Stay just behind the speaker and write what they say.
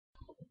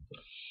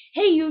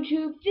Hey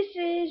YouTube, this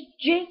is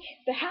Jake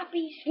the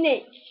Happy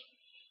Snake,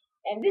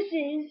 and this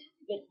is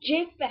the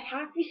Jake the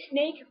Happy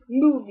Snake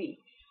movie.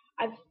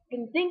 I've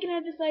been thinking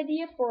of this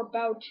idea for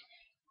about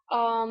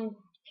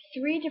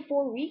 3 to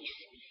 4 weeks.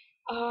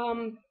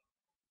 Um,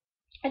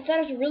 I thought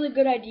it was a really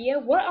good idea.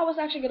 What I was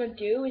actually gonna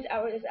do is I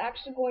was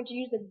actually going to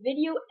use the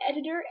video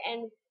editor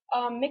and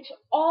mix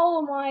all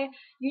of my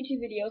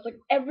YouTube videos, like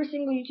every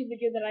single YouTube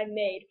video that I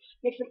made,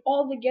 mix them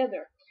all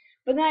together.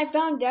 But then I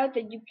found out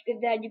that you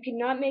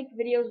cannot make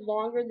videos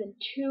longer than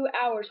 2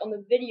 hours on the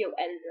video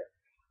editor.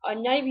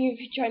 Not even if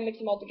you try and mix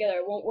them all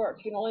together, it won't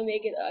work. You can only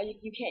make it.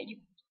 You can't.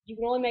 You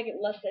can only make it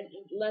less than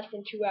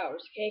 2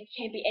 hours. Okay, it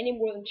can't be any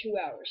more than 2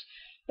 hours.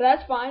 But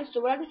that's fine.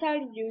 So what I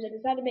decided to do is I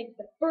decided to make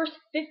the first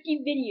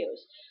 50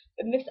 videos.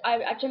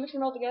 I tried to mix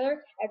them all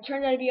together. It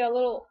turned out to be a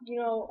little,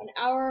 an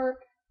hour.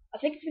 I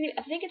think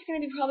it's gonna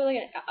be probably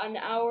like an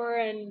hour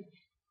and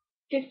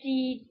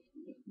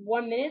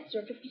 51 minutes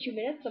or 52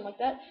 minutes, something like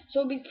that.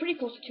 So it'll be pretty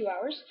close to 2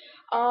 hours.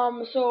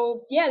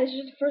 So yeah, this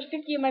is just the first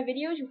 50 of my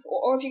videos.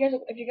 Or if you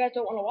guys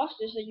don't want to watch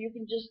this, then you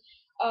can just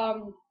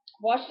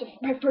watch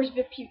my first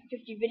 50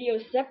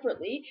 videos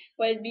separately.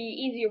 But it'd be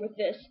easier with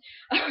this.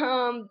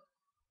 Um,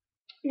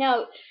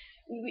 now,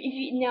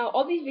 now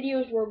all these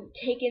videos were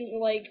taken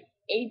like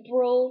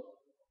April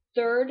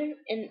 3rd,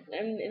 and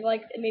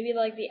like maybe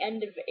like the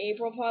end of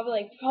April,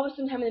 probably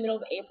sometime in the middle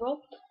of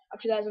April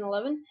of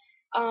 2011.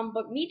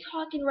 But me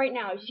talking right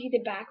now, you see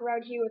the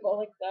background here with all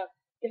like the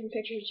different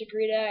pictures of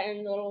Chikorita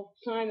and the little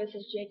sign that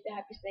says Jake the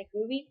Happy Snake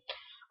Movie.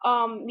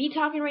 Me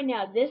talking right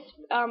now, this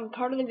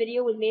part of the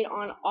video was made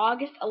on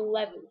August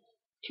 11th,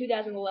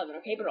 2011.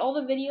 Okay, but all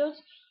the videos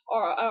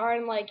are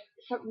in like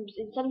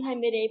sometime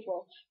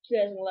mid-April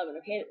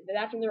 2011. Okay,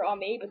 that's when they're all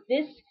made. But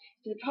this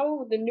is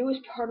probably the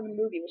newest part of the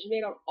movie, which was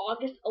made on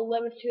August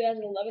 11th,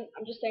 2011.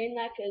 I'm just saying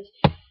that because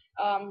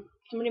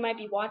somebody might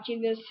be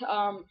watching this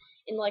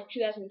in like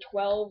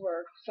 2012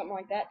 or something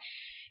like that.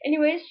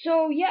 Anyways,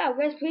 so yeah,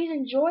 guys, please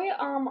enjoy.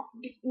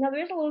 Now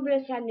there's a little bit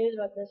of sad news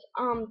about this.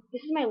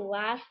 This is my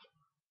last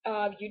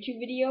YouTube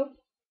video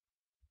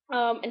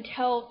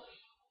until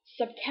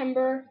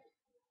September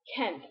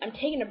 10th. I'm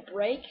taking a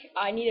break.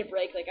 I need a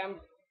break. Like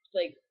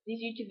these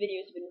YouTube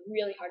videos have been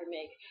really hard to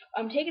make.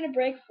 I'm taking a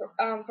break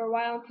for a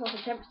while until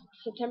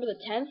September the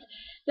 10th.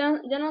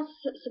 Then on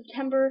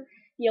September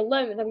the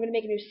 11th, I'm gonna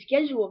make a new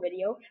schedule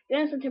video.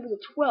 Then on September the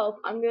 12th,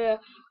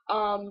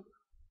 um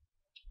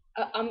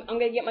I'm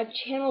gonna get my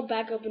channel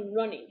back up and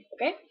running.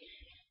 Okay.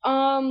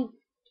 Um.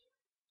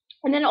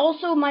 And then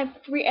also my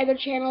three other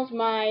channels,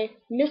 my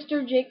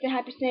Mr. Jake the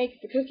Happy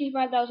Snake, the Cookie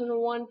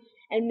 5001,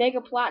 and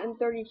Mega Platinum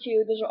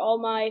 32. Those are all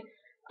my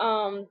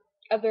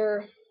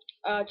other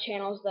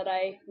channels that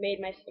I made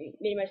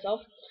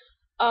myself.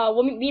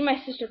 Well, me and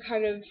my sister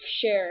kind of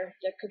share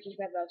the Cookie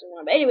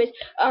 5001. But anyways,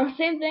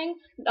 same thing.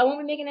 I won't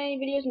be making any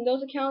videos in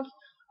those accounts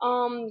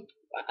um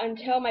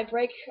until my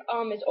break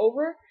is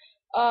over.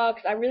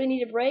 'Cause I really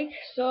need a break.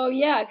 So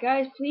yeah,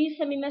 guys, please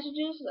send me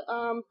messages.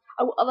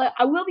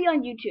 I will be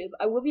on YouTube.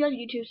 I will be on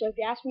YouTube. So if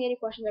you ask me any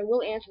questions, I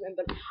will answer them.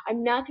 But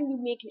I'm not going to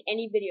be making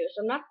any videos.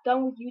 So I'm not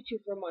done with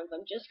YouTube for a month.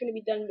 I'm just going to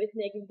be done with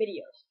making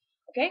videos.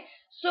 Okay.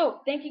 So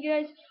thank you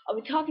guys. I'll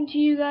be talking to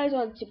you guys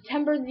on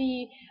September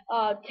the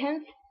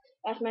 10th.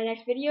 That's my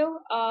next video.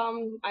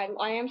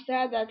 I am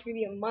sad that it's gonna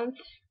be a month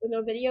with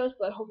no videos,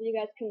 but hopefully you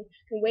guys can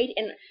wait.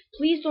 And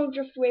please don't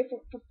drift away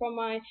from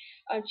my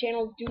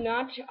channel. Do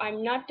not.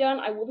 I'm not done.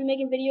 I will be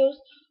making videos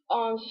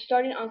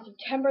starting on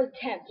September the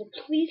 10th. So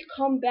please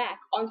come back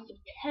on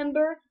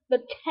September the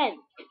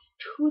 10th,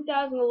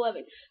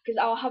 2011, because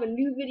I'll have a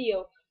new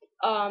video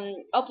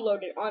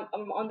uploaded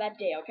on that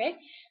day. Okay.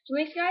 So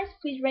thanks, guys.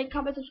 Please rate,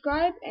 comment,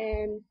 subscribe,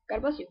 and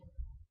God bless you.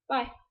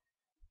 Bye.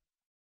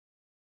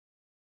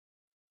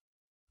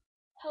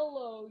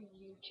 Hello,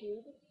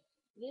 YouTube.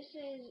 This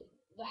is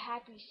the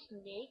Happy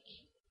Snake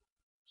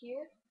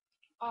here.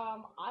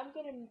 I'm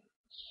gonna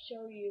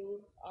show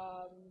you.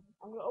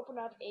 I'm gonna open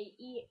up a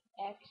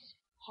EX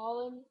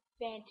Holland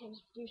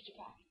Phantoms booster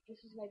pack. This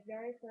is my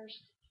very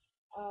first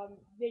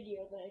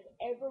video that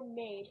I've ever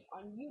made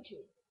on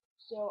YouTube.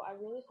 So I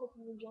really hope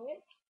you enjoy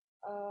it.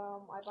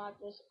 I bought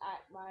this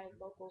at my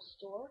local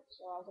store,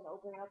 so I'm gonna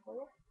open it up for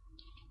you.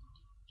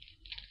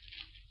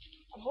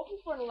 I'm hoping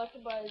for an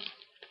Electabuzz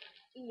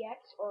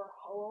EX or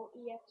Ho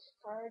EX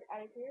card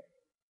out of here.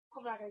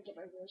 I'm not gonna get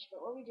my wish,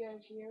 but what we do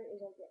here is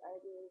I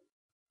do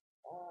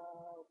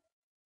uh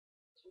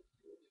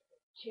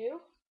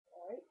two.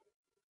 Alright.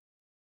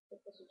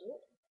 If this will do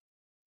it.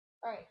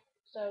 Alright,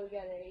 so we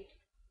got a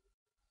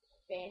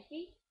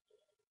Fancy,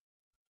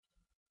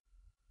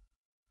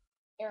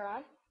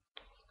 Aeron,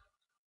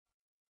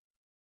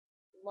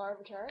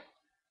 Larvitar,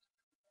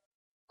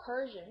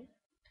 Persian,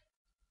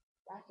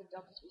 that's a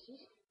Delta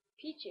species,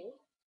 Pichu,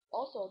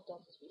 also a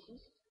Delta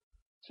species,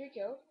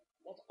 Trico,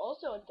 that's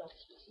also a Delta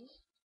species,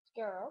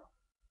 Scarrow,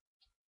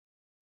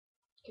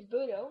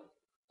 Kabuto,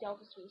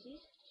 Delta species.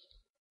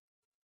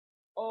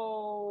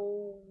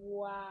 Oh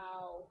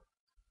wow.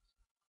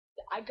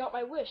 I got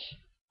my wish.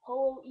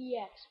 Ho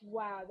EX.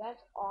 Wow,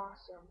 that's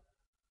awesome.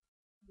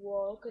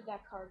 Whoa, look at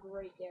that card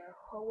right there.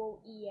 Ho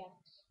EX.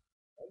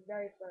 The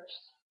very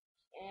first.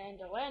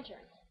 And a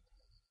lantern.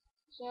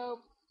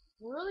 So,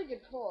 really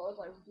good pulls.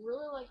 I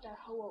really like that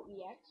Ho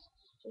EX.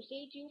 So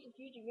stay tuned for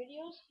future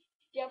videos.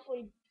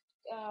 Definitely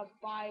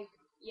buy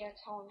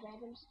EX Holland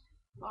Phantoms.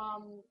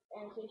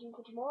 And stay tuned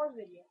for tomorrow's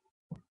video.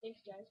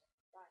 Thanks, guys.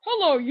 Bye.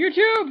 Hello,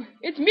 YouTube!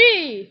 It's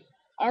me!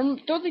 I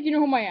don't think you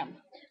know who I am.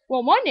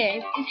 Well, my name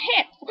is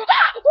Han.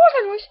 Ah! What was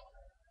that noise?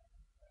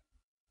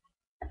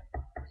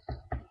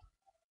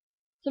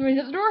 Somebody's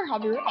at the door. I'll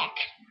be right back.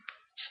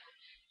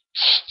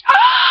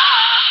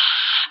 Ah!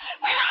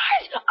 My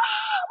eyes! Ah!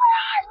 My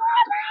eyes! My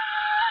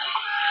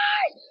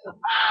eyes!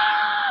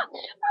 Ah!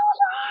 My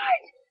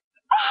eyes!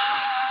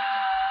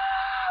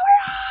 Ah! My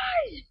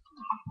eyes!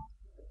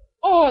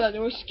 Oh, that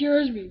noise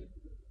scares me.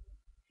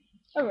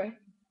 Anyway.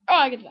 Oh,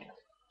 I get it back.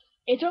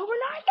 It's over 9,000!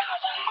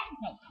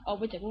 No. Oh,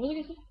 wait a second. What was I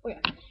gonna say? Oh,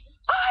 yeah.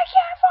 I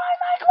can't find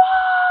my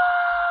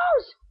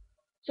clothes!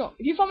 So,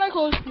 if you find my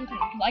clothes, because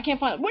I can't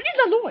find them. What is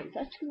that noise?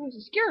 That noise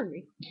is scaring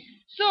me.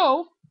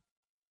 So,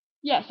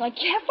 yes, I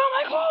can't find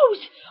my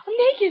clothes! I'm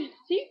naked!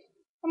 See?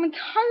 I'm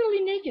entirely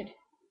naked.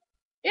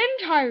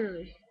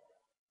 Entirely.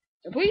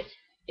 So please,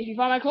 if you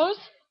find my clothes,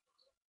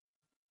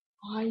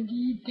 I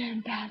need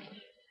them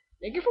badly.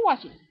 Thank you for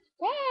watching.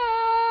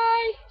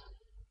 Bye!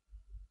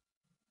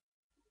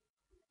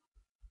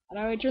 And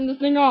I turn this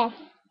thing off.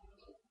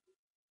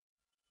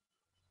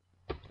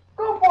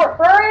 Go for it,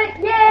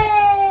 Bird!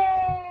 Yay!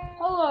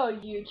 Hello,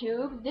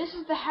 YouTube. This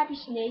is the Happy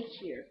Snake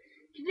here.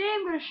 Today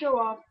I'm going to show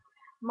off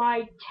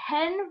my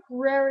 10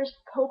 rarest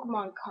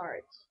Pokemon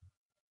cards.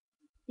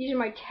 These are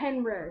my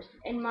 10 rarest.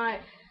 And my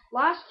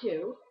last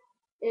two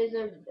is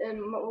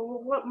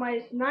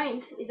my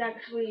ninth is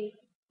actually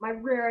my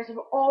rarest of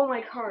all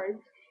my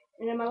cards.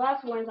 And then my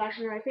last one is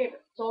actually my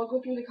favorite. So I'll go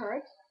through the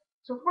cards.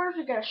 So first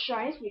we got a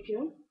Shiny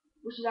Suicune,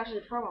 which is actually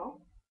a promo.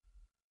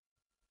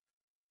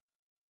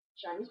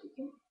 Shiny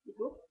Suicune, pretty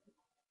cool.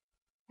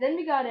 Then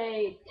we got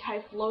a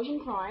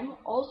Typhlosion Prime,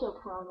 also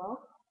promo.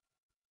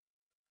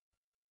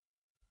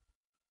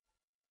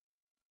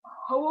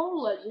 Ho-Oh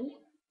Legend,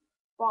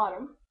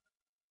 bottom.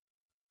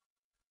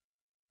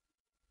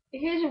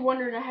 In case you're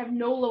wondering, I have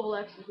no level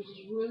X's, which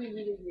is really,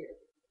 really weird.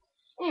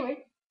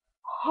 Anyway,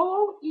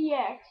 Ho-Oh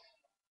EX.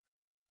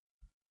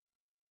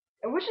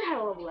 I wish I had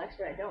a level X,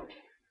 but I don't.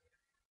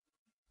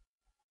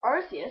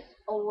 Arceus,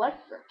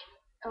 Electric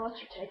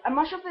type. I'm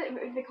not sure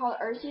if they call it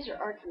Arceus or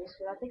Arceus,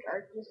 but I think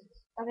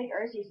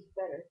Arceus is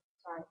better.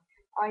 Sorry.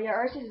 Yeah,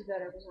 Arceus is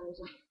better for some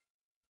reason.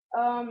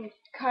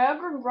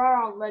 Kyogre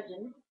Groudon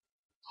Legend,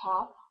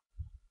 top.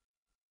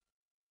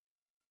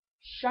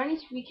 Shiny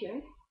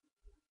Suicune.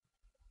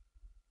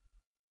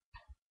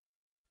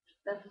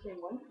 That's the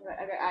same one.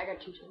 I got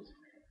two tins.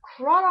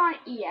 Groudon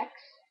EX.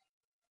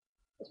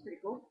 That's pretty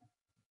cool.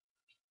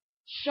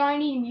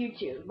 Shiny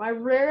Mewtwo, my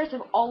rarest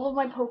of all of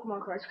my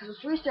Pokemon cards, because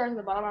there's 3 stars in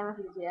the bottom. I don't know if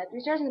you can see that. 3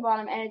 stars in the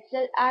bottom, and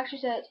it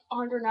actually says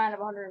 109 out of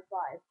 105.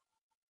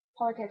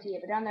 Probably can't see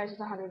it, but down there it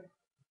says 109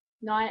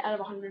 out of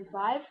 105.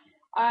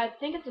 I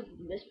think it's a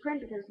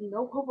misprint because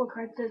no Pokemon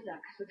card says that,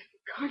 because it's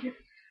kind of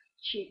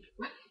cheap.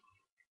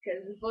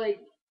 Because it's like,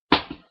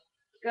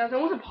 it's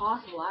almost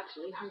impossible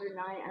actually. 109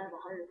 out of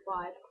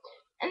 105.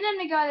 And then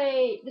they got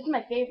this is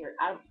my favorite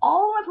out of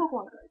all my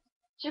Pokemon cards.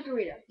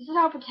 Chikorita. This is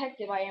how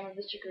protective I am of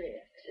this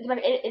Chikorita.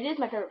 It is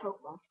my favorite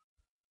Pokemon.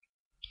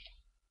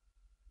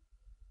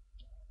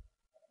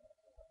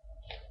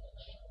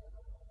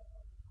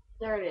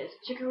 There it is.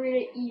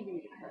 Chikorita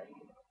Eevee card.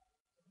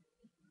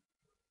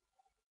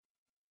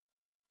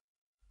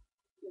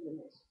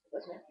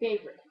 That's my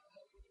favorite.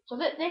 So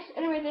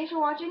thanks for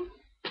watching.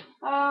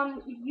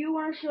 If you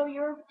want to show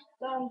your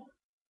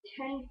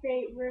 10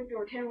 favorite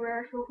or 10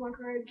 rare Pokemon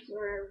cards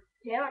or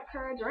payout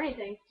cards or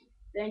anything,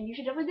 then you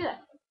should definitely do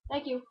that.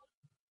 Thank you.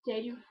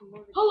 Stay tuned for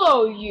more videos.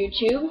 Hello,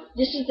 YouTube.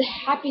 This is the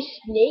Happy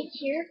Snake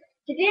here.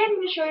 Today I'm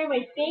going to show you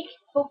my fake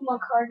Pokemon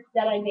cards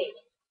that I made.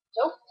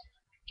 So,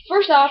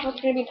 first off, it's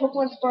going to be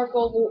Pokemon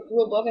Sparkle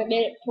rulebook. I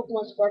made it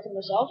Pokemon Sparkle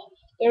myself.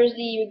 There's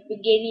the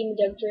Brigadier and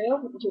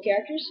Dugtrio with the 2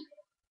 characters.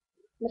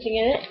 Nothing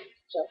in it.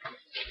 So,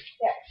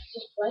 yeah, it's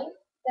just plain.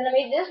 Then I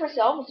made this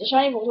myself. It's a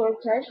shiny Voltorb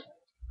card.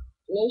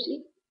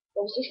 Lucy,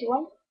 level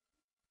 61.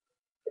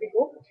 Pretty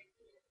cool.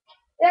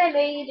 Then I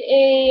made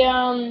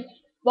a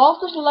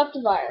Voltus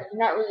Electivire.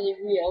 Not really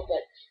real,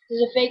 but this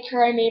is a fake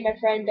card I made my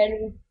friend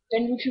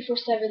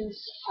Ben247's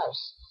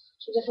house.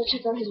 So definitely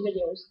check out his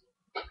videos.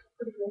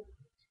 Pretty cool.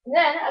 And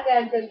then I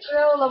got the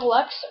Drill Level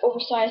X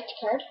oversized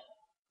card.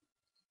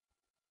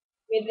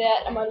 Made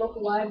that at my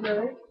local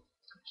library.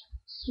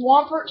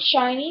 Swampert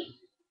Shiny.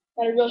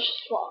 Got a real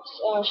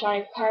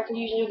shiny card.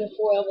 Usually the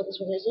foil, but this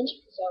one isn't.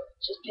 So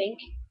it's just pink.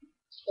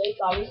 It's fake,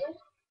 obviously.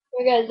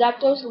 We got a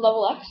Zapdos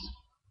Level X.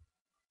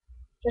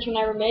 First one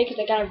I ever made,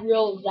 because I got a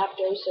real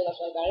Zapdos, so that's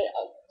why I got it.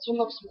 This one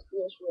looks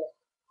real.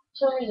 For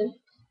some reason.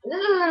 This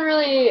isn't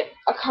really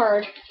a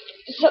card.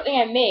 This is something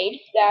I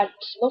made that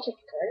looks like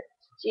a card.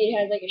 See, it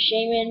has like a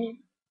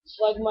Shaman,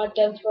 Slugma,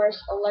 Dunsparce,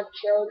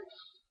 Electrode,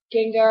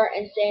 Gengar,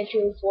 and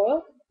Sandshrew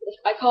foil.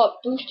 I call it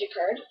Booster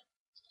card.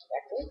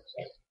 Exactly.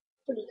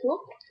 So, Pretty cool.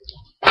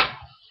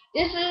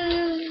 This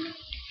is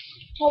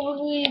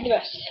probably the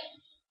best.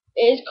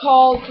 It is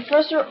called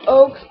Professor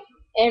Oak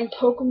and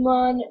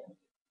Pokemon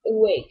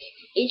Awake.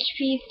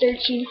 HP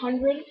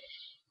 1300.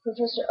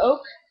 Professor Oak.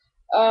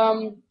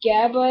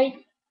 Gabite,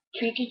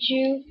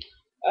 Pikachu,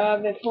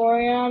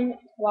 Vaporeon,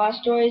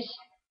 Blastoise,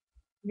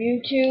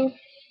 Mewtwo,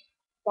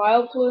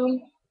 Vileplume,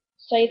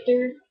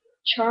 Scyther,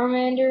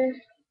 Charmander,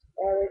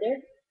 right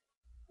there,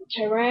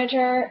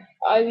 Tyranitar,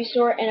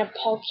 Ivysaur, and a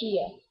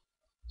Palkia.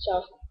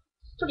 So,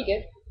 pretty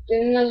good.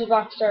 Then there's a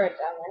box star right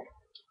down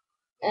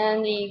there.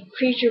 And the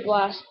Creature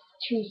Blast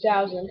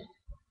 2000.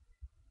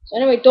 So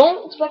anyway,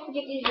 don't expect to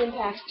get these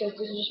impacts because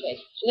this is just fake.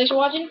 So thanks for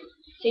watching.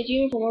 Stay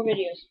tuned for more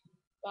videos.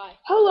 Bye.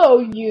 Hello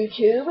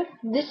YouTube.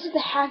 This is the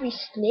Happy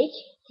Snake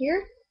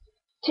here.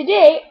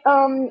 Today,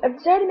 I've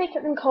decided to make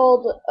something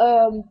called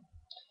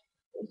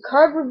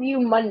Card Review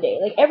Monday.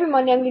 Like every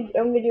Monday, I'm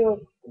gonna do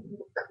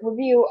a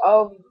review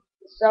of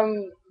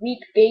some weak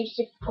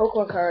basic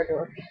Pokemon card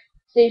or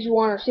Stage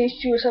 1 or Stage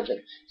 2 or something.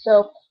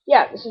 So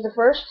yeah, this is the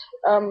first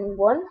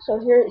one. So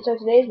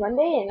today is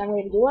Monday, and I'm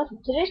going to do one.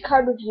 Today's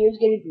card review is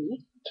going to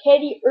be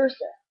Teddy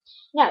Ursa.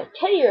 Now,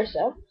 Teddy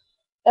Ursa,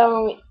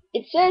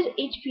 it says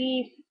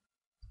HP.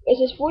 It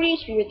says 40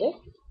 HP right there.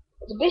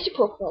 It's a basic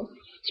Pokemon.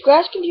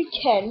 Scratch can do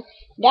 10.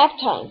 Nap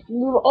time.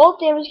 Remove all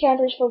damage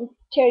counters from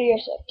Teddy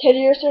Ursa.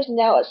 Teddy Ursa is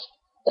now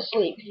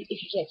asleep, if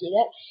you can't see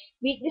that.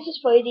 Weakness is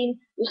fighting.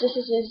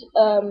 Resistance is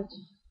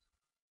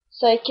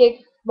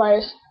Psychic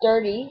minus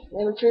 30.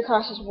 The retreat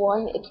cost is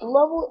 1. Its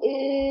level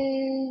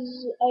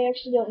is... I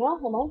actually don't know.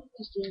 Hold on.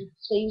 Because the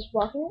sleeve's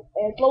blocking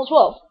it. It's level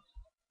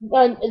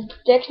 12. Its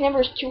dex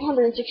number is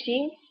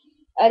 216.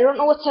 I don't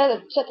know what set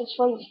it's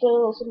from. It's still a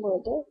little symbol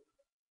right there.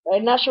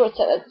 I'm not sure what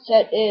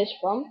set is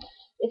from.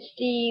 It's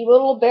the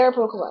little bear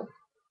Pokemon.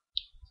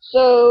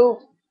 So,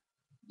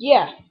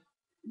 yeah.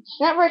 It's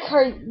not very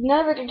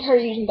good card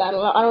to use in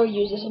battle. I don't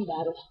use this in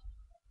battle.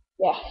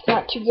 Yeah, it's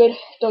not too good.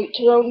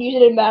 Don't use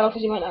it in battle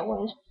because you might not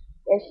win.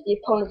 If the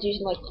opponent's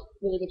using like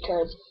really good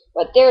cards.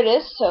 But there it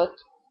is. So,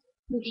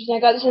 interesting. I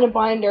got this in a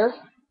binder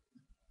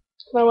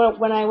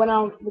when I went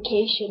on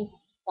vacation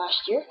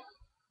last year.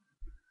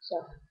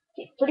 So,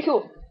 pretty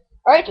cool.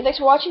 Alright, so thanks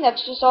for watching.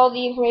 That's just all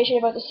the information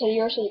about the Teddy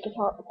Ursa you can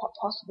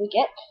possibly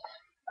get.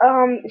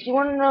 If you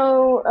want to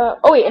know,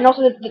 oh wait, and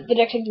also the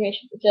next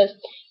information. It says,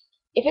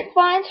 if it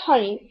finds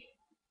honey,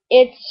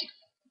 its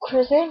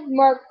crescent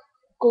mark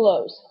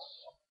glows.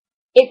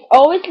 It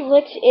always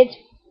licks its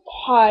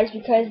paws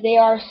because they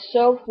are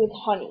soaked with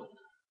honey.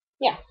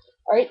 Yeah,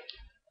 alright,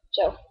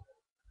 so,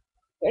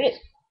 there it is.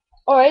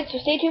 Alright, so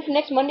stay tuned for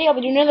next Monday. I'll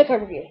be doing another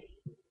card review.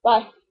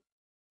 Bye.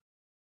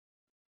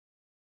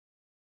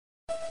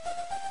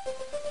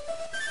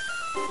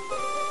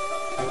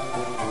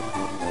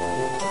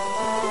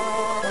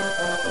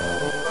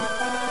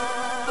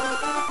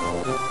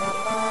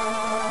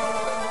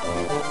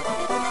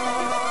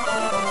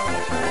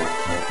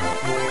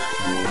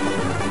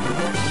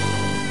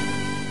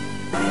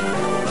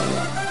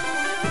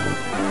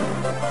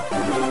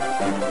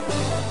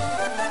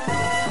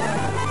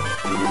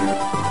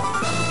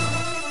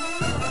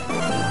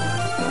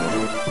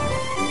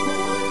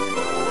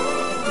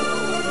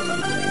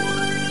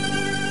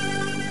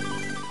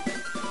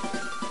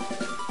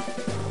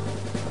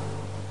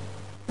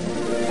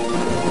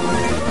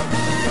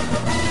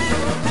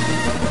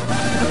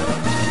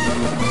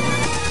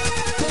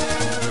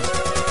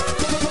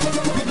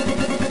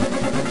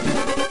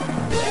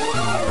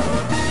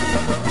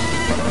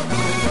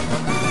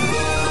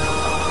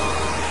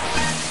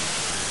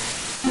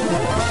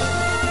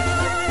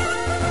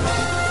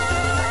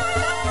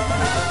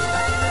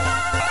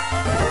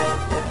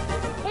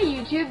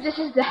 This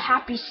is the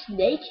Happy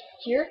Snake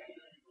here.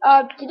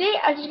 Today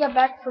I just got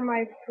back from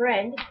my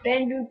friend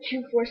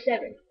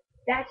Benbu247.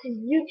 That's his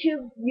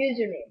YouTube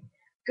username.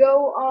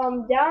 Go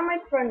down my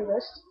friend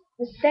list.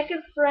 The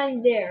second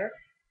friend there,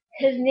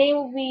 his name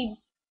will be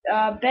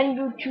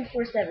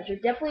Benbu247. So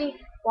definitely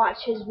watch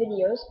his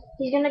videos.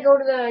 He's gonna go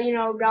to the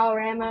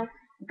Dollarama,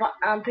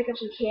 pick up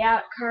some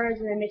chaotic cards,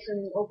 and then make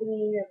some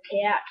opening of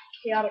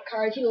chaotic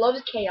cards. He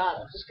loves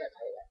chaotic. Just gotta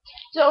tell you that.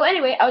 So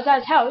anyway, I was at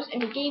his house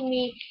and he gave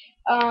me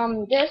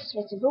this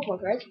with some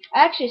Pokemon cards.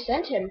 I actually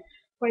sent him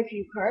quite a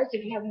few cards.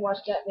 If you haven't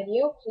watched that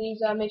video,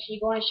 please make sure you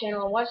go on his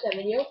channel and watch that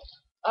video.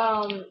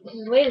 This is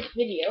his latest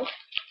video.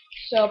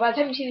 So by the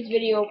time you see this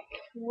video,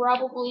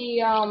 probably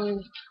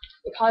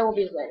it probably won't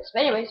be his latest. But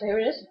anyway, so here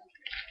it is.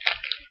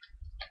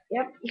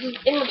 Yep, this is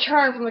in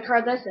return from the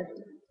cards I sent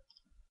him.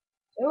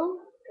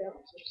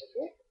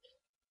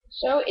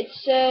 So it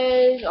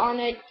says on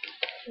it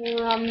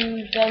from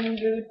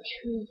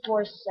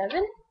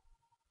Benbu247.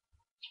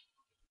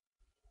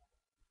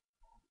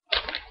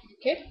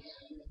 Okay,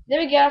 then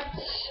we got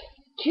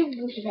 2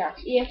 booster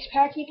packs, EX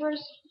Pack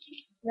Keepers,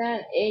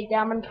 then a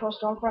Diamond Pearl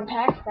Stormfront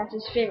pack. That's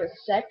his favorite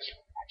set,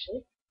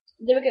 actually.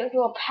 Then we get this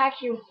little pack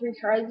here with 3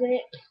 cards in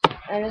it,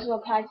 and this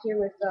little pack here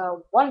with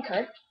 1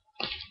 card.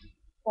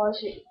 I'll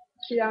see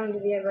down to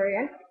the very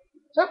end.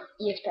 So,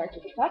 EX Pack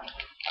Keepers pack.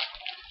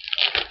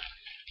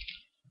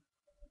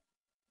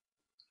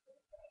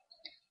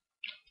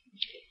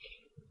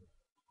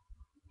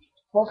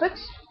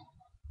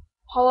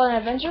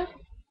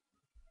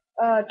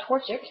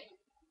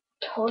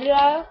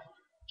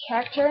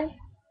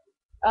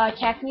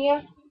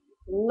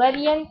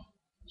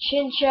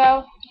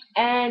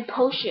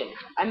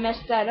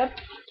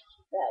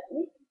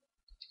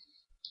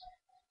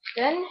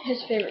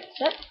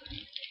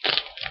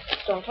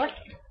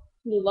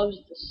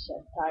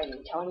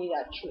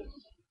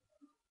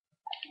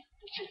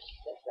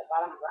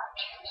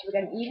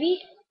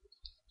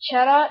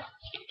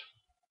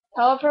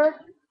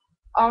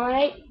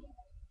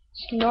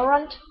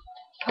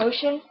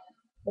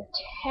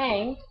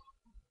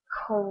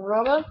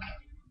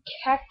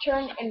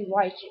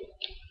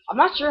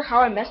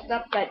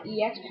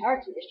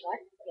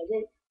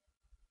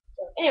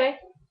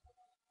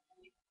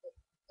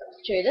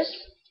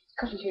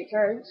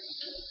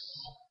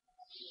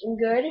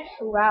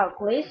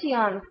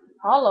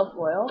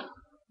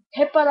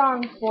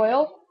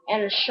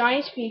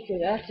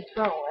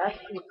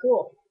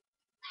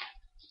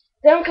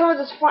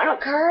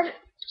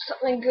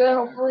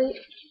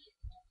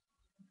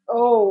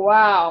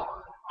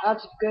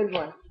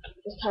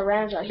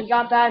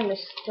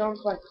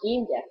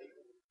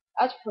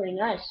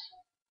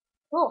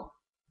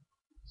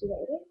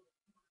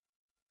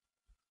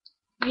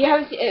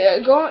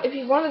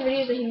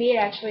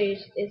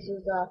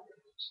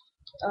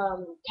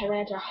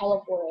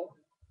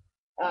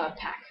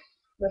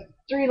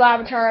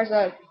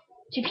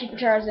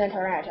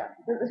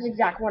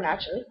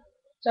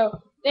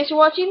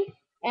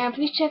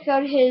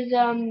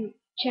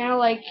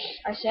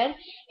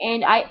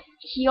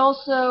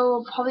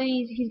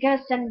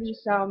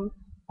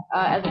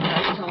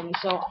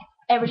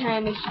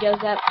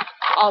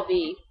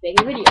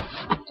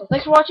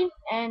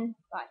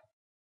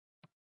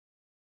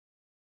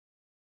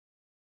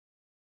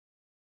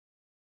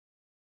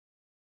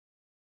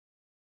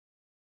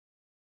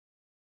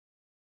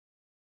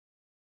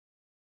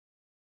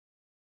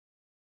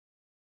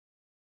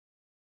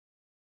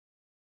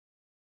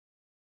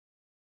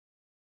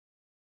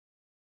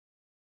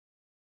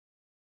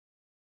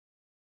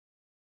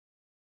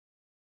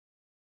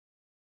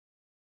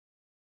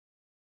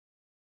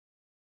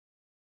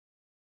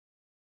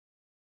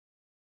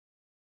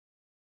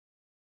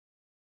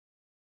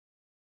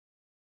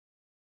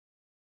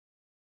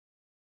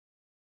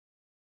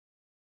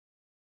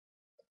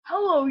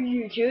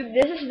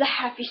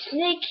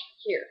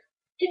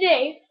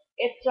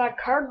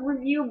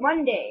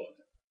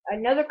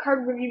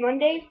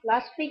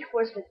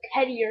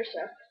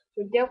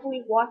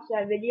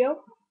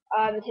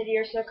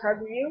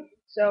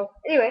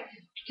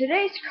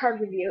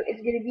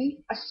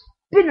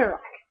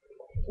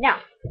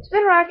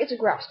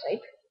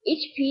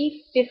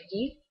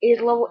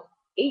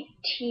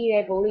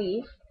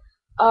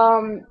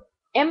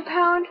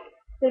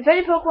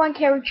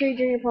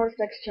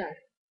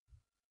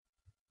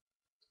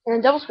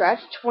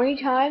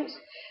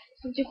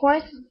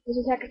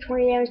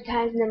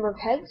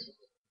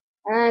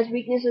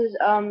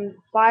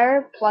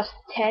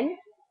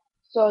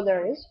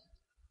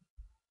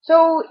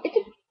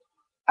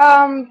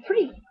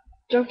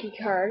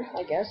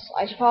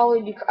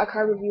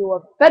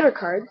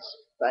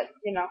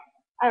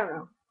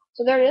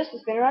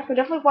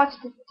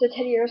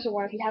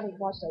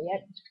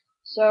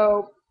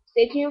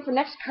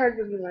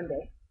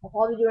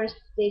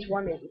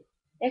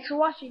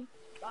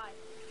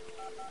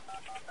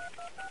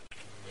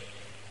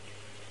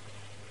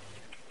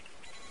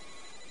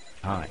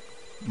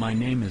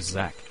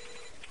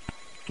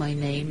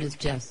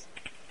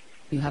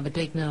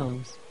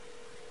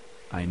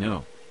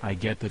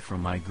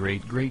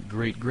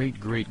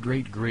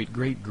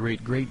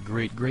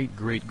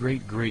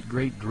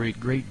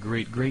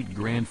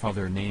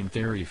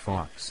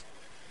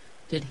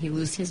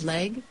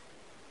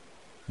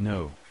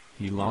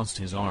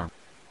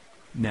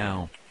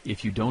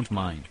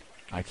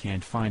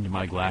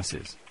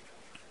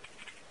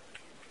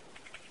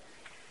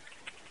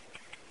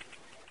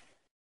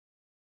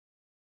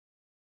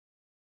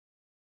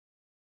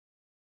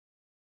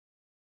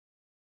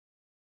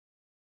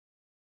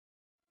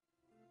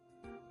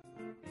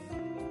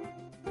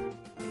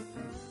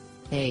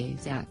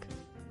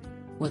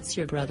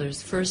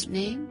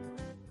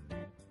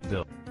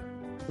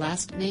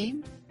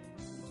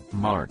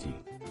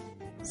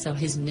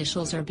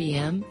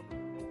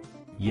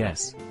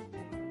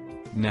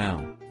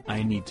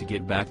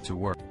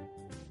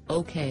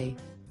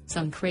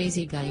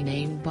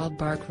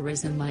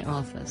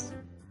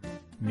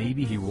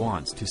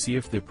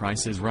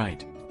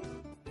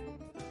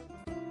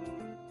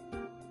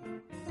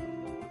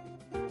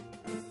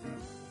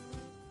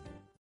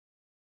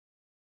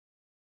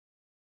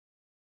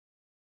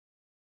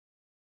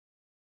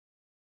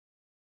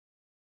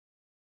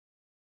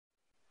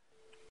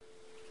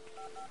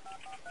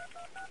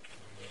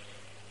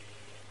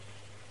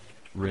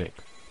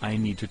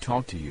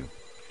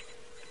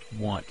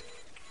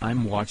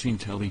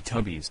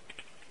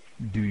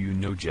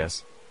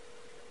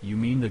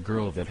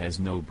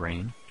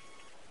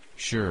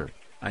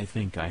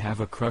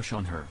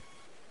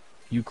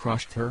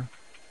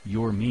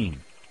 You're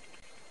mean.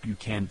 You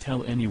can't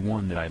tell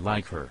anyone that I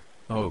like her,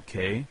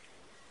 okay?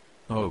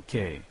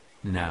 Okay,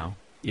 now,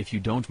 if you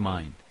don't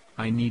mind,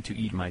 I need to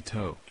eat my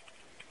toe.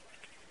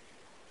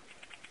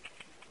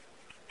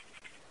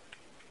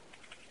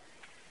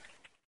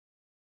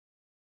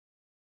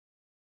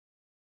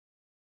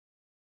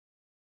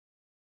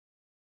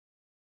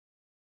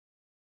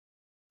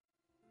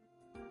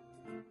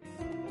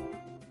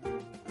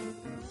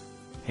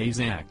 Hey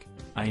Zach,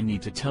 I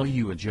need to tell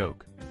you a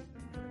joke.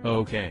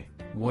 Okay,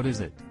 what is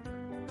it?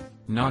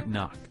 Knock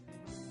knock.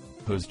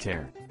 Who's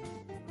there?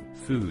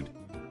 Food.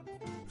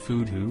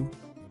 Food who?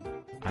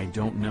 I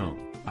don't know,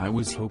 I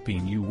was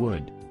hoping you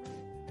would.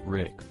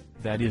 Rick,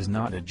 that is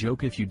not a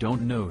joke if you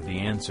don't know the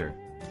answer.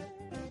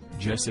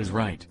 Jess is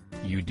right,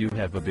 you do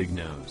have a big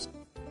nose.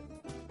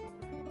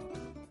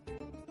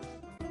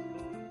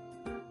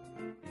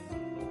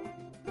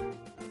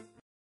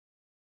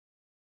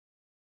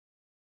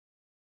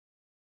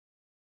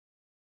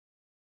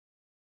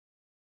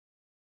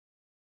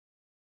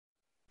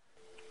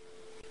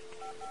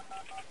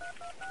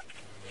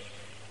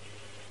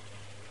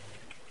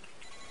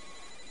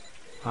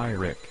 Hi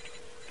Rick.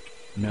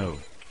 No.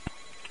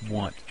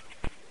 What?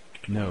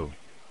 No.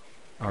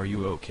 Are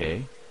you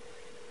okay?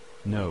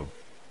 No.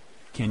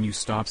 Can you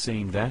stop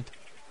saying that?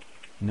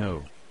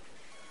 No.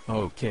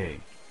 Okay,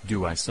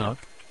 do I suck?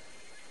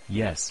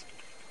 Yes.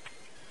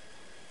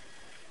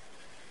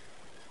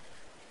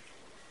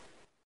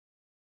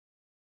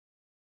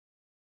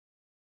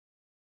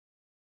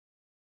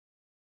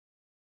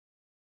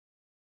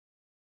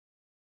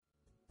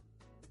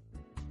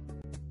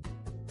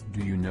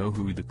 Do you know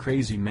who the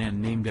crazy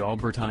man named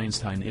Albert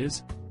Einstein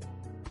is?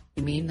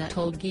 You mean that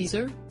old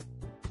geezer?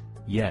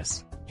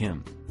 Yes,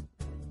 him.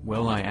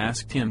 Well, I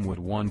asked him what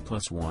 1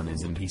 plus 1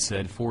 is and he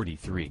said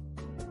 43.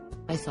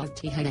 I thought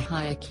he had a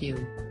high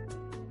IQ.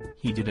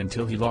 He did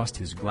until he lost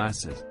his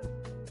glasses.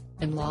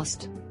 And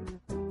lost?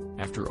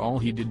 After all,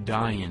 he did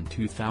die in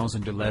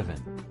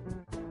 2011.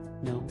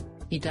 No,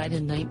 he died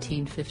in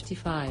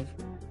 1955.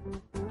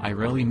 I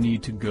really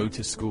need to go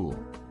to school.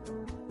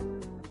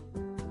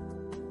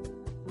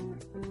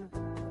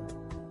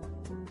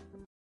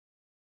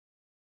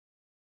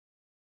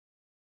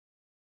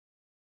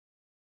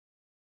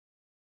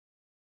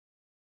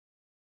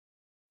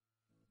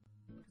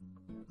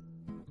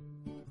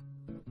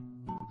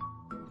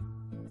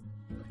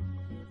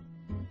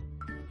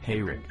 Hey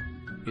Rick.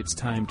 It's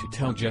time to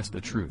tell Jess the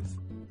truth.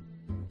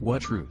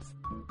 What truth?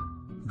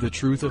 The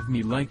truth of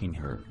me liking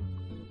her.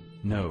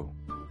 No,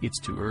 it's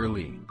too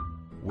early.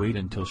 Wait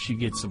until she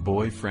gets a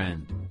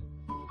boyfriend.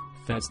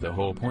 That's the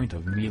whole point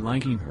of me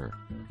liking her.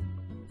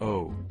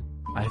 Oh,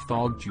 I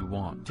thought you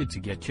wanted to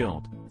get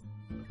killed.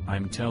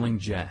 I'm telling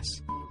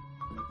Jess.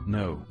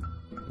 No.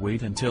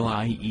 Wait until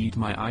I eat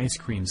my ice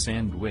cream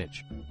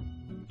sandwich.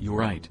 You're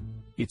right,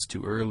 it's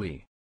too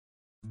early.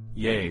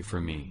 Yay for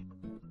me.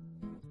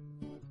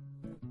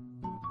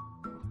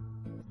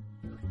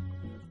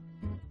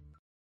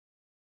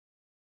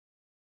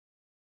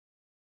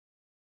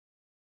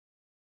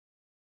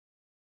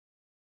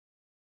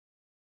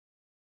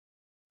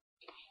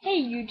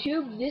 Hey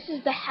YouTube, this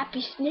is the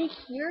Happy Snake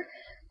here.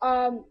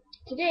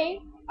 Today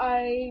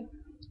I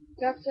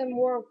got some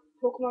more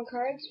Pokemon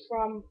cards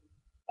from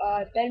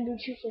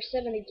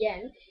Benbu247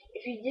 again.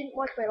 If you didn't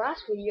watch my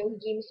last video, he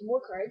gave me some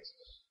more cards,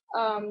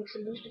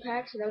 some booster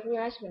packs, and that was really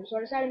nice of him. So I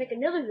decided to make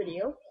another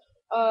video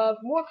of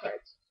more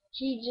cards.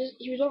 He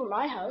was over at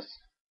my house,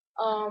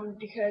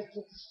 because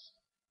it's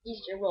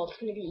Easter. Well, it's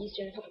gonna be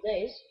Easter in a couple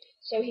days.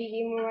 So he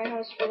came over to my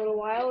house for a little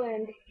while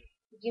and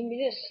he gave me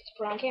this to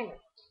put on camera.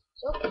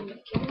 So,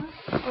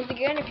 once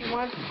again, if you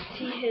want to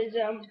see his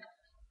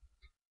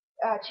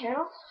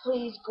channel,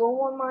 please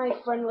go on my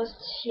friend list.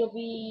 He'll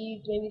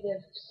be maybe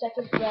the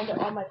second friend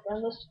on my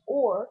friend list,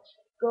 or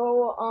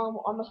go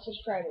on my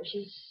subscribers.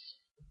 He's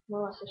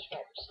one of my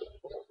subscribers.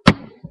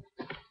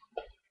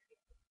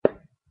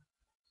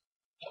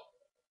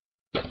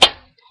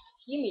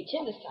 Give me a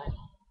 10 this time.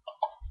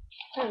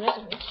 Kind of nice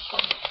of me.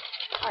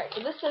 Alright, so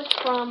this is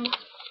from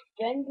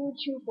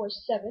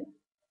Benbu247.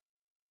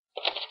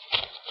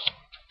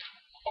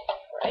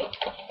 Right?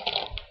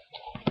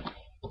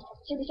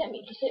 See what he sent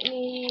me. He sent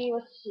me,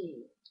 let's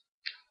see.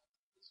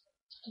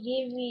 He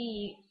gave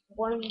me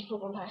one of these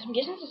Pokemon packs. I'm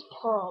guessing this is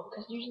Pearl,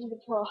 because usually the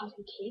Pearl has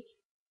the cape.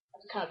 I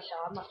can kind of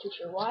tell, I'm not too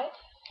sure why.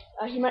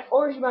 He might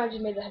have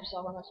just made that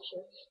himself, I'm not too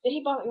sure. Then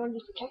he bought me one of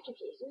these protector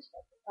cases,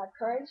 like 5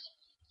 cards.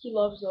 He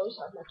loves those,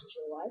 so I'm not too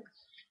sure why.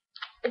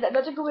 But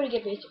that's a good way to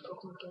get basic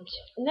Pokemon games.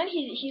 And then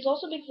he's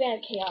also a big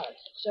fan of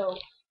Chaotic, so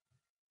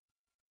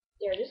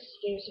there it is.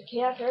 He gave me some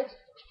Chaotic cards.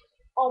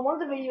 One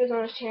of the videos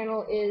on his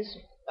channel is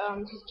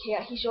his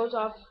chaos. He shows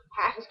off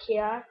half his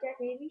chaos deck,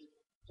 maybe.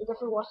 So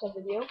definitely watch that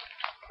video.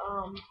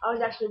 I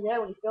was actually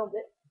there when he filmed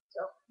it, so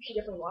you should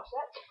definitely watch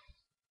that.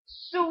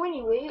 So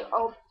anyway,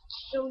 I'll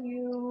show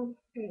you.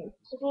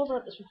 So we'll open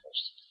up this one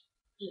first.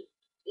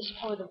 This is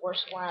probably the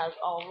worst one out of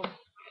all of them.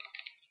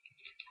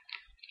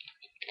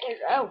 There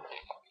you go.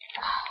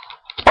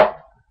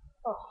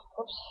 Oh,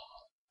 oops.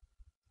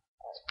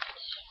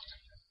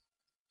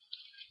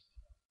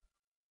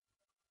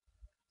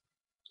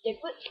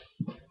 Diglett,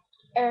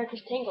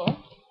 Ericus Tangle,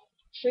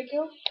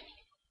 Trico,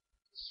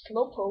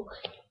 Slowpoke,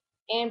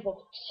 and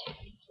Vulpix.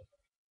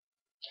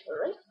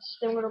 Alright,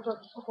 then we're going to put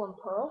Pokemon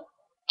Pearl,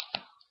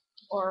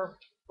 or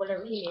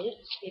whatever he made it.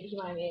 Maybe he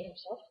might have made it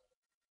himself.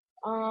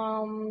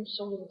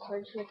 So we have a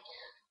card trick.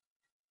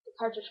 The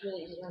card trick's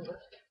really easy to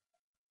remember.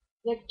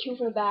 You have 2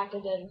 from the back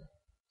and then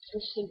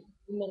switch to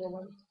the middle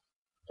one.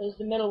 Because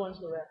the middle one's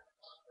the rare.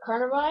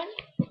 Carnivine,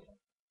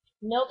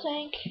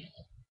 Miltank,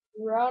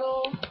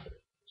 Rattle,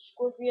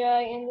 Scorpii,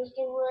 and this is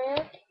the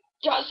rare.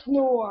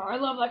 Dusknoir! I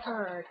love that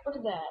card! Look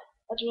at that.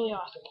 That's really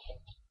awesome.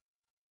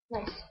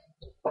 Nice.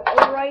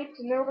 Alright,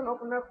 so now we're gonna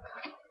open up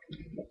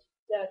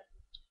the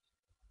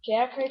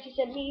chaotic cards he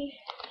sent me.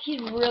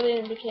 He's really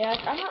into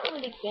chaotic. I'm not really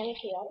a big fan of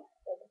chaotic.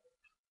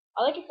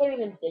 I like it better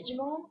than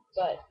Digimon,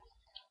 but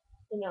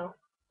you know,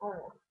 I don't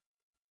know.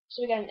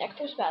 So we got an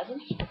Ectospasm,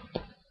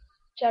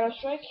 Shadow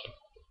Strike,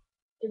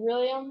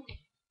 Beryllium,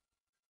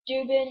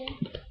 Dubin,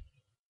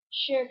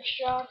 Shirk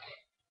Shock,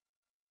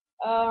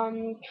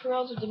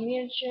 Trails of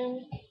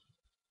Dimension,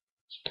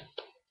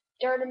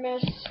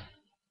 Dardamus,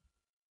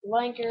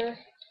 Lanker,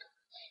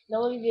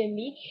 Melody via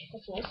Meek,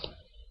 that's nice.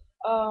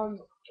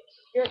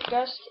 Spirit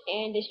Gust,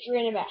 and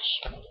Destroy and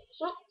Bash.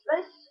 So,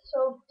 nice.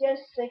 So, yes,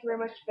 thank you very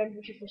much,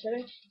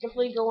 Ben247.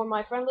 Definitely go on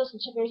my friend list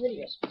and check out his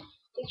videos.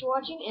 Thanks for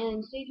watching,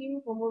 and stay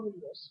tuned for more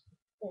videos.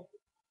 Thank you.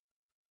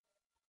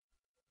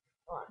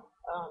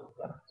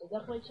 Yeah, so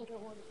definitely check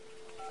out one.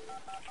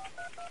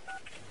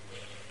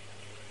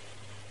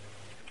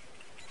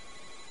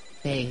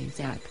 Hey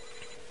Zach.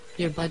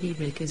 Your buddy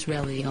Rick is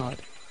really odd.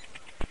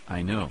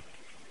 I know.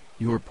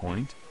 Your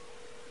point?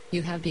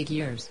 You have big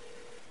ears.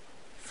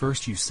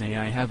 First you say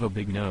I have a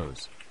big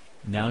nose.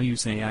 Now you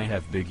say I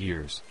have big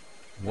ears.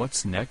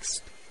 What's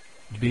next?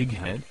 Big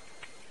head?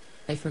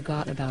 I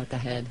forgot about the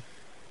head.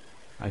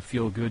 I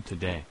feel good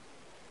today.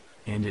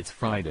 And it's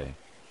Friday.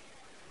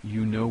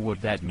 You know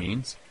what that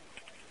means?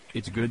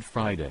 It's Good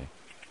Friday.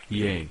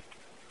 Yay.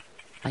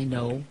 I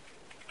know.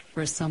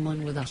 For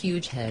someone with a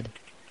huge head,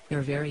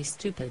 you're very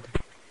stupid.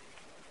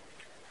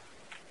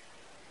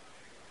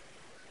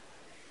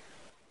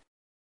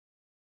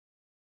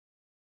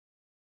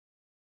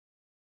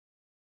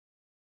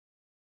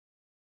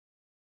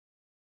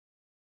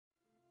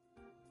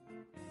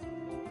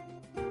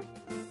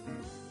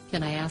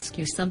 Can I ask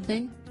you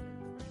something?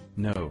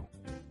 No.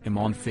 I'm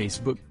on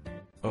Facebook.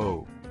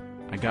 Oh.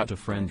 I got a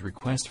friend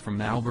request from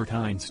Albert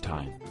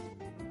Einstein.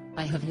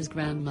 I have his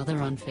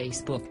grandmother on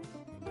Facebook.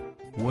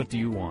 What do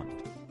you want?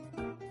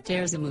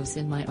 There's a moose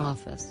in my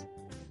office.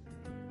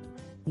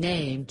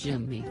 Named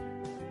Jimmy.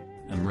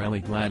 I'm really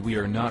glad we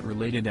are not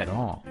related at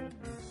all.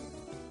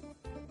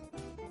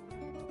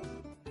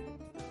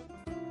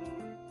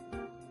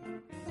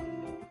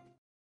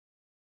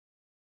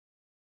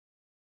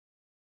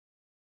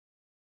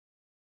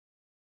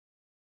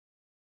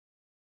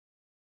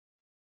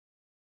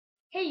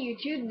 Hey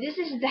YouTube, this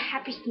is the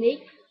Happy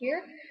Snake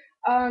here.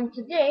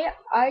 Today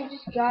I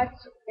just got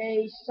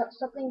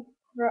something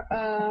for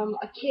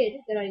a kid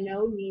that I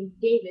know named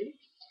David.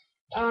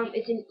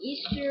 It's an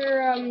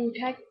Easter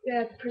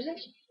present.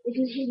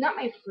 He's not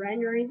my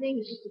friend or anything.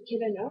 He's just a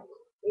kid I know.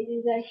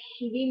 He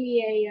gave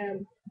me a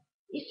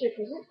Easter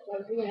present. I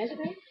was really nice of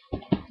him.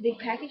 Big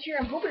package here.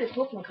 I'm hoping it's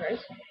Pokemon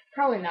cards.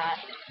 Probably not,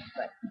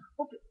 but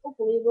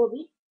hopefully it will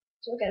be.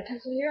 So I got a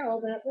pencil here. I'll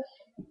open up with.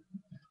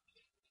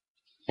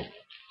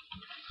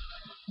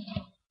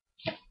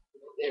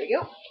 There we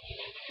go.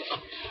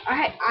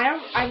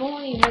 I've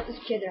only met this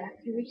kid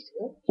a few weeks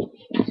ago.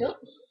 So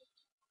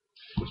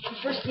he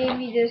first gave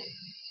me this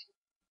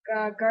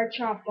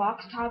Garchomp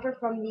box topper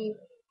from the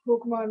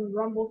Pokemon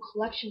Rumble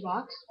collection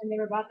box. I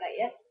never bought that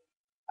yet.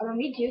 I don't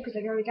need to because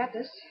I already got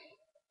this.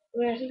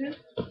 What else is it?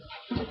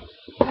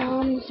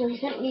 So he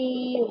sent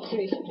me. Let's see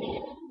what he sent me.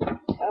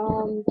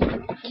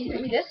 He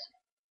sent me this.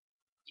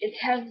 It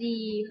has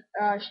the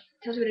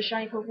tells you what a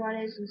shiny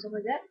Pokemon is and stuff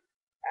like that.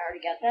 I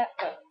already got that,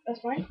 but that's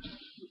fine.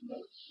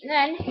 And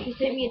then he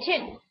sent me a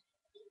tin.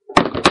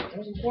 That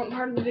was an important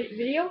part of the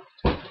video.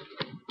 The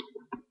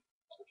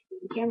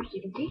camera so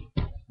you can see.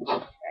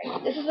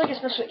 Right. This is like a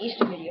special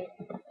Easter video.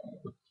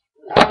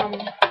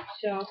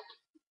 So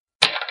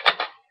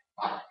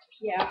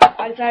yeah,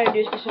 I decided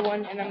to do a special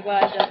one, and I'm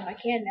glad that I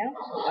can now.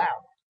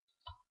 Wow,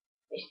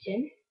 nice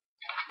tin.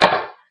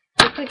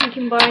 Looks like he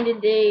combined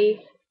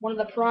one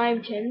of the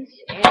Prime tins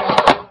and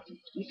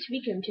the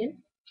Suicune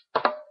tin.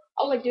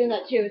 I like doing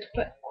that too. It's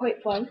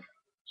quite fun.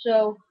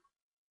 So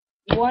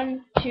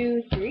 1,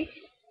 2, 3.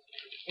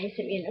 And he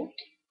sent me a note.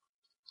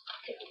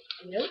 Take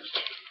a note.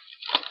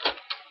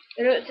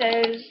 The note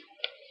says,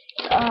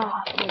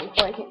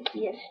 before I can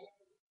see it.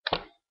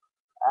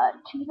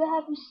 To the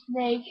Happy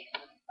Snake,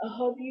 I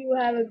hope you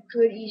have a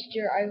good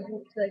Easter. I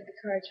hope you like the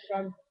cards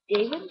from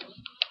David.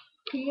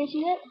 Can you guys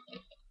see that?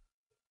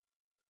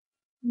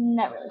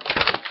 Not really.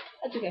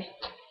 That's okay.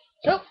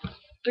 So,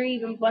 3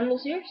 even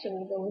bundles here, so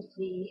we'll go with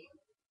the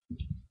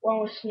one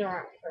with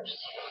Snorunt first.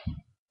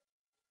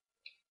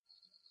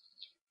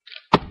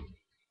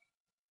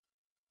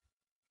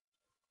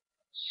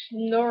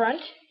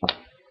 Snorunt,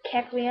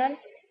 Kecleon,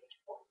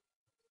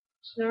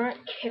 Snorlax,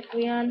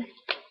 Kipleon,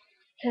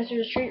 Tester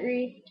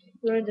Retreat,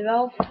 Ruin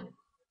Develop,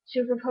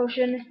 Super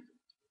Potion,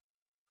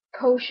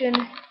 Potion,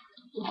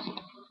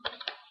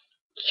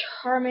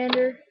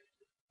 Charmander,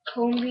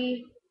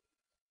 Combee,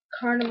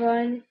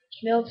 Carnivine,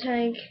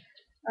 Miltank,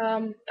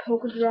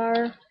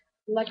 Pokedraw,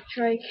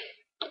 Electrike,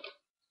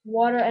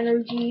 Water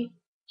Energy,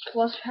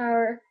 Plus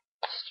Power,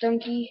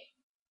 Stunky,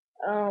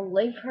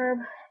 Lake Herb,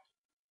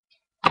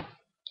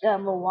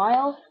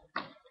 Mawile,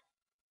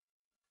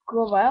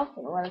 Grovile, I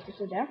don't know why I put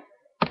this down,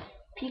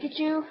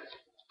 Pikachu,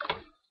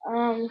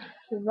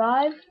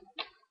 Revive,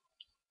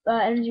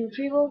 Energy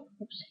Retrieval,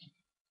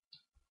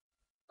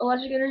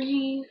 Electric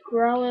Energy,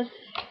 Growlithe,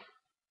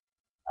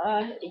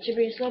 it should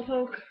be a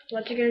Slowpoke,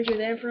 Electric Energy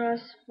with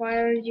Ampharos,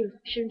 Fire Energy with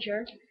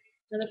Chimchar,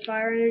 another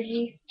Fire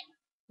Energy,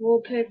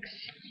 Vulpix,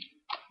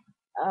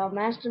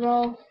 Master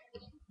Ball,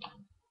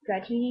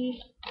 Dratini,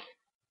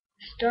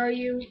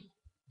 Staryu,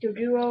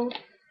 Doduo,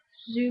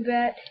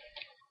 Zubat,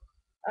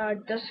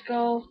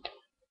 Duskull,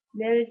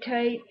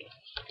 Meditite,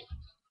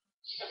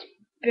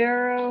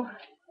 Sparrow,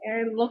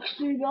 and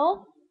Luxray.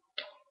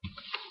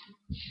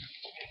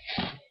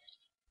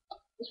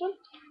 This one?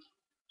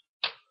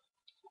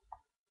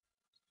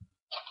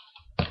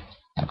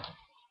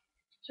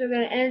 So we've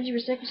got an energy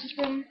recycle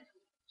system,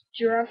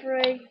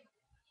 Girafarig,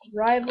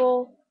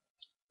 Rival,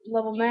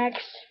 Level Max,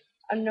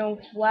 Unknown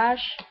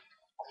Flash,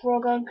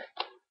 Krogunk,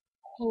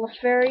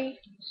 Clefairy,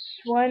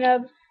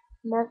 Swinub,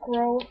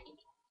 Murkrow,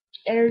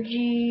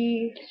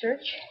 Energy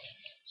Search,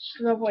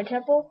 Slowpoke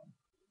Temple,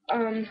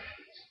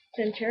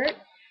 Centurion,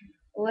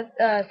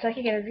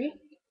 Psychic Energy,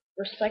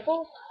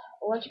 Recycle,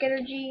 Electric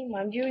Energy,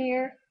 Mime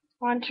Jr.,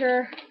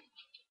 Haunter,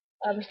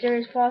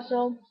 Mysterious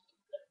Fossil,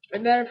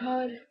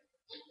 Metapod,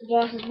 The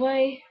Boss's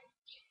Way,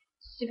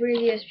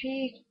 Sabrina's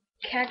ESP,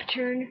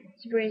 Cacturn,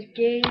 Sabrina's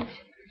Gaze,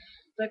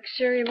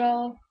 Luxury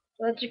Ball,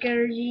 Electric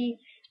Energy,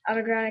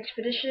 Underground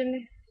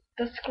Expedition,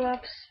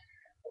 Dusclops,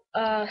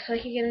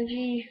 Psychic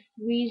Energy,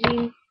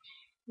 Wheezing,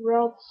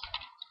 Ralts,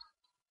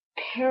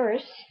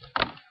 Paris,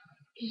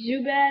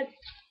 Zubat,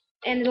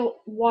 and the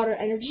Water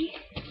Energy.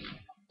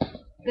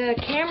 The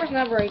camera's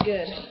not very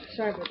good.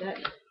 Sorry about that.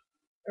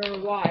 I don't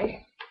know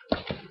why.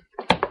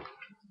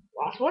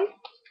 Last one.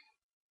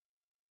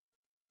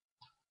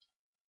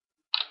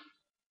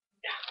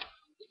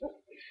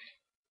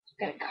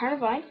 Got a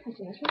Carnivine. That's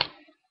a nice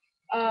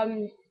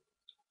one.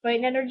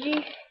 Fighting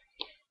Energy,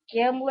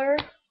 Gambler,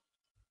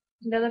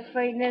 another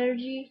Fighting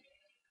Energy,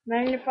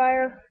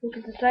 Magnifier,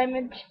 Lucas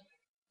Assignment,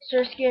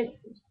 Surskit,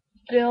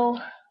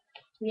 Bill,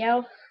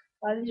 Meowth,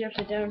 these are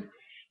upside down,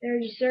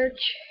 Energy Search,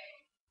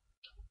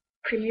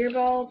 Premier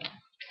Ball,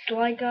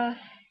 Sligoth,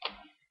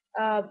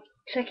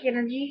 Psychic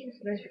Energy, this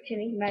is nice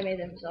Victini, I made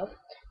them himself,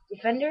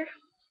 Defender,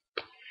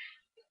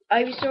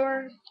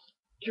 Ivysaur,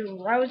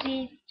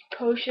 Drowsy,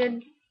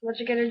 Potion,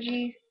 Electric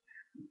Energy,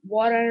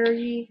 Water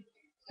Energy,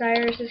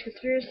 Cyrus's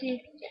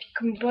Conspiracy,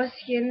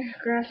 Combustion,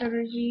 Grass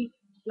Energy,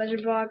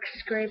 Leatherbox,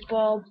 Great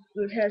Ball,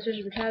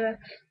 Rattata,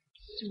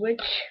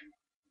 Switch,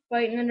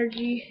 Fighting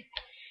Energy,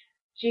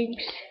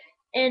 Jinx,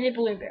 and a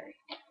Blueberry.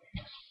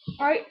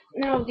 Alright,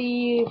 now on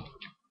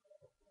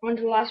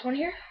to the last one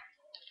here.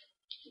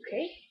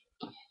 Okay,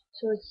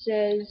 so it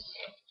says,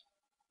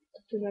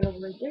 put that over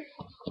right there.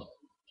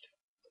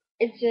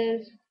 It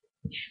says,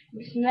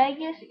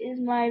 Snagus is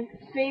my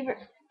favorite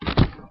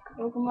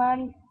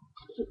Pokemon.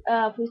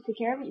 Please take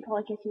care of it. You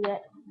probably can't see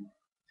that.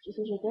 Just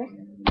right there.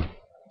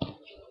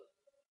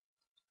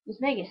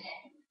 Snagus.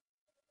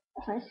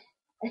 That's nice.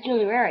 That's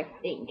really rare, I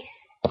think.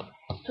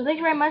 So thank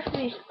you very much for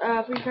these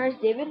cards,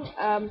 David.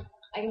 I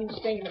can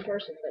just thank you in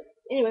person,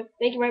 but anyway,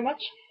 thank you very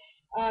much.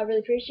 I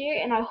really appreciate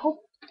it, and I hope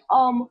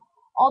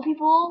all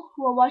people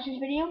who are watching this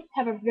video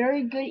have a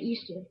very good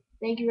Easter.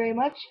 Thank you very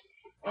much,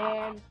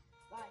 and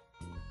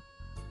bye.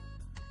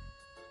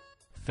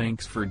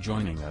 Thanks for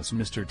joining us,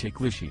 Mr.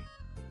 Ticklishi.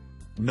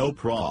 No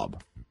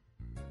prob.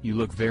 You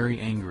look very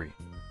angry.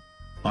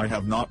 I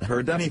have not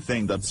heard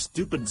anything that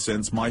stupid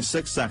since my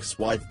 6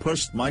 ex-wife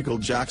pushed Michael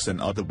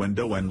Jackson out the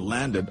window and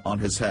landed on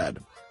his head.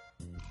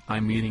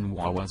 I'm eating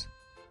Wawas.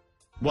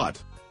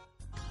 What?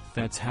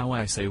 That's how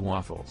I say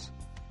waffles.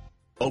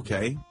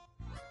 Okay.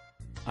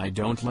 I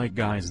don't like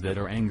guys that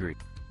are angry.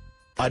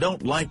 I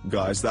don't like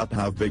guys that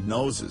have big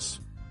noses.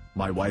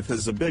 My wife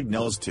has a big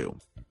nose too.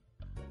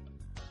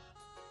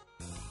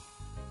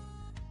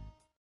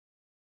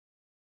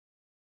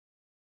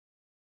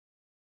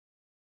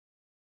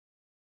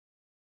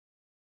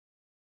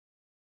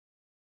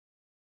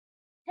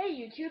 Hey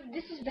YouTube,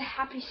 this is the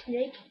Happy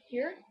Snake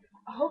here.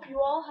 I hope you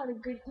all had a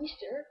good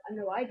Easter. I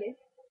know I did.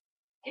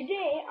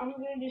 Today I'm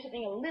going to do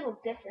something a little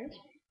different.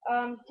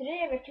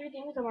 Today I have 3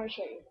 things I want to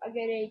show you. I've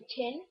got a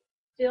tin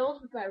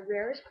filled with my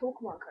rarest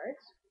Pokemon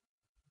cards.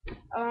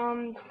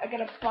 I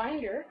got a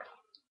binder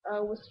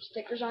with some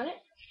stickers on it.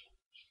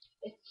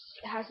 It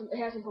has some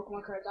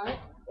Pokemon cards on it.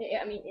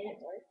 In it,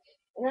 sorry.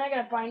 And then I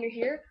got a binder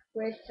here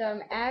with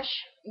Ash,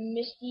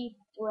 Misty,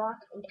 Brock,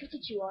 and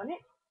Pikachu on it.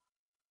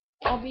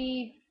 I'll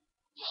be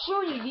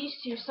showing you these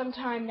 2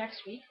 sometime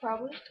next week,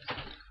 probably.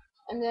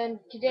 And then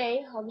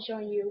today I'll be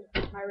showing you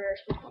my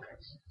rarest Pokemon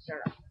cards.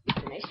 Start off with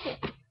a nice kit.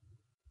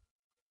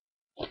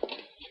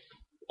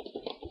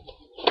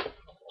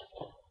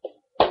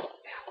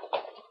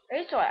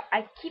 Alright, so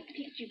I keep the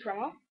Pikachu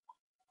promo.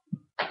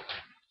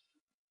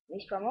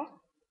 Nice promo.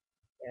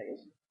 There it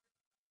is.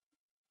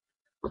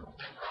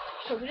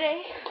 So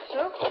today,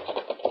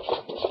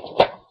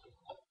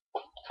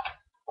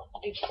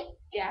 big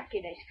stack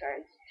of nice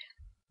cards.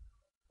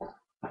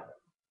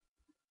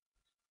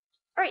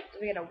 Alright, so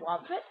we got a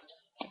Wobbuffet,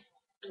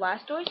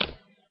 Blastoise,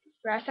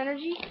 Grass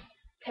Energy,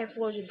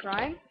 Typhlosion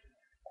Prime,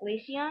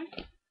 Glaceon,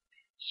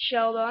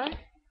 Sheldon,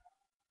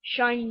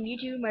 Shiny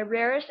Mewtwo, my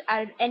rarest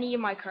out of any of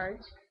my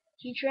cards,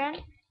 Heatran,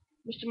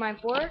 Mr. Mime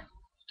 4,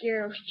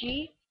 Gyarados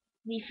G,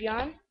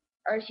 Leafeon,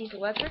 Arceus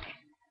Electric,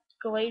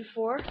 Gallade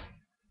 4,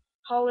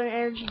 Holland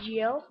Energy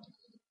GL,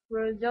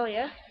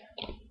 Roselia,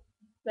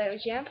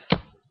 Champ,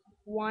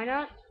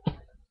 Wynaut,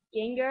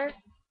 Gengar,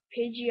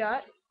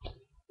 Pidgeot,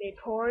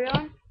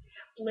 Vaporeon,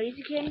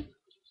 Blaziken,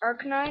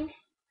 Arcanine,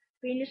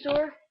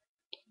 Venusaur,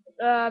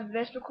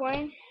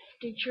 Vespiquen,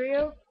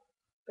 Dugtrio,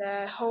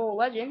 the whole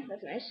legend,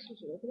 that's nice,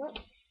 let's look at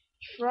that.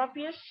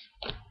 Tropius,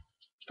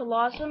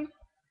 Blossom,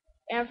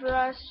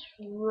 Ampharos,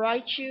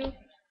 Raichu,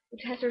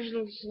 Test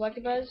Original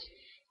Selectabuzz,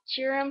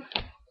 Cheerum,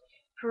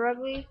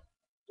 Perugly,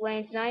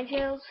 Blaine's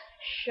Ninetales,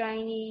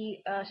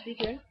 Shiny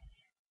Suicune,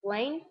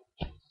 Blaine,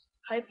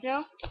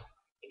 Hypno,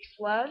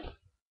 Explode,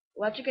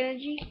 Electric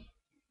Energy,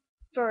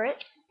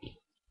 Furret,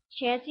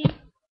 Chansey,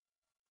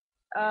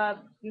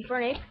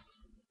 Infernape,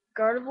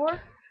 Gardevoir,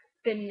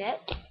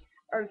 Banette,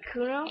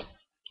 Articuno,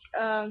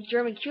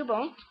 German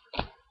Cubone,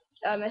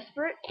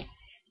 Mesprit,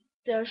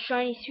 the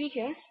Shiny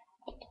Suicune,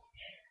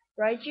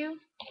 Raichu,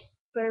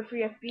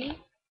 Butterfree FB,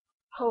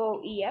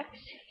 Ho-Oh EX,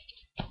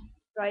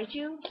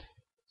 Raichu,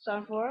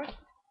 Sunflora,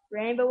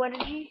 Rainbow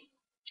Energy,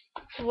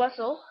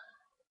 Celestial,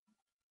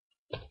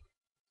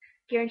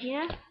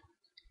 Garantina,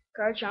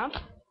 Garchomp,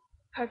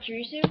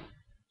 Pachirisu,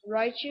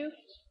 Raichu,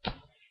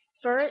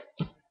 Furret,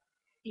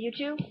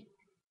 Mewtwo,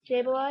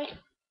 Sableye,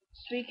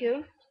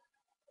 Suicune,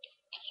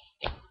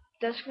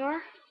 Dusknoir,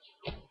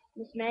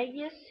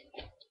 Mismagius,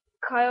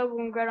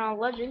 Kyogre Groudon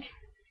Legend,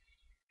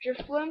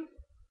 Drifblim,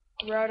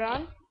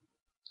 Groudon,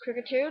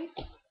 Kricketune,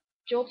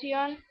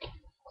 Jolteon,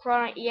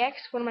 Groudon EX,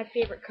 one of my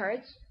favorite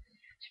cards,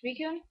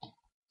 Suicune,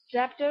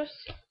 Zapdos,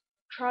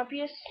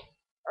 Tropius,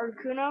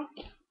 Articuno,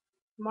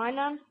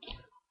 Minun,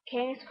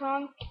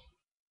 Kangaskhan,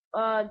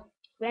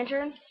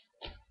 Lantern,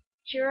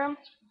 Cheerum,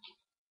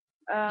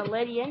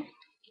 Ledian,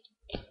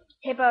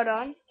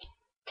 Hippowdon,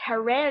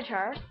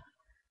 Tyranitar,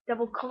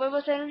 Double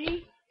Colorless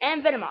Energy,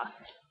 and Venomoth.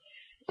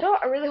 So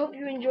I really hope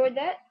you enjoyed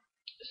that.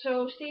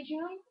 So stay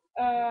tuned.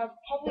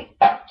 Probably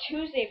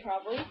Tuesday,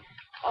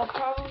 I'll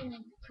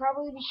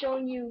probably be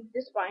showing you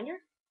this binder.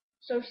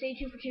 So stay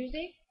tuned for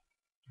Tuesday.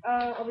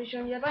 I'll be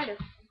showing you that binder.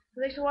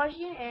 So thanks for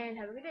watching and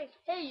have a good day.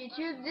 Hey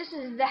YouTube, this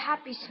is the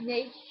Happy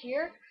Snake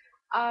here.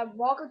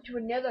 Welcome to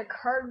another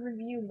card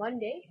review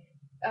Monday.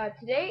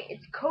 Today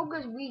it's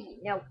Koga's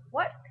Weezy. Now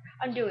what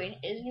I'm doing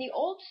is in the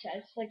old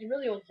sets, like the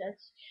really old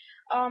sets,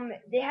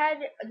 they had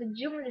the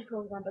gym leader's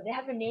Pokemon, but they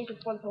have the names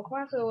before the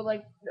Pokemon. So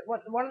like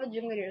one of the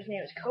gym leaders'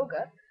 name is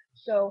Koga,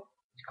 so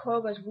it's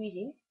Koga's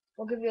Weezy.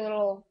 We'll give you a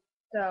little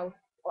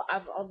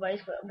advice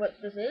what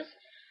this is.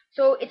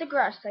 So it's a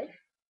grass type.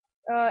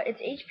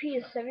 Its HP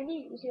is 70.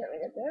 You can see that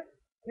right up there.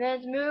 And then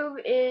its move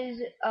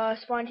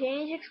is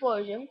Spontaneous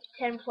Explosion,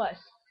 10 plus.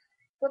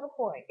 Flip a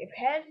coin. If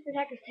heads, its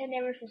attack is 10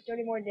 damage plus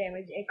 30 more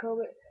damage.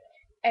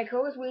 And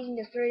Koga's Weezing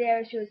does 30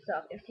 damage to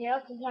itself. If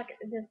tails, its attack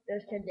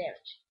does 10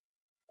 damage.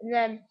 And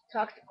then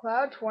Toxic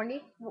Cloud,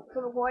 20.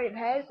 Flip a coin. If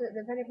heads,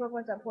 depending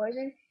Pokemon's not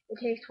poison, it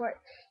takes 20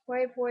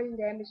 poison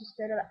damage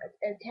instead of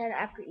 10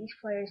 after each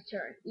player's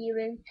turn,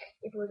 even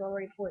if it was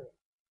already poisoned.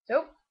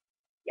 So,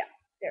 yeah,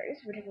 there it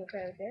is. We're taking a look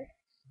at it there.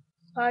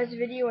 Pause the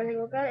video and take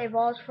a look at it. It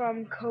evolves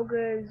from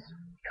Koga's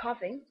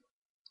coughing.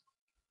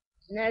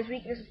 And then its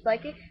weakness is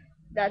Psychic.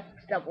 That's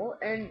double.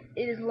 And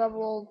it is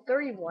level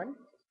 31.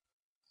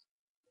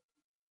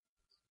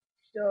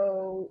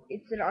 So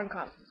it's an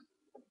uncommon.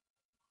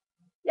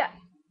 Yeah.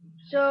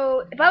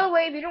 So by the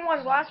way, if you didn't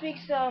watch last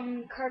week's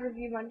card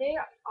review Monday,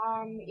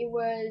 it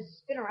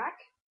was Spinarak.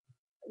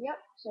 Yep.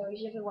 So you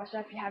should definitely watch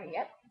that if you haven't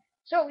yet.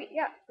 So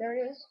yeah, there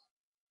it is.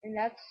 And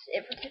that's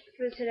it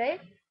for today.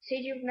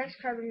 Stay tuned for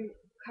next card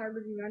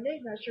review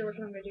Monday. Not sure which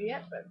one I'm gonna do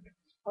yet, but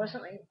I'll do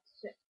something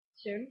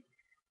soon.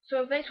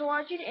 So thanks for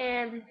watching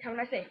and have a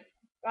nice day.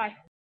 Bye.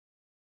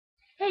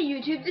 Hey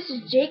YouTube, this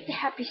is Jake the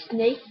Happy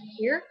Snake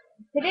here.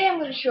 Today I'm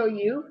going to show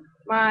you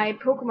my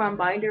Pokemon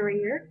binder right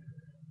here.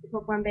 The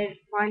Pokemon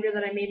binder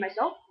that I made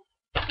myself.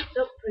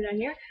 So put it on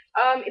here.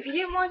 If you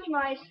didn't watch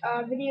my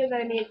videos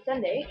that I made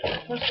Sunday,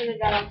 posted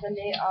that on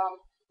Sunday.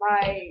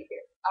 I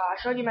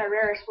showed you my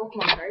rarest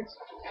Pokemon cards.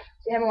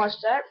 If you haven't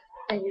watched that,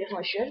 then you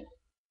definitely should.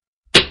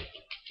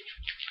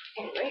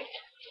 Anyway,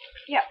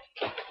 yeah.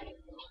 We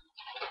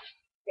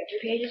got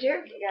 3 pages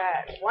here. We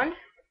got 1,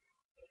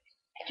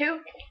 2,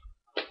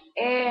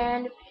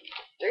 and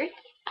 3.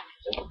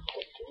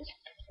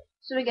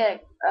 So we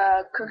got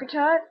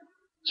Kricketot,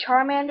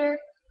 Charmander,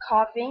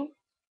 Coughing,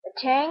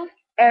 Tang,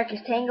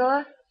 Ericus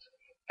Tangela,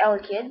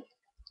 Elekid,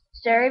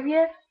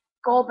 Staravia,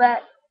 Golbat,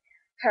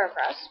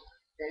 Heracross.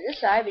 Then this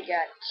side we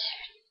got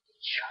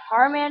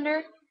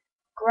Charmander,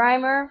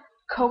 Grimer,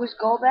 Koga's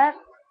Golbat,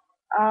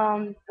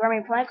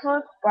 Grimer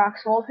Planecloak,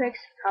 Brock's Vulpix,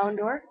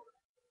 Houndour,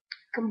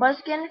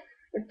 Combuskin,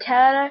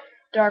 Rattata,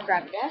 Dark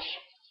Rapidash.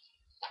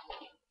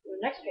 On the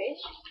next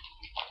page,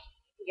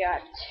 we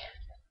got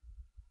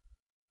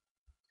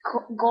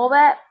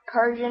Golbat,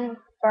 Persian,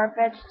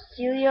 Farfetch,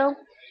 Celio,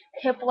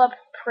 Piplup,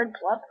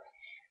 Pridplup,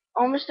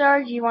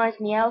 Omastar, G1's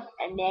Meowth,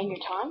 and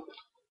Nangerton.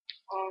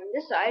 On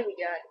this side, we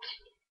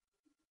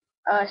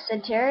got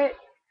Centaurus,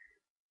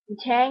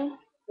 Tang,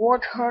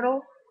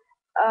 Wartortle,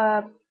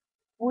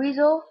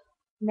 Weasel,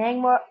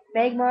 Magmar,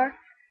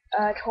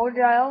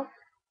 Totodile,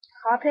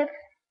 Hoppip,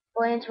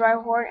 Blaine's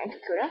Rhyhorn, and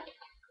Kakuna.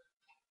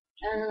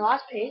 And on the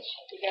last page,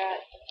 we got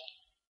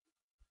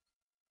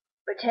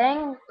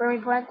Batang,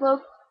 Burning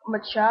Planecloak,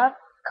 Machop,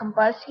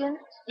 Combuskin,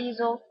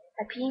 Sneasel,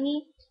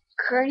 Happiny,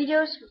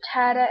 Carnidos,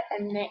 Rattata,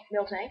 and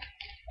Miltank.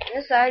 On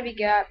this side, we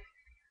got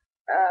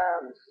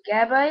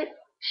Gabite,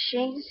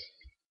 Shinx,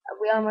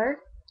 Whalmer,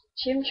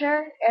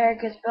 Chimchar,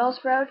 Ericus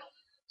Bellsprout,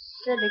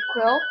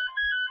 Cyndaquil,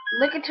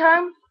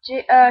 Lickitung,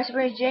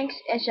 Sabrina Jinx,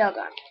 and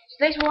Sheldon. So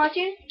thanks for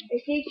watching,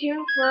 and stay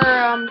tuned for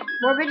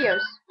more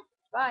videos.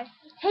 Bye.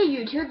 Hey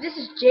YouTube, this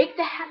is Jake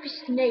the Happy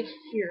Snake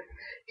here.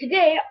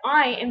 Today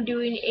I am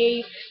doing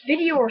a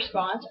video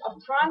response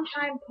of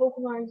Primetime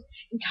Pokemon's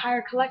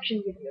entire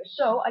collection video.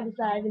 So I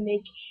decided to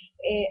make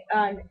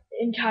an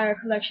entire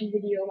collection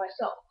video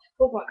myself.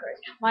 Pokemon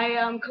cards.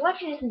 My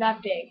collection isn't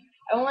that big.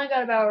 I only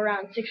got about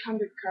around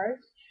 600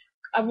 cards.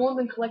 I've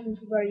only been collecting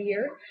for about a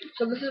year.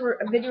 So this is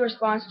a video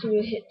response to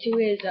his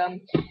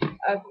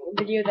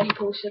video that he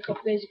posted a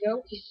couple days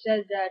ago. He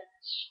said that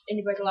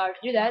anybody's allowed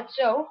to do that,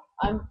 so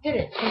I did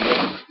it.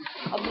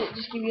 I'll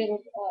just give you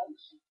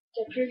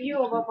a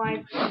preview about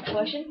my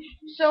collection.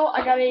 So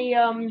I got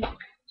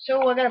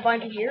a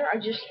binder here. I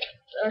just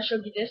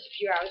showed you this a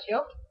few hours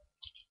ago.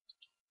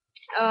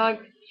 A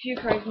few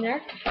cards in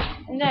there,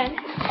 and then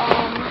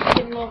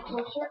getting a little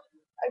closer,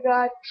 I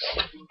got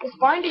this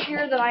binder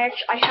here that I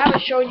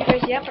haven't shown you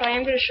guys yet, but I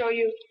am going to show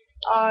you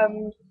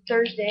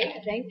Thursday,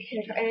 I think,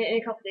 in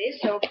a couple days.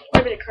 So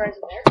quite a bit of cards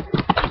in there.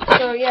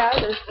 So yeah,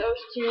 there's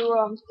those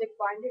two stick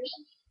binders.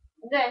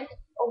 And then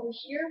over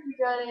here we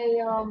got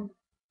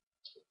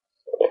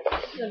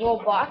a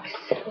little box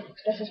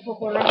that says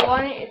Pokemon Rumble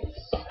on it.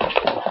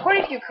 It's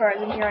quite a few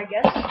cards in here, I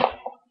guess.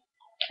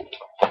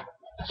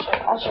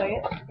 I'll show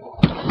you.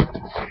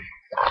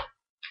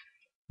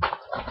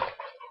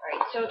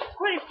 Alright, so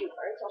quite a few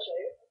cards. I'll show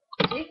you.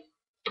 See?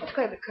 That's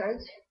quite a bit of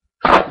cards.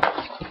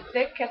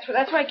 Thick.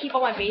 That's why I keep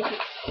all my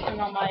basics and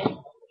all my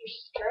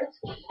cards.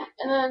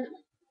 And then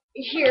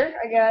here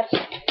I got.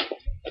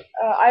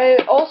 I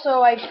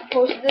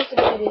posted this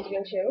a few days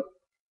ago too.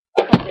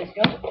 A couple days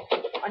ago.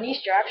 On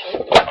Easter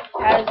actually. It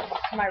has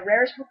my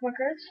rarest Pokemon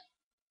cards.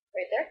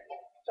 Right there.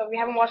 So if you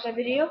haven't watched that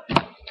video,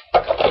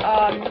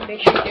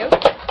 make sure you do.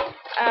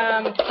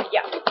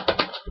 Yeah.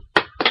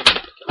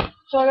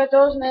 So I got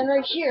those, and then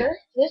right here,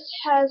 this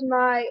has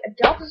my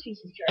Delta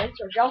Species cards,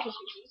 or Delta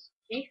Species.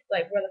 See?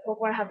 Like where the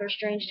Pokemon have their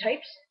strange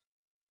types.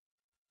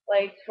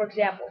 Like, for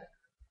example,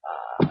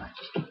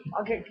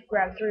 I'll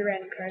grab 3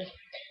 random cards.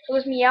 So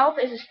this Meowth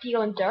is a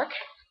Steel and Dark.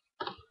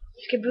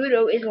 This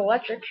Kabuto is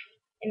Electric,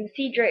 and the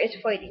Seadra is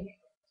Fighting.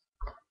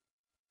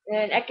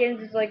 And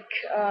Ekans is like,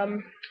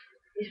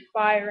 is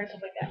Fire and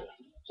stuff like that.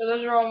 So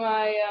those are all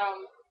my,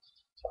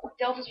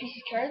 Delta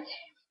Species cards.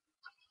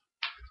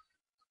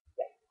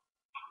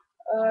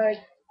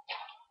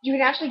 You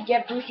can actually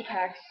get booster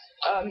packs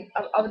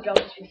of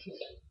Delta Species.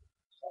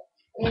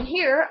 And then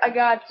here, I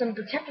got some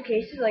protector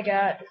cases. I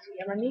got, let's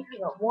see, underneath, I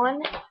got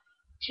 1,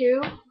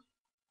 2,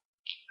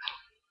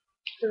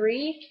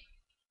 3,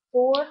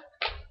 4,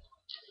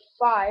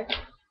 5, 6.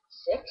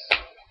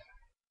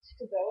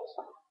 6 of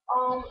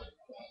those.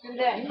 And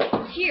then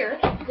here,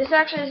 this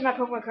actually is my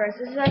Pokemon cards.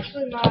 This is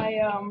actually my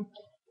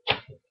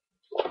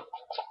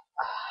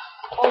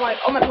all my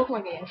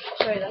Pokemon games.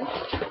 I'll show you them.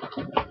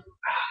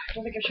 I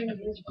don't think I've shown you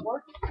these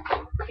before.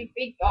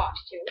 Big box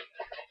too.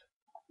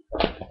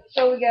 So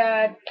we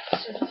got,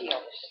 let's see,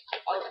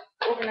 I'll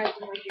organize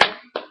them right here.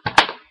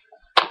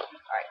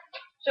 Alright,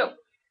 so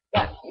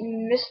got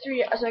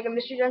I got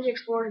Mystery Dungeon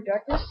Explorer of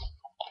Darkness,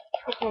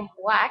 Pokemon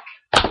Black,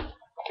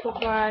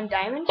 Pokemon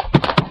Diamond.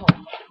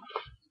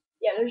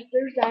 Yeah,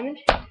 there's Diamond,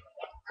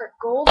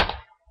 Gold,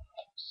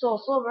 Soul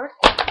Silver,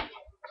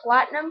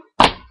 Platinum,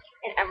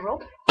 and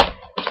Emerald.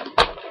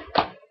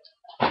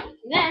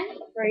 And then,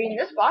 right in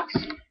this box,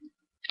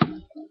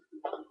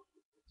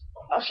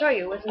 I'll show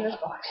you what's in this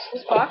box.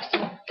 This box,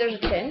 there's a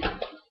tin.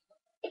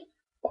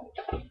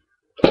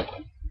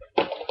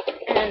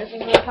 And this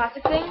is a little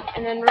plastic thing.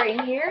 And then right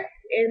in here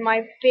is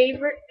my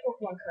favorite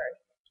Pokemon card.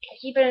 I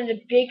keep it in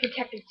a big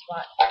protected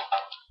spot.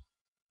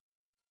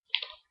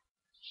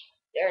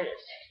 There it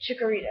is.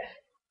 Chikorita.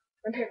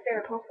 My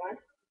favorite Pokemon.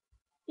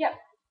 Yep.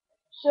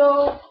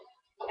 So,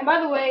 And by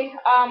the way,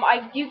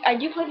 I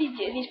do play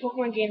these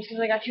Pokemon games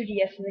because I got 2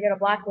 DSs. I got a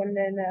black one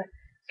and a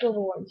silver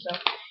one. So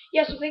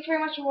yeah. So thanks very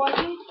much for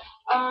watching.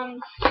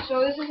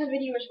 So this is a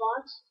video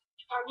response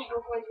to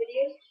Pokemon's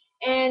videos,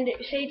 and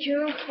stay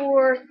tuned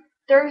for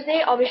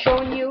Thursday. I'll be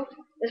showing you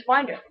this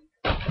binder.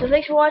 So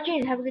thanks for watching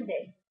and have a good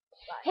day.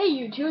 Hey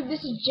YouTube,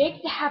 this is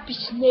Jake the Happy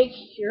Snake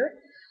here.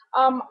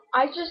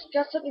 I just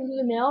got something through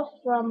the mail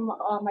from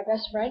my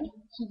best friend.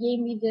 He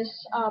gave me this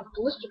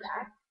blister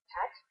pack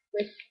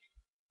with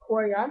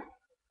Porygon,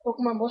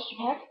 Pokemon blister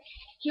pack.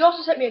 He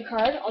also sent me a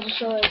card. I'll just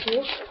show that to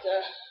you. It's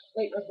a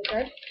late birthday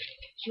card.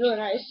 It's really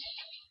nice.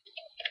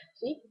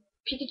 See?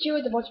 Pikachu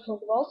with a bunch of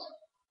Pokeballs.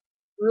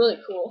 Really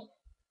cool.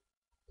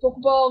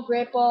 Pokeball,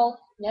 Great Ball,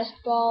 Nest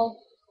Ball,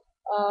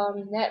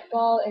 Net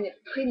Ball, and a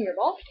Premier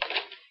Ball.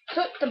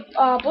 So the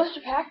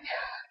blister pack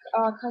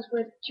comes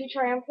with 2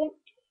 Triumphant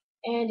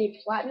and a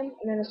Platinum,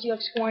 and then a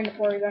Steelix coin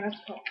before you're gonna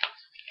pull.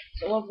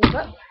 So we'll open this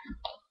up.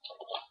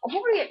 I'm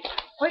hoping to get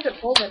quite good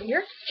pulls out of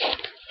here.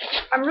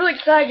 I'm really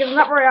excited because it's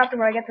not very often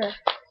where I get to,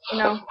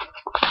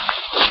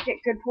 get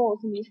good pulls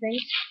in these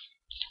things.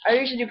 I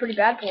usually do pretty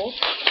bad pulls,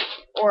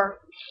 or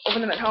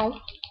open them at home.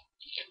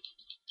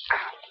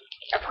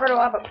 I've heard a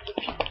lot about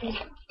these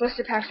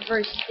blister packs are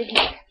very sticky.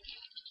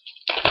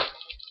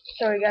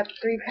 So we got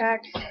 3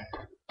 packs.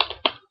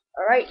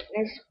 Alright,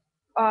 next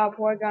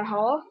Porygon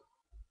Hollow.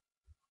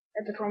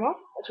 That's a promo.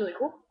 That's really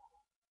cool.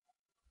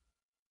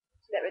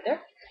 See that right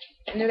there?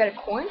 And then we got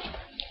a coin.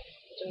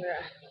 Which I'm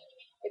gonna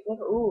take a look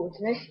at. Ooh, it's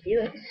a nice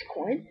Steelix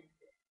coin.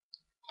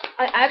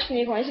 I actually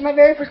need a coin. This is my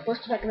very first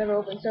blister pack I've ever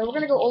opened. So we're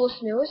gonna go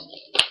oldest newest.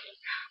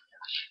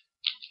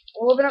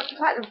 We'll open up the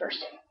Platinum first.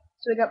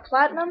 So we got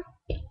Platinum,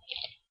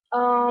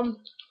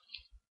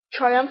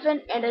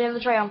 Triumphant, and another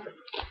Triumphant.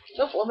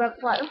 So we'll open up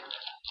the Platinum.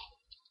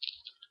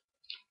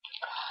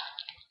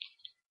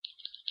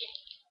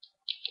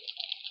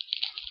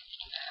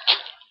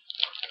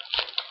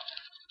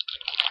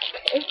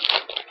 Okay.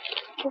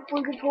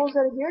 Hopefully we can pull this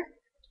out of here.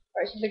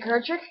 Alright, so the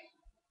card trick.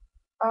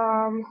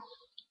 Oh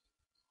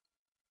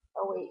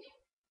wait.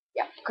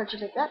 Yeah, card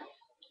trick like that.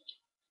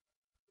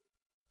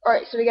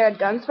 Alright, so we got a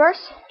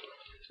Dunsparce,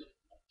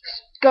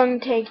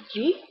 Skuntank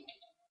G,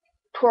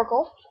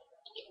 Torkoal,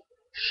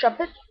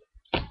 Shuppet,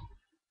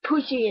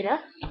 Poochyena,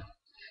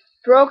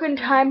 Broken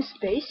Time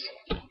Space,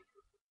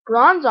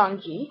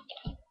 Bronzong G,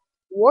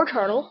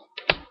 Wartortle,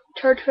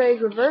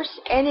 Turtwig Reverse,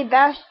 and a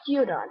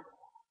Bastiodon.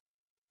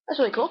 That's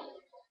really cool.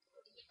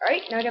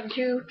 Alright, now we got the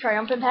 2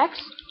 Triumphant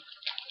packs.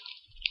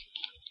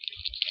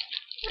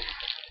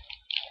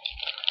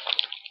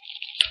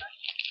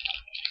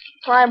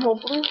 Prime,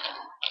 hopefully.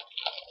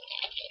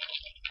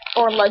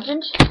 Or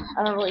Legend.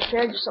 I don't really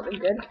care, just something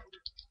good.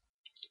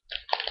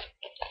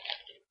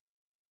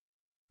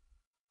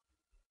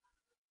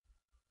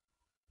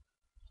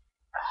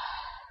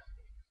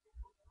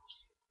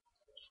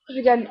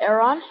 We got an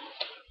Aeron,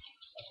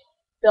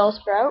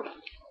 Bellsprout,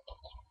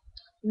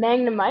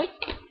 Magnemite,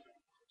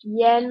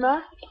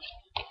 Yanma,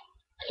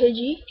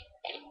 Pidgey,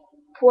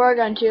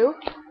 Porygon 2,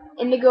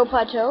 Indigo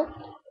Plateau,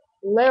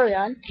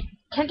 Larion,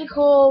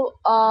 Tentacle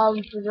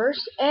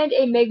Reverse, and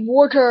a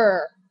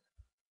Megwarter.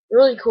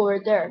 Really cool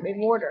right there,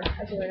 Megwarter.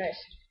 That's really nice.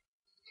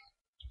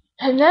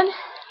 And then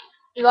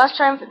the last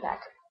Triumphant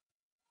pack.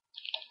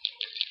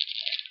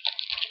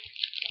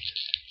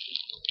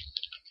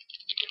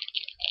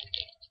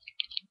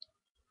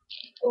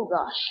 Oh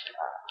gosh.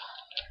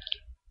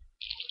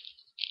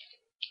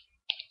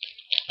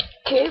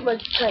 Okay,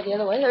 let's try the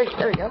other way. There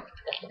we go.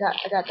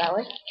 I got that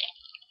way.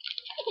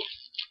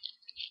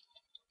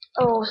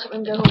 Oh,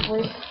 something good,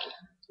 hopefully.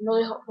 I'm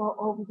really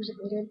hoping for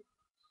something good.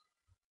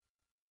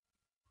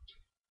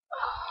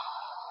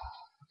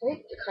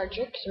 Okay, the card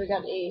trick. So we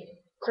got a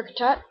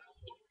Kricketot,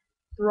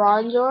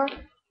 Bronzor,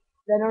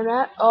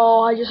 Venonat.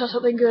 Oh, I just saw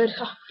something good.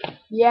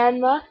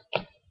 Yanma,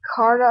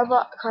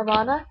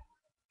 Carvana,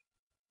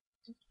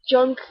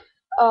 Junk,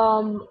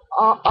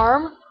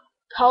 Arm,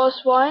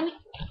 Paloswine,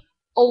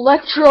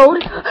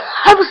 Electrode,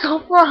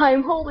 Absol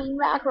Prime. Holy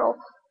mackerel!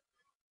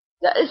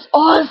 That is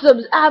awesome.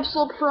 It's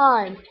Absol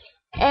Prime.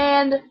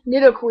 And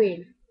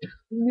Nidoqueen.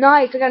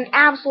 Nice. I got an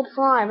Absol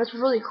Prime. That's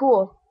really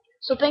cool.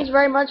 So thanks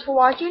very much for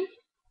watching.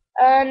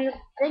 And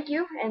thank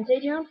you. And stay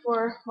tuned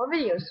for more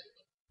videos.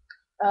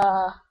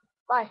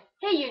 Bye.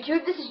 Hey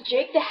YouTube, this is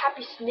Jake the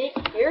Happy Snake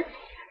here.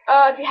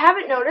 If you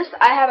haven't noticed,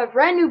 I have a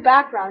brand new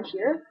background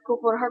here.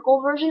 Pokemon Heart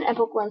Gold version and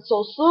Pokemon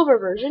Soul Silver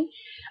version.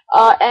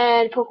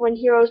 And Pokemon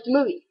Heroes the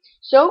movie.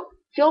 So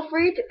feel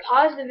free to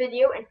pause the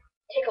video and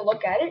take a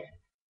look at it.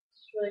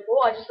 Really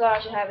cool. I just thought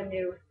I should have a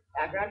new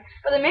background.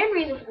 But the main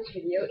reason for this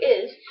video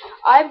is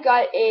I've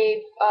got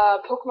a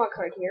Pokemon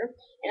card here,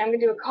 and I'm going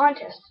to do a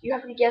contest. You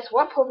have to guess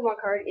what Pokemon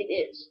card it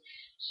is.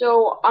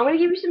 So I'm going to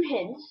give you some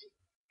hints,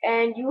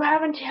 and you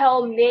have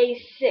until May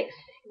 6th.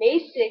 May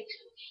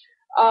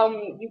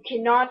 6th, you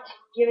cannot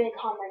give any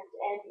comments.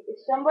 And if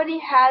somebody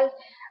has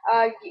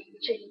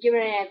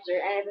given an answer,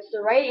 and if it's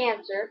the right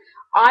answer,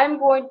 I'm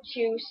going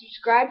to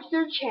subscribe to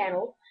their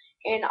channel,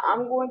 and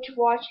I'm going to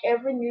watch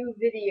every new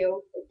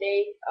video that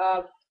they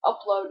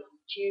upload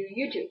to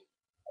YouTube.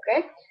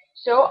 Okay,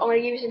 so I'm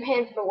gonna give you some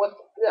hints about what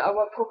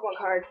Pokemon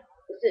card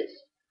this is.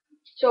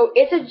 So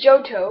it's a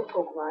Johto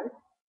Pokemon.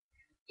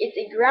 It's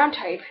a ground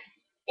type,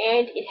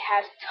 and it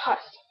has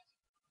tusks.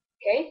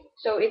 Okay,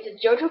 so it's a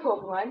Johto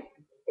Pokemon.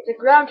 It's a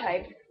ground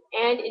type,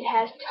 and it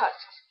has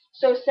tusks.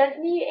 So send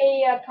me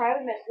a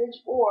private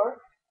message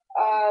or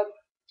uh,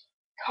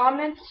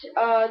 comment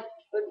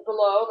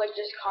below, like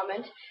just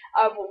comment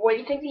what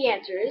you think the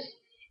answer is,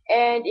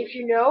 and if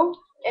you know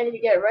and if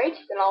you get it right,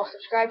 then I'll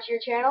subscribe to your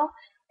channel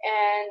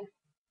and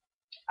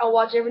I'll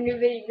watch every new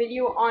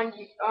video on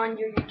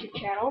your YouTube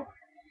channel.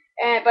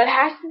 But it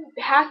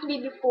has to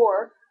be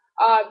before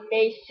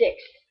May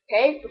 6th.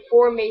 Okay,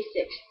 before May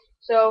 6th.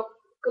 So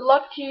good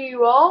luck to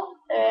you all,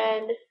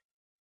 and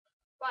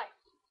bye.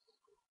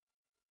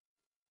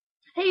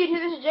 Hey YouTube,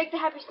 this is Jake the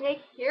Happy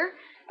Snake here.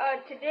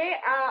 Today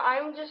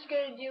I'm just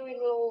gonna do a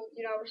little,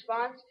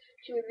 response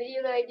to a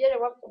video that I did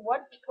about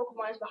what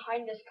Pokemon is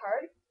behind this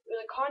card. It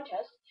was a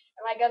contest,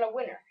 and I got a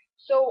winner.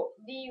 So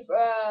the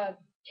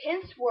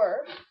hints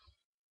were,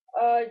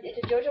 it's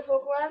a Johto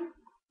Pokemon,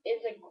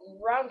 it's a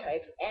ground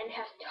type, and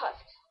has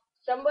tusks.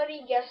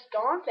 Somebody guessed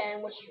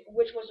Donphan,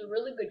 which was a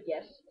really good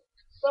guess.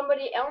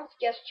 Somebody else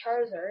guessed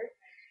Charizard,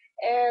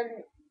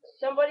 and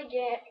somebody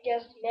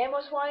guessed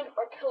Mamoswine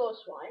or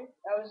Pillow-Swine.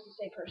 That was the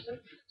same person.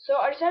 So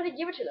I decided to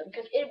give it to them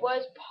because it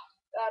was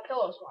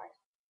Pillow-Swine.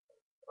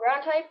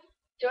 Ground type,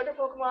 Johto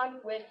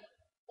Pokemon with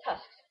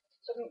tusks.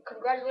 So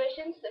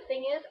congratulations. The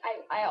thing is,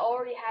 I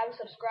already have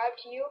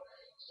subscribed to you,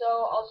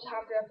 so I'll just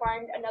have to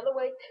find another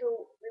way to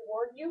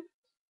reward you.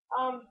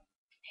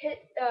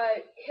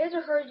 His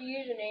or her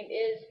username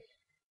is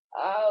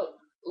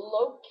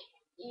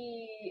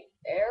Loki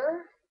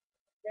Air.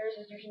 There's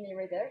his username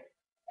right there.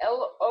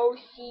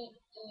 LOCERORR.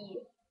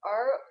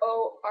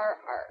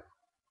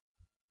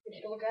 You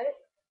take a look at it.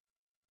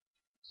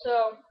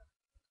 So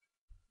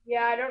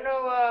yeah, I don't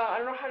know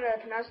how to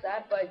pronounce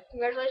that, but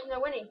congratulations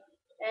on winning,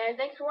 and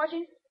thanks for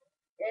watching.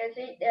 And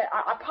see,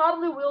 I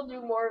probably will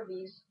do more of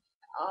these,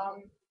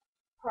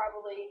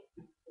 probably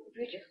in the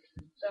future.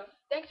 So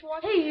thanks for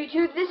watching. Hey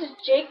YouTube, this is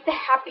Jake the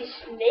Happy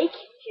Snake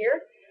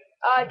here.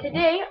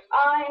 Today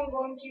I'm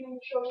going to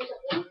show you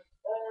something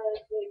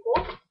really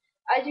cool.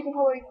 As you can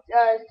probably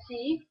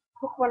see,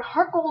 Pokemon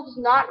Heart Gold is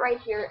not right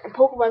here, and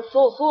Pokemon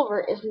Soul Silver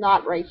is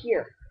not right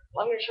here.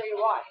 Well, I'm going to show you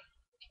why.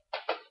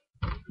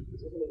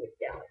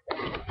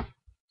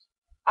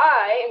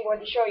 I am going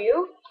to show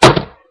you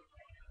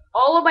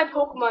all of my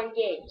Pokemon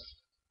games.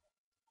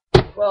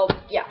 Well,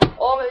 yeah,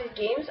 all of these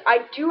games.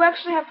 I do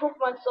actually have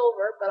Pokemon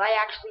Silver, but I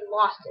actually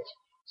lost it,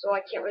 so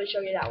I can't really show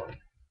you that one.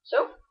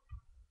 So,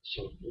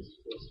 show this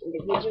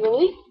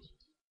individually.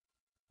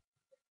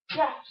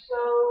 Yeah, so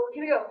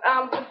here we go.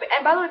 And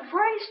by the way,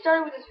 before I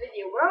start with this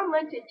video, what I would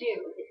like to do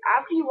is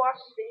after you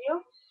watch this video,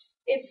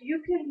 if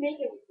you could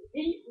make a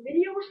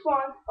video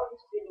response of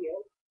this video,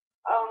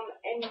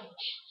 and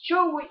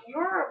show what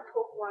your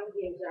Pokemon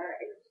games are,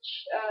 and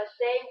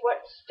say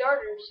what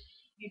starters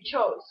you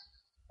chose,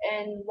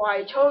 and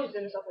why you chose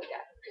them, and stuff like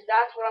that. Because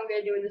that's what I'm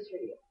going to do in this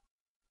video.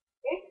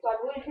 Okay, so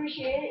I'd really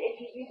appreciate it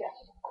if you do that.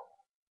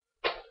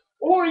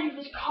 Or you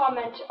just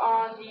comment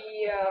on the,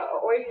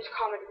 or you just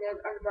comment in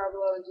the bar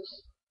below and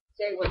just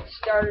say what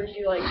starters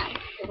you like,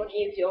 and what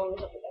games you own,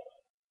 and stuff like that.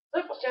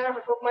 Look, we'll start off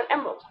with Pokemon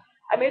Emerald.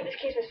 I made this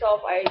case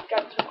myself. I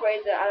got some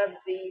Rayquaza out of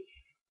the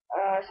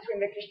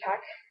Supreme Victor's pack.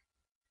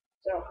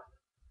 So,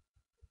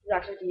 this is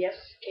actually the yes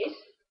case.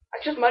 I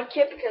chose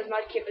Mudkip because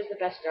Mudkip is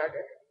the best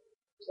starter,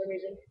 for some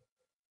reason.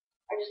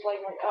 I just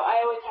like Mudkip.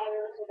 I always have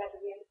it in the back of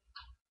the game.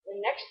 The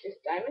next is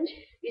Diamond.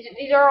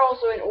 These are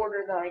also in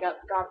order that I got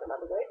them, by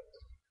the way.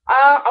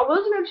 I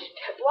was going to choose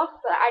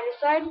Piplup, but I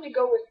decided to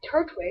go with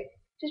Turtwig,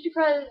 just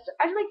because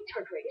I like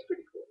Turtwig. It's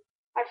pretty cool.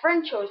 My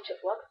friend chose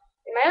Piplup,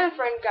 and my other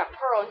friend got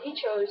Pearl, and he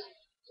chose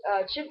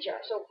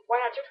Chimchar, so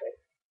why not Turtwig?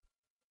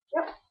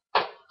 Yep.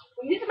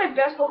 Well, these are my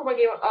best Pokemon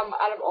game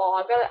out of all.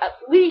 I've got at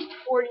least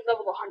 40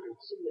 level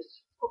 100s in this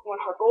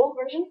Pokemon Heart Gold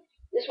version.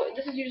 This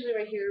is usually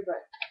right here,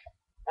 but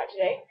not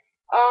today.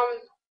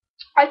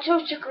 I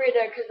chose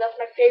Chikorita because that's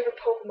my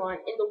favorite Pokemon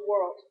in the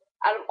world.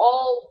 Out of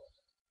all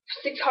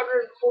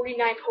 649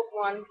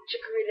 Pokemon,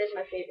 Chikorita is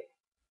my favorite.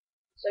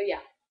 So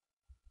yeah.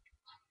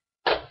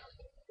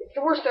 It's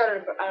the worst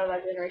starter out of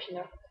that generation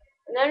though.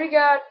 And then we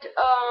got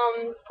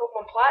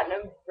Pokemon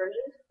Platinum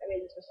version. I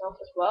made this myself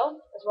as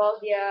well as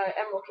the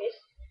Emerald case.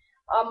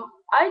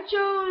 I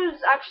chose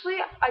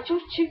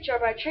Chimchar,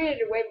 but I traded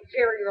it away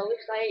very early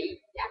because I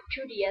have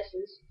 2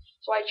 DSs.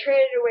 So I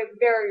traded it away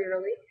very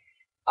early.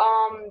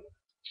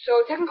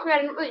 So technically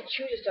I didn't really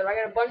choose a starter. I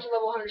got a bunch of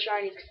level 100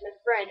 shinies because my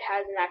friend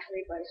has an actual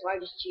anybody, so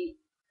I just cheat.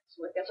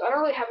 So like that. So I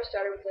don't really have a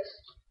starter with this,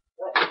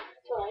 but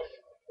it's nice.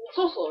 And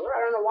Soul Silver, I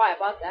don't know why I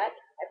bought that.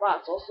 I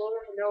bought Soul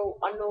Silver for no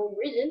unknown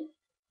reason.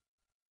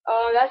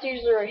 That's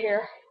usually right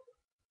here.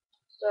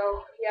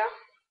 So yeah.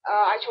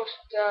 I chose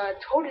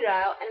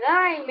Totodile, and then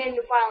I made a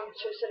new file and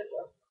chose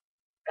Cetaphil.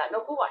 Got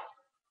no clue why,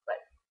 but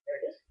there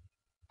it is.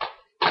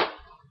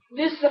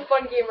 This is a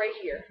fun game right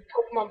here,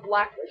 Pokemon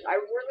Blacklist. I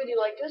really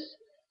do like this.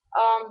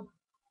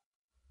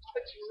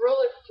 It's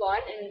really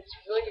fun and it's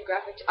really good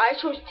graphics. I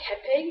chose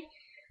Tepig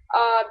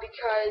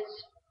because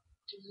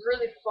it's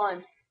really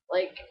fun.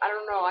 Like, I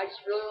don't know, I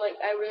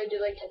really do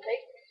like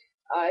Tepig.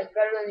 It's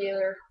better than the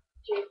other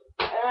two.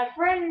 And my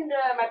friend,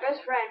 my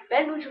best friend,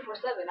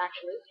 Ben247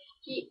 actually,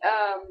 he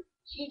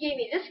gave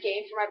me this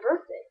game for my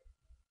birthday.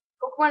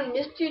 Pokemon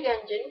Mystery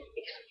Dungeon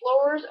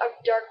Explorers of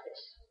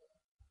Darkness.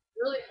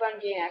 Really fun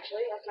game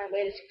actually. That's my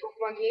latest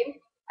Pokemon game.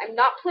 I'm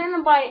not planning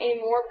on buying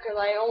any more because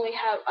I only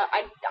have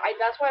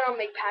that's why I don't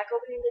make pack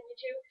openings on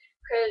YouTube,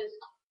 because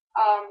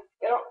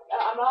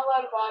I'm not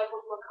allowed to buy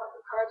Pokemon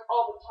cards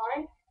all the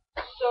time.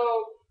 So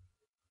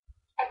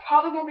I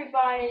probably won't be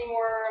buying any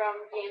more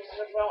games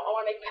because I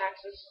want to make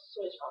packs as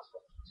soon as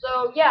possible.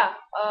 So yeah,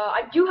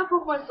 I do have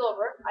Pokemon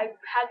Silver. I've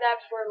had that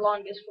for the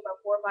longest, for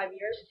about 4 or 5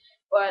 years.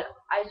 But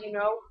as you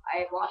know,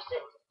 I have lost it.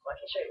 So I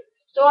can show you.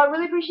 So I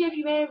really appreciate if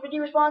you made a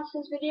video response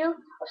to this video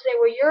of saying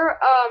where you're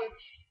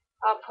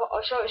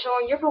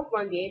showing your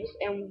Pokemon games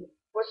and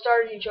what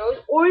starters you chose,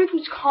 or you can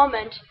just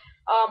comment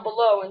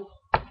below and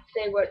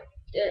say what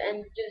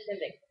and do the same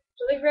thing.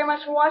 So thank you very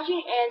much for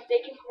watching, and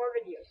stay tuned for more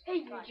videos.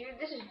 Hey YouTube,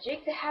 this is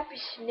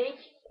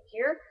JakeTheHappySnake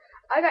here.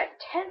 I got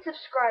 10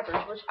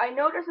 subscribers, which I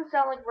know doesn't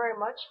sound like very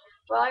much,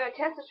 but I got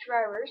 10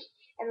 subscribers,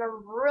 and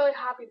I'm really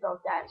happy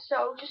about that.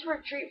 So just for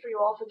a treat for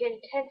you all for getting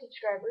 10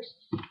 subscribers,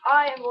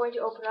 I am going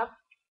to open up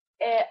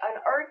an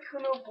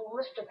Articuno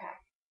blister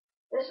pack.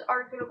 This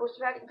Articuno blister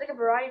pack, it's like a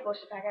variety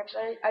blister pack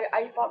actually.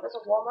 I bought this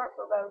at Walmart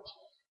for about,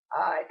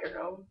 I don't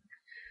know,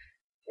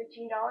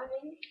 $15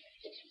 maybe?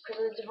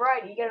 Because it's a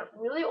variety. You get a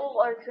really old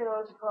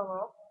Articuno as a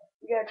promo,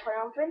 you get a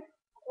Triumphant,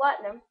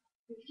 Platinum,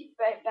 you can see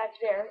back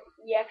there,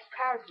 EX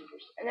Power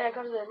Keepers, and then it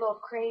comes with a little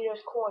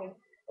Cranios coin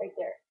right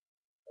there.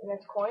 And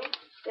that's coin.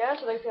 Yeah,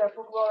 so there's a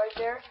Pokeball right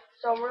there.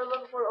 So I'm really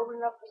looking forward to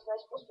opening up this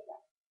nice blister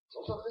pack. So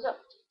let's open this up.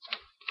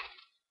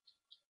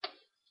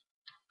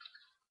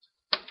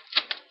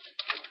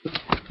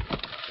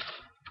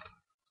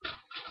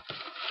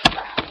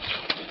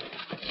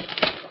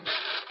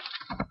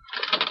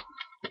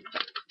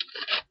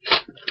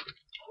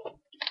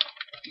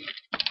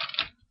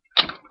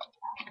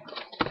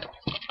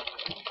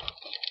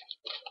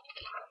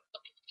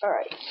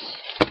 Alright.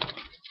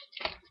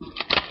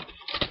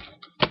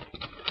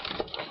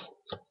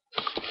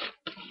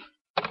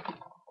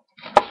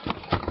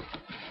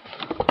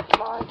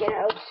 Come on, get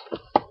out.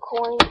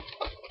 Coin.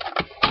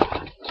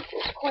 Get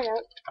this coin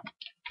out.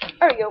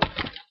 There we go.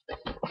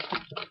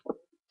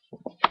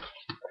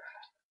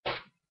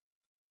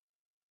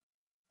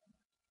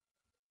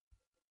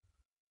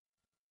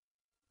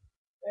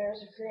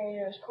 There's a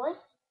Creator's coin.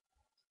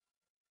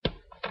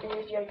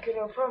 Here's the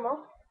Articuno promo.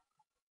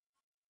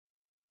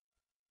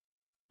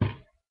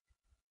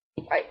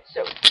 Alright,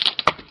 so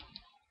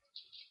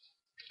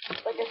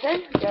like I said,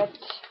 we got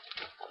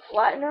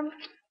Platinum,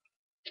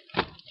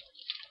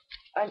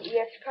 an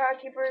EX Power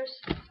Keepers,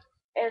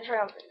 and a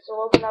Triumphant. So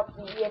we'll open up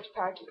the EX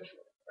Power Keepers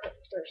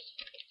first.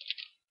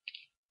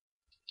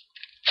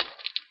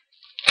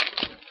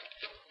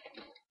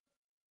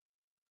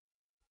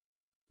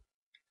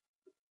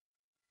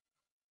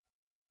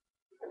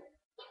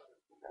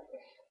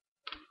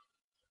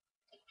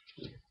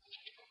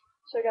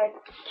 So I got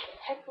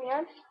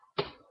Heckmeon,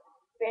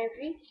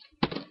 Banfi,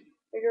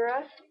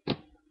 Vigoroth,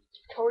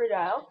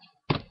 Totodile,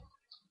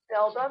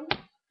 Beldum,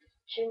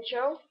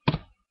 Shincho,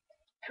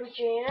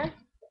 Poochyena,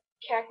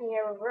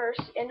 Cacnea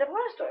Reverse, and the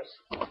Blastoise.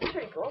 That's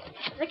pretty cool.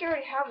 I think I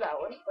already have that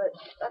one, but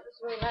that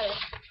doesn't really matter.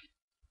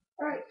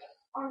 Alright,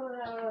 on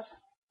the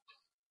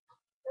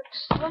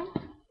next one,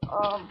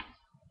 on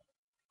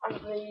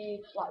the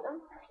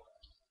Platinum.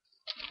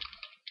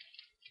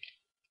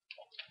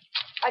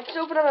 I just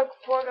opened up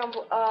a Porygon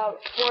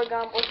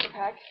blister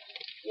pack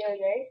the other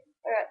day.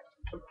 I got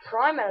a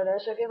Prime out of there,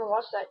 so if you haven't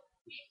watched that,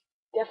 you should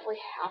definitely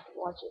have to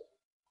watch it.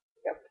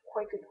 I got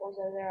quite good pulls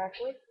out of there,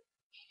 actually.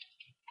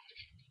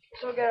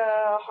 So I got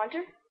a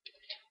Hunter,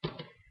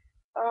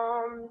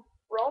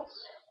 Ralts,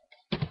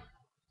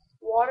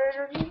 Water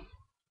Energy,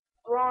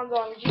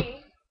 Bronzong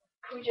G,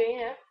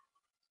 Poochyena,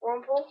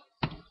 Rumpel,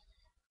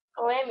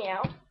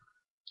 Glameow,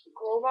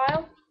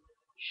 Grovyle,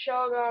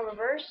 Shogun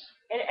Reverse,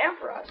 and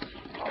Ampharos.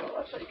 Oh,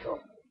 that's pretty cool.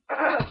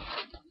 Sorry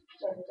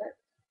for that.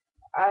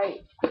 I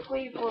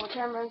quickly, before the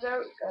camera runs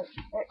out, got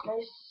that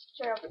nice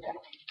Triumphant pack.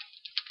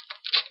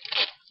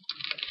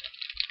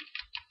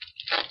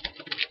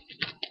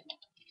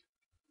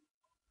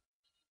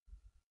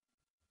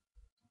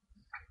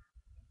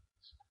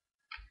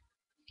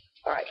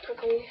 Alright,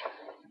 quickly.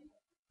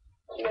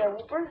 You got a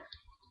Wooper,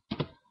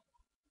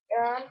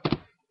 Aron,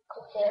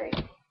 Clefairy,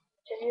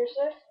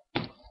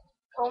 Chibiusa,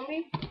 Combi,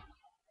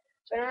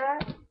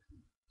 Spinarak,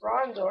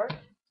 Bronzor,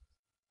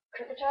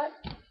 Kricketot,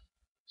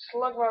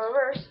 Slugma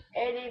Reverse,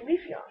 and a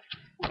Leafeon.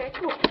 Okay,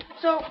 cool.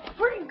 So,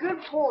 pretty good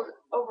pulls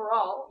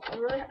overall. I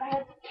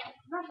had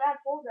not bad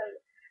pulls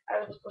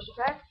out of this blister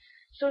pack.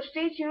 So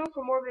stay tuned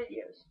for more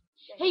videos.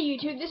 Hey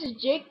YouTube, this is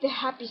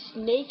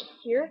JakeTheHappySnake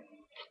here.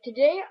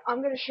 Today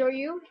I'm going to show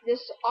you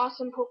this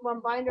awesome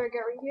Pokemon binder I got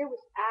right here with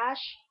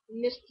Ash,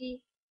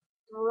 Misty,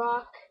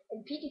 Brock,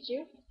 and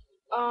Pikachu.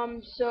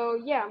 So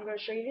yeah, I'm gonna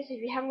show you this.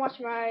 If you haven't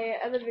watched my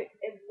other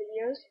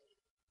videos,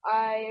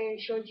 I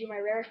showed you my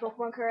rarest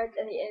Pokemon cards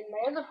and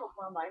my other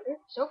Pokemon binder.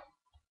 So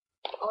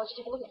I'll let you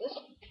take a look at this.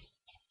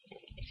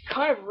 It's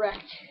kind of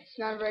wrecked. It's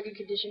not in very good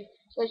condition.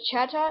 So there's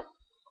Chatot,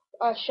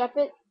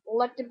 Shuppet,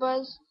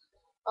 Electabuzz,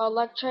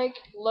 Electrike,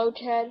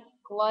 Lotad,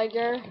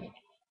 Gligar,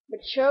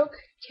 Machoke,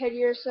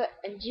 Teddiursa,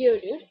 and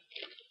Geodude.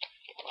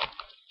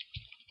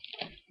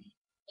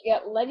 You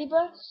got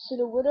Ladybug,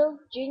 Sudowoodo,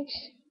 Jinx,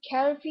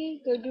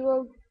 Caterpie,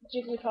 Doduo,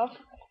 Jigglypuff,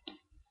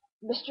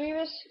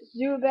 Mischievous,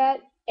 Zubat,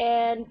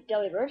 and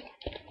Delibird.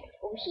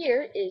 Over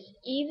here is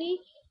Eevee,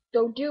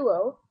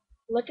 Doduo,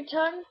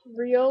 Lickitung,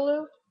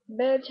 Riolu,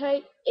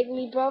 Meditite,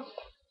 Igglybuff,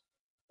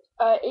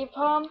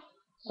 Aipom,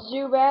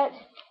 Zubat,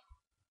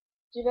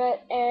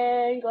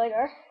 and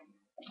Gligar.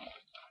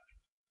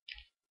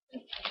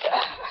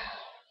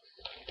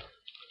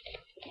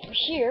 Over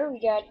here we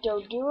got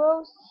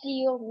Doduo,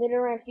 Seal,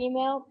 Nidoran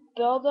Female,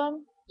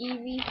 Beldum,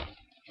 Eevee,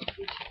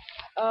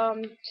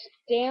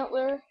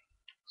 Stantler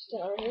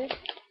here,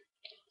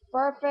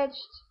 Farfetch'd,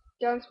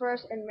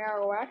 Dunsparce, and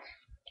Marowak.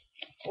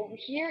 Over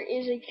here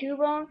is a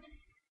Cubone,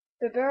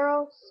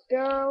 Bibarel,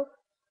 Sparrow,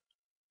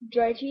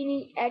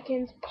 Dratini,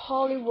 Ekans,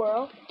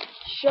 Poliwhirl,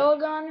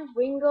 Shogun,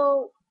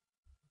 Wingo,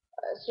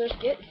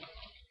 Surskit.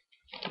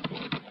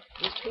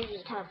 These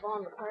pages are kind of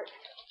falling apart.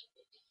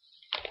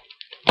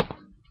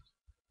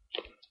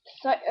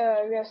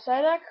 We have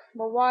Psyduck,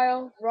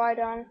 Mawile,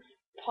 Rhydon,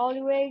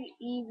 Poliwag,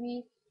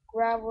 Eevee,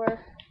 Graveler,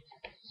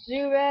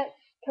 Zubat,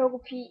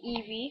 Togepi,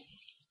 Eevee,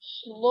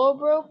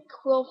 Slowbro,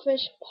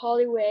 Quillfish,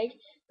 Poliwag,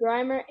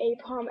 Grimer,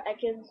 Aipom,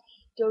 Ekans,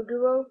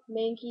 Doduo,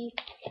 Mankey,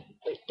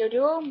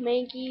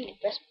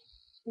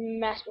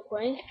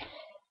 Masquerain.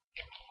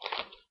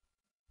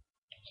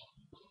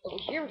 Over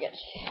here we get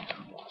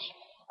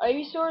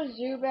Ivysaur,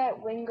 Zubat,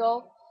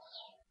 Wingull,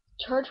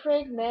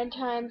 Turtwig,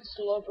 Mantine,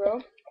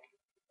 Slowbro,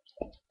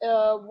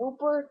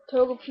 Wooper,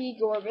 Togepi,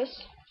 Gorbis,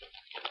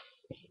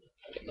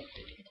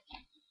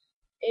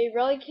 a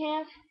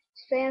Relicanth,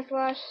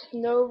 Sandslash,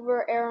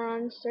 Snover,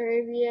 Aeron,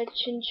 Staravia,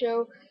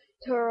 Chinchou,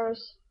 Tauros,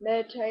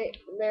 Meditite,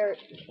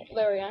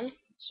 Larian.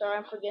 Sorry,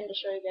 I'm forgetting to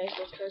show you guys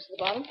those cards at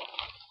the bottom.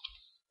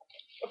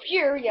 Up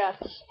here we got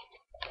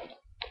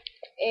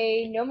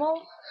a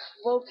Numel,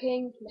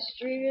 Slowking,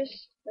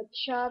 Mischievous,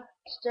 Machop,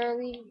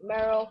 Starly,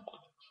 Meryl,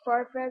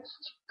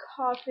 Farfetch'd,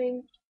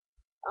 Coughing,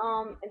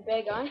 and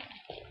Bagon.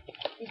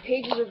 These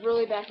pages are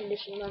really bad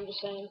condition, I'm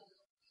just saying.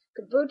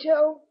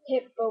 Kabuto,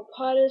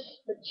 Hippopotas,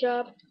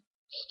 Machop,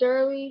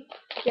 Starly,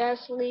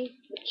 Ghastly,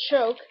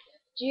 Machoke,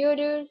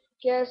 Geodude,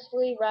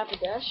 Ghastly,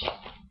 Rapidash.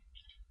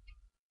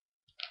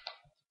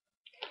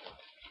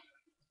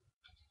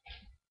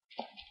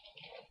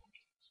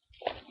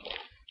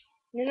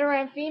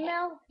 Nidoran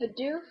Female,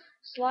 Bidoof,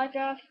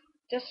 Slakoth,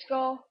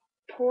 Duskull,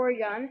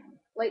 Porygon,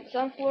 Light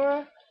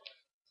Sunflora,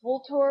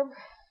 Voltorb,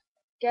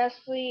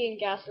 Ghastly, and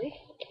Ghastly.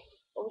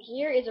 Over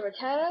here is a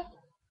Rattata,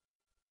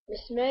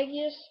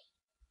 Mismagius,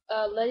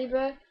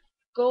 Ladybug,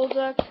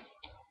 Golduck,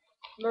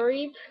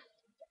 Mareep,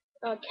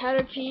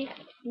 Caterpie,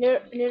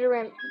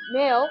 Nidoran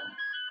Male,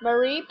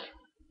 Mareep,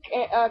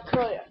 and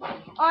Curlia.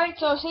 Alright,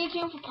 so stay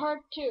tuned for part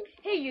 2.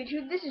 Hey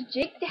YouTube, this is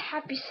Jake the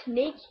Happy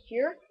Snake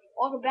here.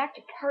 Welcome back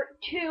to part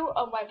 2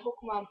 of my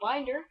Pokemon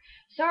binder.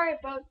 Sorry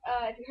about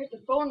if you heard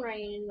the phone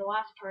ringing in the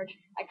last part.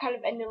 I kind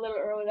of ended a little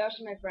early. That was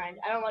from my friend.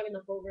 I don't like when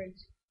the phone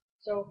rings.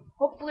 So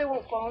hopefully it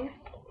won't phone.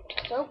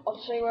 So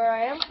I'll show you where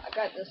I am. I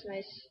got this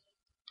nice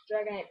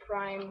Dragonite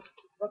Prime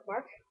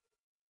bookmark.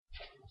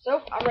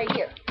 So I'm right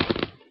here.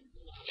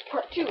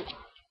 Part 2.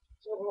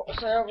 So we'll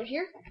start over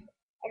here.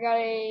 I got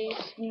a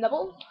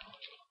Snubble,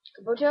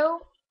 Kabuto,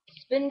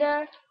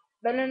 Spinda,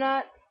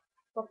 Venonat,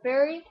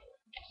 Clefairy,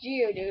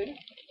 Geodude,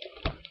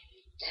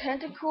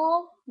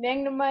 Tentacool,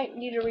 Magnemite,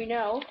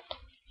 Nidorino,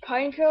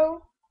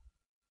 Pineco,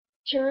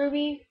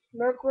 Cherubi,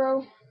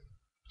 Murkrow,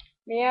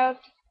 Meowth,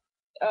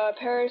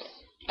 Paris,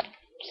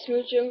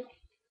 Smoochum,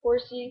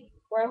 Horsey,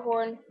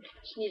 Rhyhorn,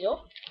 Sneasel.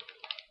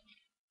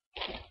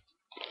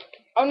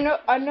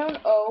 Unknown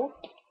O,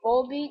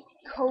 Volbeat,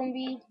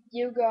 Combee,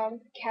 Dewgong,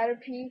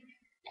 Caterpie,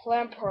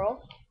 Clamperl,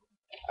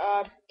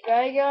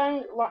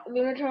 Bagon,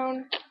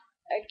 Lunatone,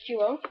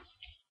 Aquilo,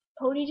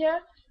 Ponyta,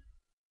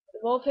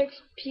 Vulpix,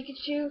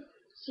 Pikachu,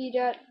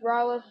 Seedot,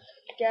 Rowlet,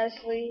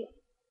 Ghastly,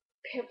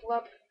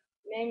 Piplup,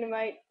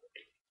 Magnemite,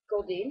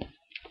 Goldeen,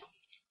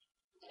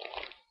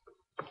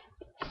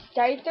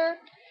 Scyther,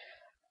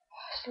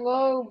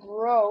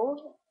 Slowbro,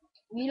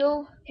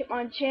 Weedle,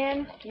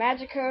 Hitmonchan,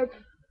 Magikarp,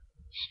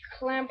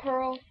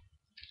 Clamperl,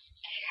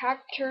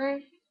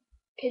 Cacturne,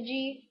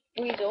 Pidgey,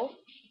 Weasel,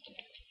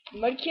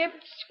 Mudkip,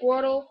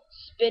 Squirtle,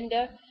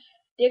 Spinda,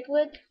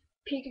 Diglett,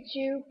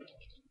 Pikachu,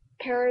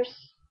 Paris,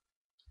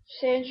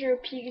 Sandshrew,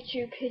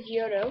 Pikachu,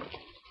 Pidgeotto,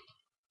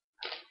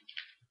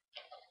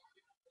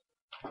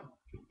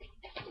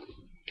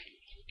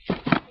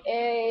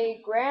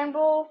 a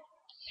Granbull,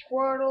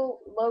 Squirtle,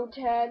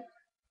 Lotad,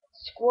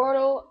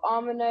 Squirtle,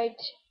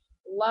 Ammonite,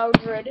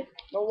 Loudred,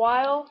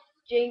 Mawile,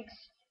 Jinx,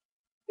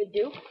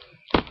 Bidoof,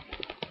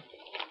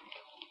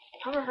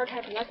 having a hard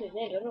time pronouncing his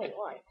name. I don't know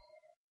why.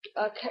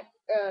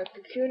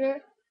 Kakuna,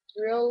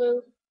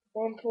 Riolu,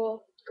 Wurmple,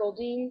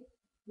 Goldeen,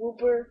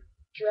 Wooper,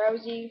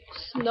 Drowsy,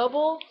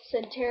 Snubble,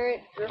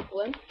 Centauret,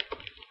 Drifblim,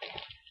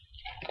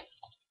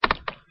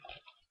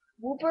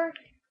 Wooper,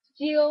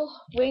 Steel,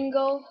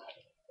 Wingull,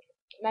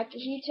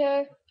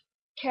 Makihita,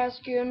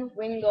 Cascoon,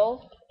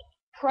 Wingull,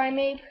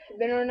 Primeape,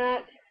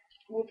 Venonat,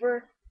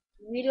 Wooper,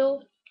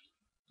 Weedle,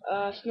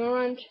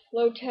 Snorunt,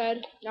 Lotad,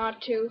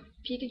 Natu,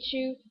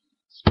 Pikachu,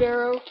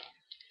 Sparrow,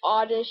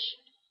 Oddish,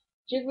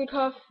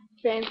 Jigglypuff,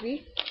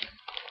 Fansby.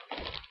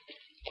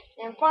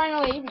 And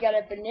finally, we got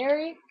a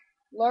Baneri,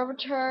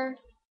 Larvitar,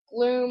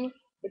 Gloom,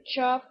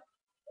 Machop,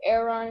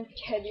 Aeron,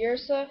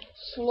 Teddiursa,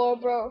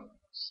 Slowbro,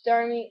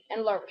 Starmie,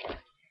 and Larvitar.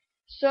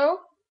 So,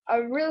 I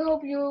really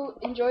hope you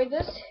enjoyed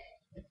this.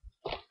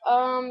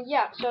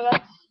 Yeah, so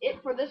that's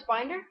it for this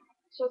binder.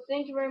 So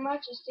thank you very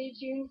much, and stay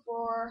tuned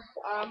for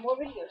more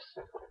videos.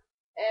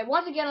 And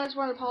once again, I just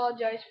want to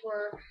apologize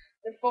for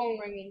the phone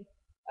ringing.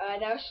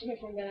 That was just my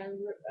friend Ben.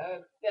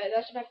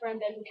 That's my friend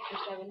Ben from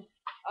 7.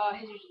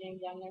 His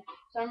username down there.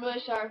 So I'm really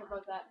sorry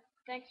about that.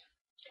 Thanks.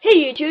 Hey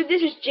YouTube,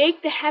 this is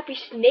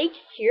JakeTheHappySnake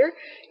here.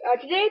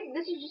 Today,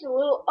 this is just a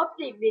little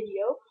update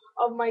video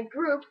of my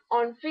group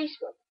on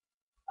Facebook.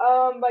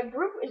 My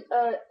group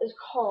is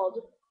called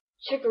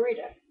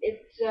Chikorita.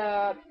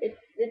 Its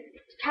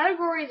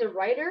category is a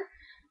writer.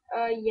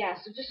 Yeah,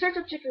 so just search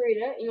up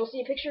Chikorita, and you'll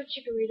see a picture of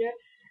Chikorita,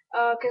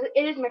 because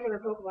it is my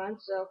favorite Pokemon,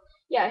 so,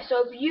 yeah,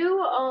 so if you,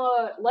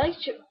 like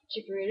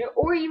Chikorita,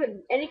 or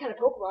even any kind of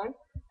Pokemon,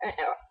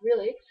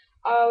 really,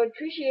 I would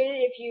appreciate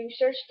it if you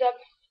searched up,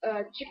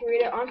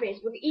 Chikorita on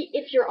Facebook,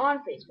 if you're on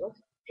Facebook.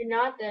 If you're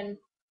not, then,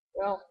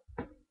 well,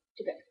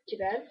 too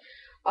bad.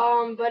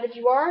 But if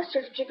you are,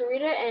 search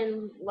Chikorita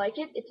and like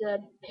it. It's a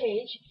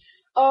page.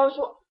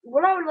 So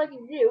what I would like you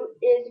to do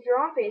is, if you're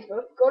on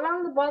Facebook, go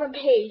down to the bottom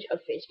page of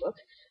Facebook,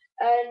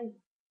 and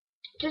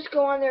just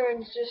go on there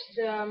and just,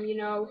 you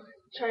know,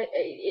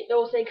 it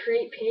will say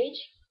create page.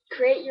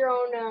 Create your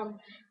own,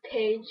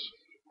 page,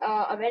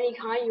 of any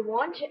kind you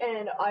want,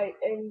 and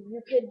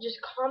you could just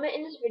comment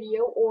in this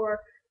video, or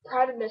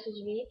private message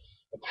me,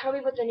 and tell me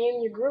what the name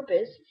of your group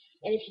is,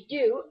 and if you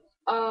do,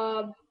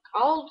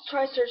 I'll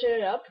try searching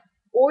it up,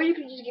 or you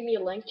can just give me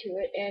a link to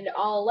it, and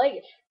I'll like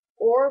it,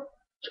 or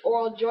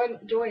I'll join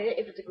it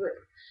if it's a group.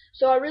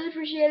 So I really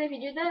appreciate it if you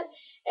do that,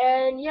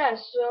 and yeah,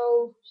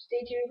 so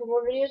stay tuned for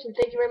more videos, and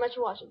thank you very much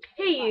for watching.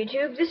 Hey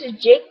YouTube, this is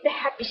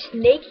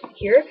JakeTheHappySnake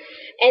here,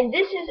 and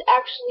this is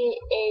actually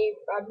a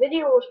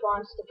video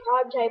response to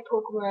Prototype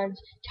Pokemon's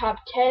top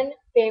 10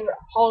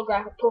 favorite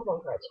holographic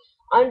Pokemon cards.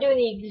 I'm doing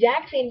the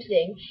exact same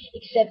thing,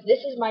 except this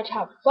is my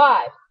top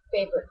 5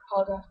 favorite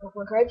holographic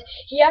Pokemon cards.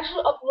 He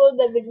actually uploaded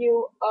that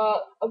video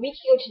a week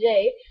ago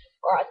today,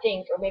 or I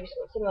think, or maybe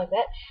something like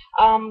that.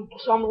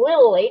 So I'm a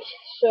little late,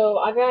 so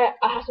I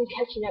have some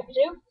catching up to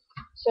do.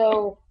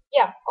 So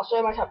yeah, I'll show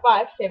you my top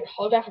 5 favorite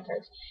holographic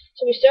cards.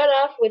 So we start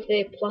off with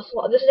a plus.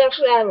 This is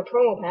actually out of a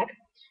promo pack.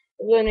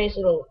 A really nice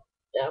little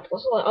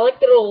plus. I like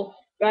the little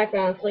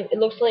background. It's like, it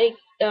looks like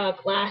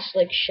glass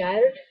like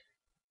shattered,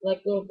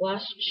 like little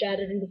glass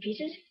shattered into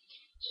pieces.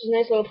 It's a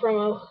nice little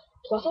promo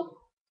plus up.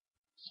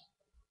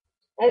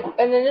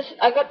 And then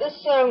I got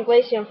this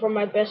Glaceon from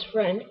my best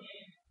friend.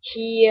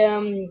 He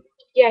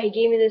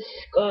gave me this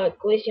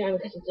Glaceon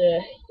because it's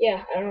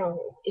I don't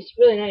know, it's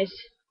really nice.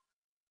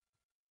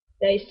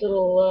 Nice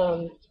little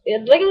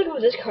like, look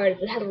at this card.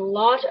 It had a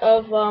lot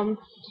of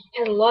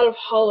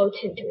hollow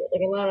tint to it,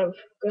 like a lot of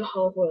good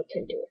hollow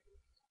tint to it.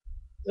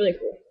 Really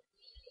cool.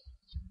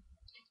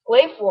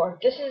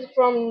 Glavefor. This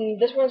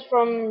one's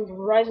from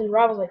Rise and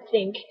Rivals, I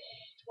think.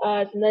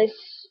 It's nice.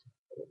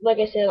 Like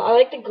I said, I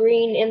like the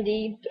green and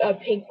the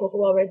pink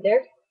Pokeball right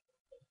there.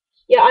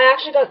 Yeah, I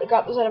actually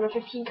got this out of a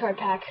 15 card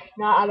pack,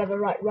 not out of a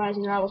Rise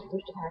and Rivals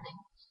booster pack.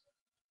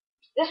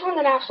 This one's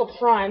an Absol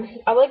Prime.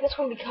 I like this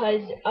one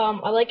because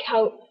I like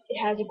how it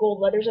has the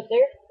gold letters up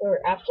there for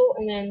Absol,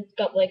 and then it's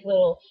got like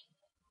little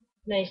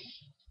nice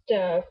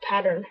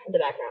pattern in the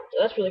background. So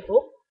that's really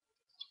cool.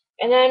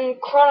 And then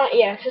Chrono,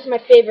 yeah, this is my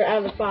favorite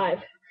out of the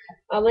 5.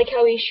 I like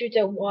how he shoots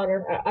out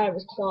water out of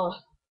his claw.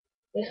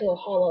 Nice little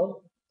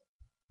hollow.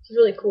 It's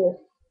really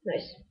cool.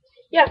 Nice.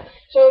 Yeah,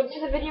 so this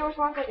is a video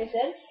response, like I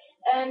said,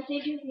 and stay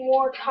tuned for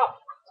more top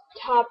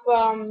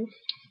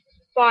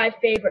 5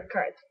 favorite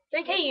cards.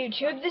 Hey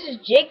YouTube, this is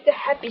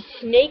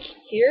JakeTheHappySnake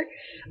here.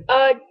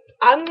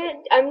 I'm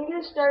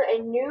gonna start a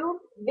new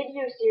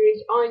video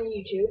series on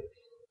YouTube.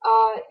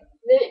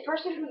 The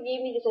person who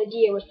gave me this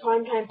idea was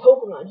Primetime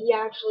Pokemon. He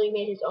actually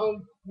made his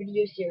own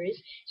video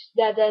series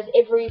that does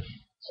every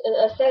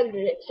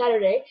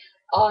Saturday.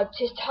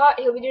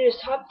 He'll be doing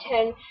his top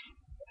 10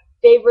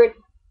 different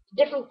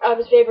of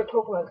his favorite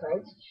Pokemon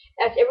cards.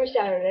 That's every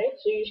Saturday,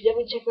 so you should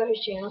definitely check out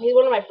his channel. He's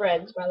one of my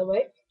friends, by the way,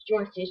 if you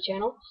want to see his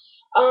channel.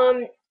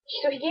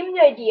 So he gave me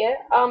the idea.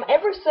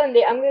 Every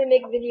Sunday, I'm going to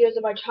make videos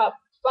of my top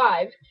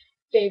 5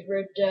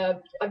 favorite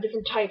of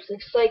different types,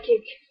 like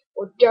Psychic,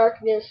 or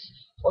Darkness,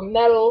 or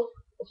Metal,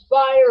 or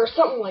Fire, or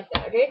something like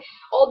that, okay?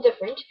 All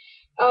different.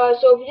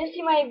 So if you didn't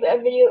see my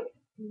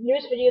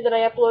newest video that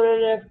I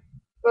uploaded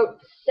about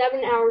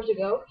 7 hours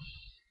ago.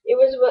 It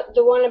was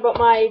the one about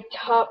my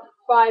top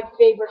 5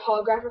 favorite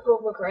holographic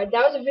Pokemon cards.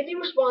 That was a video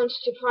response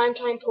to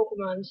Primetime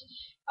Pokemon's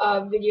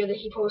video that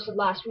he posted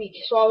last week.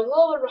 So I was a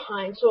little bit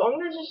behind. So I'm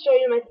going to just show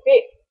you my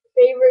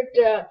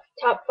favorite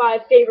top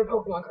 5 favorite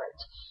Pokemon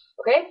cards.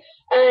 Okay?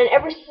 And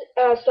every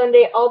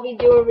Sunday I'll be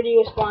doing a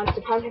video response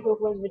to Primetime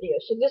Pokemon's video.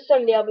 So this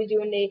Sunday I'll be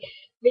doing a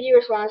video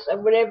response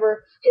of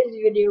whatever his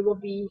video will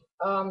be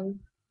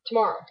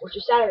tomorrow, which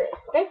is Saturday.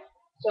 Okay?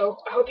 So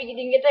I hope you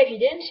didn't get that. If you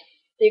didn't,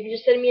 then you can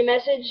just send me a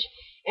message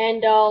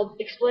and I'll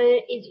explain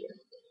it easier.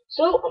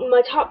 So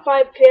my top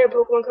 5 favorite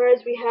Pokemon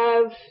cards, we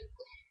have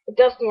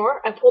Dusknoir.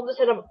 I pulled this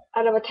out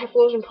of a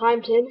Typhlosion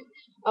Prime tin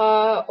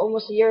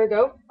almost a year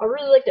ago. I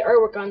really like the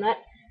artwork on that.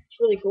 It's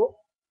really cool.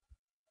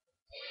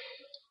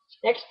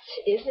 Next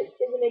is a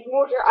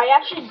Magmortar. I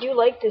actually do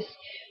like this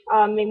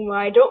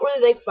Magmortar. I don't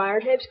really like fire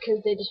types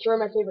because they destroy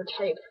my favorite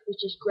type,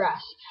 which is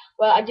grass.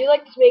 But I do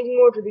like this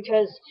Magmortar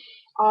because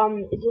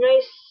it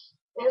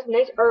has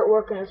nice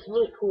artwork and it's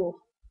really cool.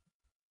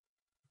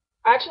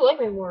 I actually like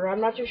Magmortar.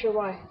 I'm not too sure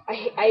why. I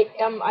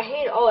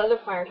hate all other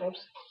fire types.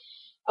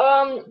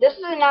 This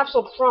is an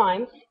Absol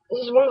Prime.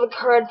 This is one of the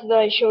cards that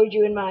I showed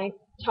you in my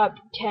top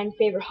 10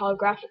 favorite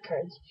holographic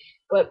cards.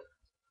 But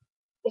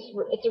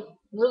it's a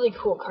really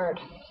cool card.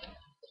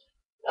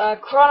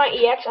 Chrono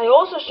EX. I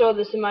also showed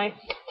this in my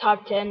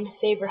top 10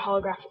 favorite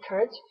holographic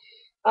cards.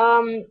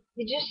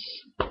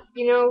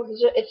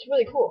 It's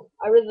really cool.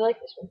 I really like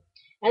this one.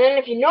 And then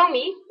if you know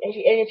me,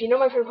 if you know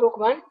my favorite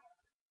Pokemon,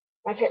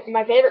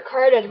 my favorite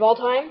card out of all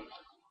time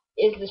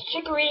is this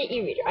Chikorita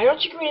E-Reader. I know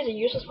Chikorita is a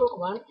useless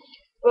Pokemon,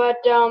 but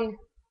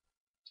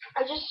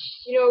I just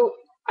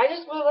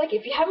really like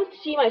it. If you haven't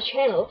seen my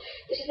channel,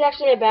 this is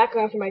actually my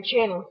background for my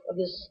channel of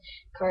this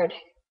card.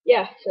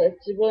 Yeah, so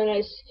it's a really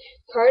nice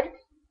card.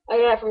 I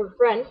got it from a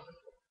friend.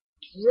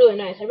 It's really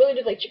nice. I really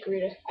did like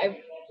Chikorita. I've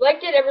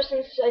liked it ever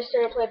since I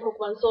started playing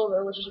Pokemon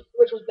Silver,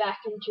 which was back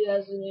in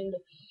 2008.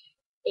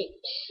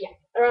 Yeah,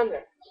 around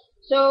there.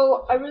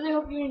 So I really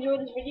hope you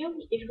enjoyed this video.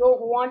 If you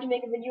want to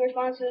make a video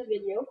response to this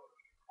video,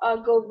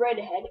 go right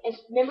ahead. And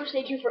remember,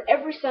 stay tuned for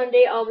every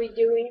Sunday. I'll be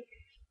doing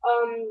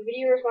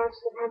video response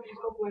to the Primetime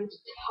Pokemon's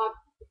top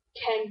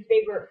 10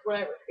 favorite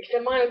whatever.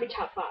 Except mine will be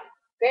top 5.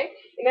 Okay?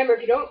 Remember,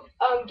 if you don't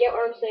get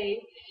what I'm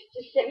saying,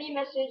 just send me a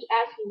message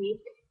asking me,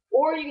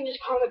 or you can just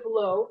comment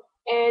below,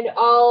 and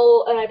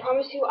I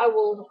promise you I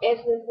will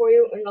answer them for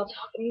you, and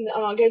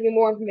I'll give you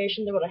more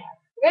information than what I have.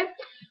 Okay?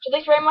 So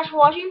thanks very much for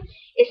watching,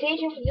 and stay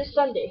tuned for this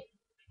Sunday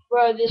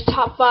for this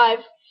top 5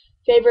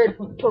 favorite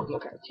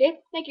Pokemon cards. Okay?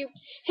 Thank you.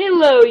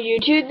 Hello,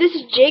 YouTube. This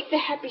is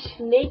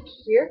JakeTheHappySnake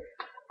here.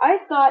 I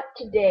thought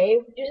today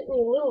we'd do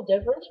something a little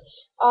different.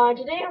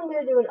 Today I'm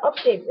going to do an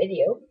update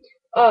video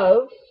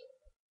of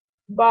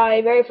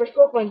my very first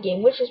Pokemon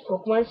game, which is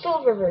Pokemon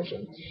Silver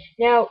version.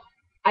 Now,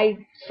 I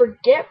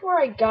forget where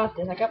I got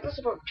this. I got this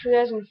about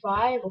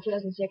 2005 or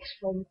 2006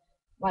 from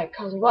my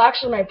cousin. Well,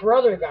 actually, my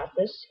brother got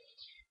this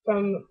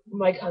from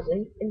my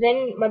cousin, and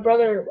then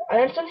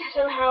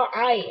somehow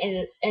I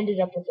ended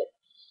up with it.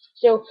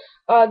 So,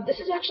 this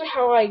is actually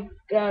how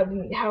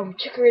how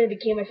Chikorita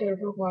became my favorite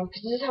Pokemon,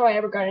 because this is how I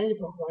ever got into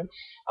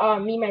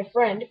Pokemon. Me and my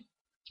friend,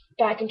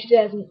 back in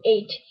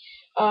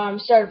 2008,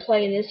 started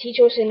playing this. He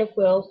chose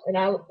Cyndaquil, and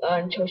I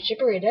chose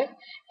Chikorita,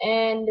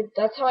 and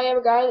that's how I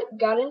ever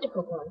got into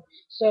Pokemon.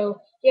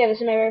 So, yeah, this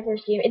is my very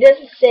first game. It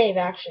doesn't save,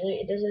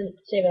 actually. It doesn't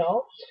save at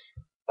all,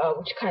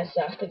 which kind of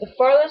sucks. But the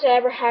farthest I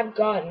ever have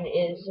gotten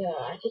is,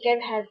 I think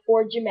I've had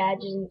 4 gym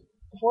badges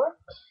before.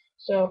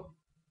 So,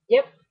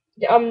 yep.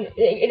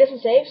 It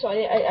doesn't save, so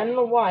I don't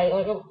know why.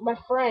 Like, my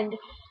friend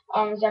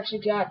has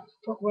actually got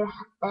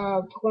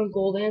Pokemon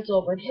Gold and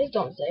Silver, and his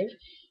don't save.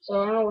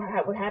 So I don't know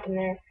what happened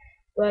there.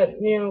 But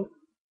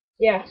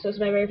yeah. So it's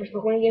my very first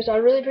Pokemon game. So I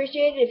really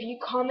appreciate it if you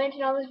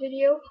commented on this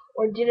video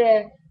or did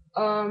a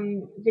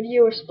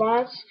video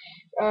response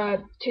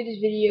to this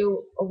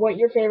video of what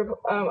your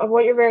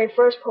very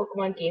first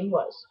Pokemon game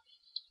was.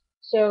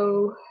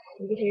 So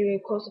you can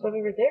take a close up of it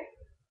right there.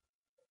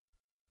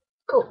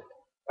 Cool.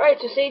 Alright,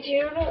 so stay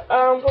tuned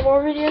for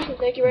more videos, and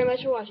thank you very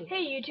much for watching.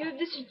 Hey YouTube,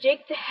 this is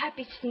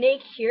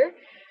JakeTheHappySnake here.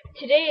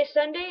 Today is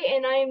Sunday,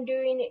 and I am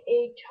doing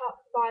a top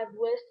 5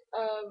 list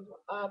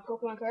of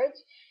Pokemon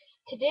cards.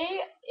 Today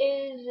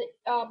is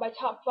my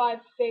top 5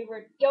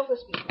 favorite Delta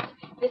species.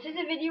 This is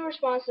a video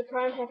response to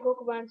Primetime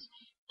Pokemon's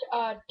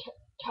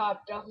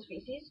top Delta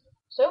species.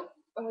 So,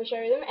 I'm going to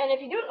show you them, and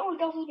if you don't know what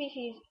Delta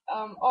species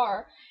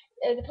are,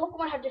 the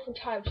Pokemon have different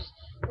types.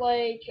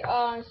 Like,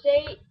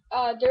 say,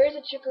 there is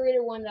a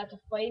Chikorita one that's a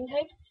fighting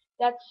type.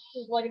 That's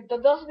like the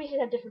Delta species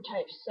have different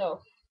types. So,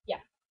 yeah,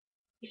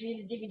 if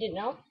you didn't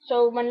know.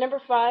 So my number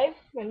 5,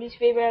 my least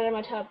favorite out of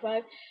my top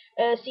 5,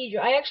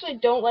 Seadra. I actually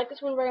don't like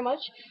this one very much.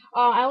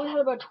 I only had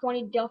about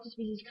 20 Delta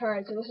species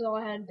cards, so this is all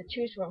I had to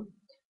choose from.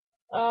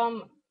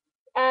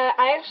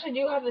 I actually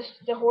do have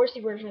the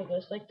horsey version of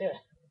this, like the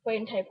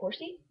fighting type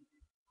horsey.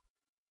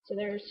 So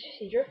there's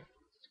Seadra.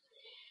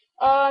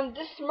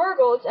 This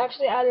Smeargle is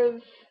actually out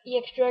of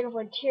EX Dragon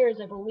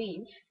Frontiers, I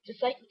believe. It's a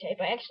Psychic type.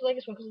 I actually like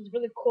this one because it's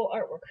really cool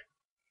artwork.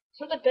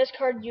 It's not the best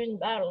card to use in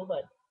battle,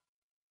 but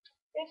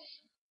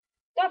it's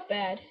not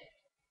bad.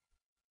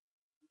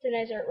 It's a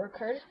nice artwork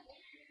card.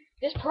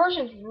 This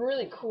Persian's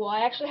really cool.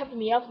 I actually have the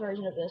Meowth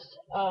version of this,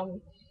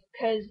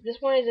 because this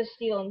one is a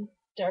Steel and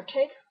Dark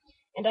type,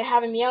 and I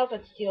have a Meowth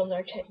that's Steel and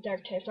Dark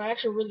type, so I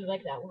actually really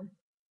like that one.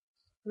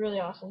 Really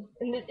awesome.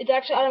 And it's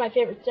actually out of my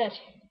favorite set,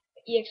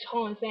 EX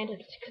Holland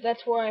Phantoms, because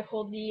that's where I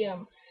pulled the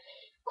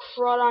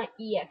Crawdon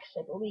EX,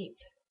 I believe.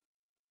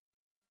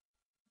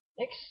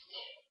 Next,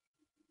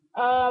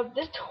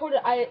 this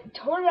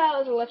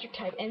Totodile is electric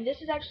type, and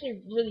this is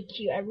actually really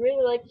cute. I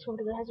really like this one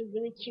because it has a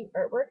really cute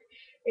artwork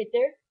right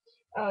there.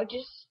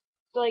 Just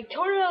like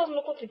Totodile doesn't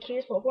look like the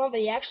cutest Pokemon, but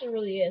he actually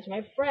really is.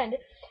 My friend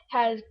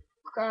has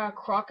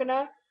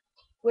Crocodile,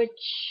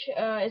 which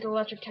is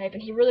electric type,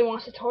 and he really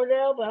wants a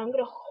Totodile, but I'm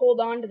gonna hold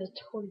on to this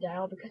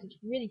Totodile because it's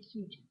really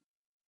cute.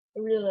 I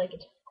really like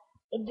it.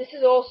 And this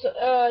is also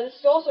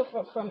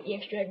from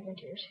EX Dragon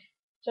Frontiers.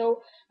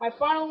 So my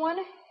final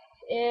one,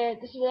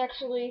 this is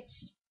actually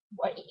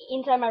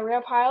inside my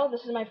rare pile.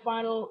 This is my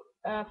final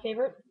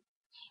favorite.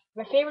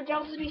 My favorite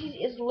Delta species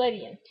is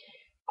Lydian.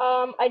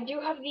 I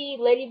do have the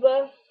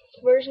Ladybug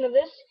version of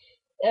this.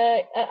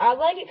 I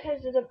like it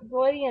because the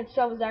Lydian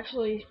itself is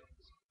actually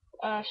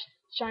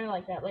shiny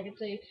like that. Like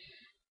it's a,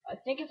 I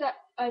think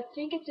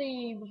it's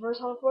a reverse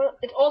hollow.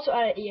 It's also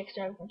out of EX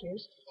Dragon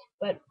Frontiers,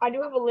 but I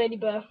do have a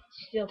Ladybug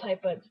Steel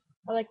type, but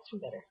I like this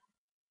one better.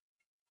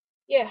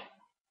 Yeah.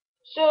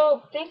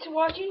 So thanks for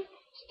watching.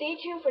 Stay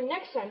tuned for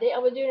next Sunday.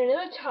 I'll be doing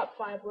another top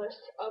 5 list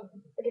of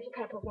different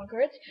kind of Pokemon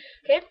cards.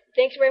 Okay,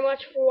 thanks very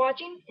much for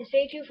watching, and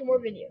stay tuned for more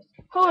videos.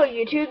 Hello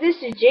YouTube,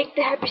 this is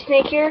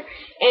JakeTheHappySnake here,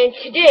 and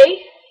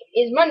today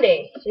is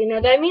Monday, so you know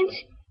what that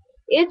means?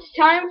 It's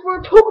time for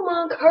a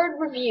Pokemon card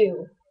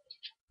review.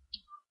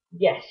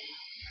 Yes.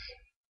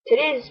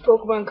 Today's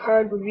Pokemon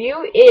card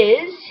review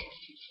is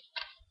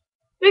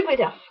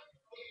Wigglytuff.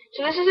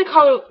 So this is a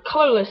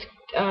colorless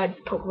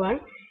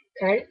Pokemon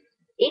card.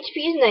 HP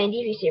is 90,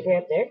 if you see it right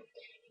up there.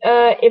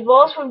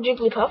 Evolves from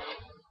Jigglypuff.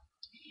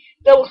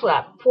 Double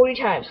Slap, 40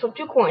 times. Flip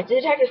 2 coins.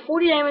 This attack is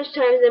 40 damage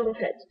times the number of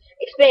heads.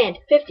 Expand,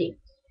 50.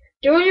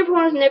 During your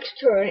opponent's next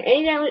turn,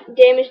 any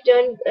damage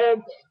done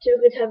to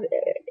Wigglytuff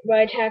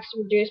by attacks is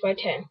reduced by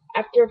 10,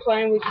 after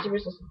applying weakness and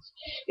resistance.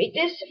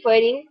 Weakness,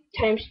 fighting,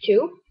 times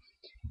 2.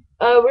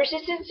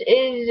 Resistance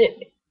is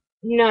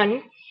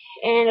none,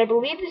 and I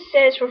believe this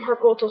set is from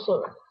Heart Gold to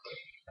Silver.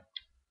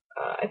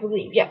 I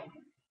believe, yeah,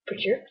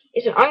 pretty sure.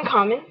 It's an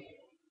uncommon.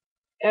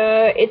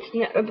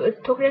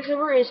 Pokedex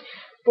number is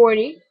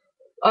 40.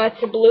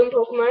 It's a balloon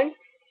Pokemon.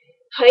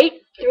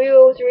 Height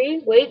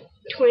 303. Weight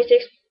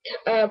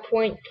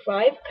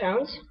 26.5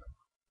 pounds.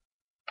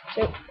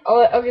 So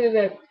I'll give you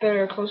a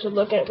better, closer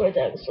look at what's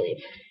out of the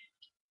sleeve.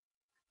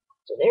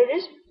 So there it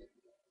is.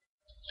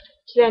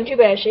 It's not in too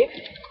bad shape.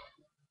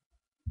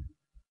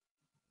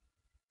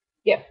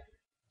 Yep.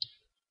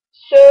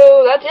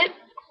 So that's it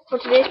for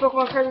today's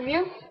Pokemon card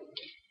review.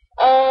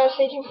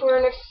 Stay tuned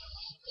for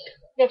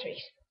next week.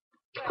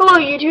 Hello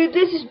YouTube,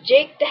 this is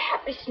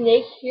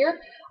JakeTheHappySnake here.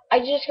 I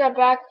just got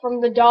back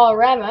from the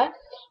Dollarama,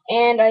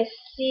 and I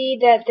see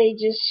that they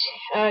just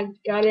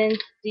got in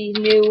these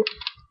new,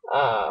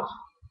 I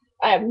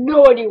have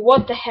no idea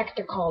what the heck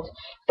they're called,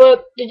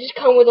 but they just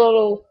come with a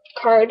little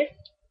card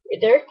right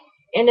there,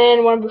 and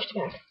then one booster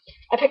pack.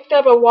 I picked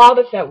up a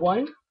Wobbuffet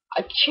one,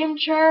 a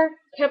Chimchar,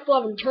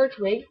 Piplup, and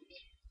Turtwig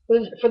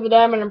for the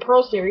Diamond and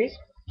Pearl series,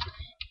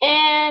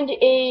 and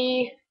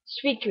a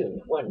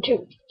Suicune one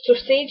too. So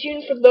stay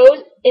tuned for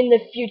those in the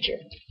future.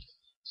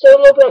 So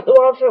we'll open up the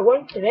Wobbuffet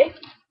one today.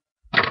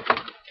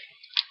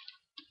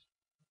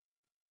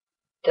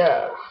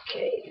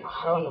 Okay,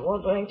 how in the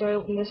world do I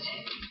open this?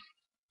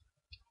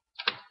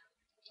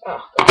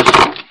 Oh,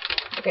 gosh.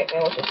 Okay, I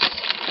want this.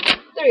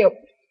 There we go.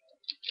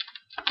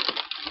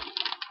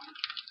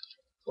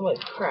 Holy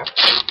crap.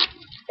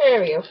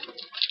 There we go.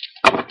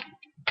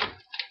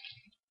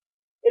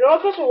 It all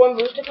comes with one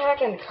booster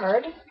pack and a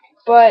card,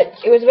 but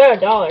it was about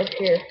 $1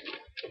 here.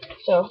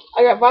 So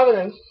I got 5 of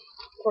them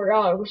for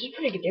 $1, which is a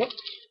pretty good deal.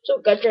 So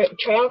got the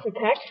Triumphant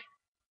pack,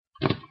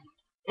 and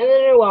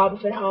then a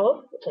Wobbuffet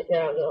Hollow. Looks like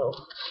that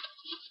little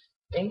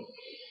thing.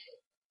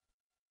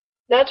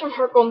 That's from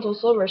Heart Gold until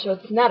Silver, so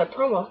it's not a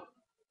promo.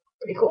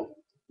 Pretty cool.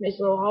 Nice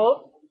little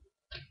hollow.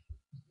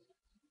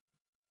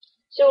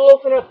 So we'll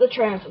open up the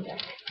Triumphant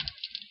pack.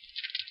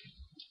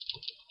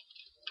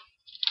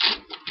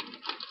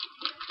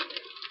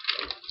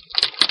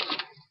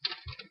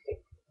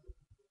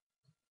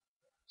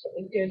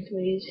 Something good,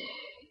 please.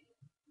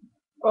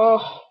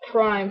 Oh,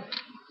 Prime.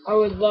 I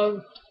would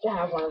love to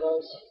have one of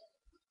those.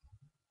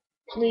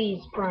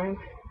 Please, Prime.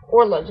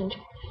 Or Legend.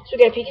 So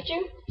we got a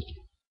Pikachu,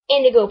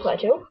 Indigo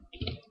Plateau,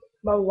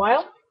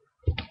 Mawile,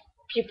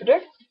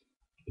 Jupiter,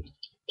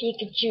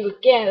 Pikachu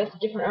again, that's a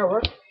different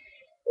artwork,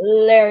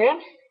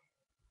 Larian,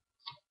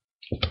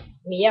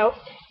 Meowth,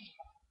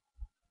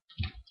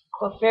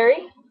 Clefairy,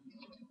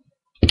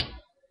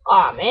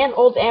 aw man,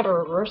 Old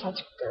Amber Reverse,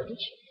 that's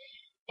garbage,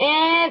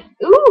 And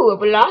ooh, a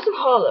Blossom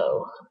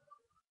Hollow.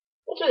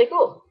 That's really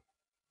cool.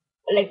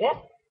 I like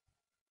that.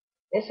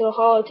 There's a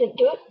hollow tint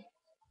to it.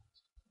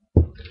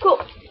 Cool.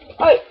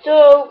 Alright,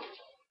 so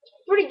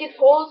pretty good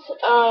pulls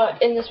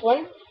in this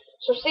one.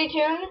 So stay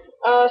tuned.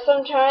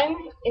 Sometime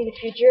in the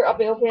future, I'll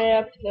be opening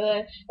up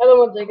the other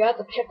ones I got,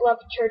 the Piplup,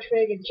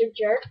 Turtwig, and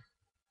Chipjar,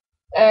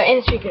 and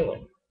the Speaking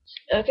one.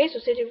 Okay, so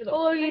stay tuned for those.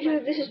 Hello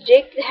YouTube, this is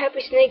Jake the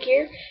Happy Snake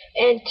here,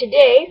 and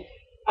today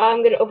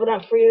I'm going to open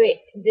up for you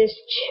this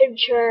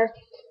Chipjar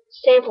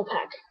sample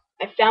pack.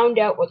 I found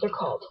out what they're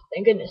called.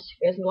 Thank goodness,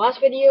 because in the last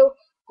video,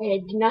 I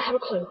did not have a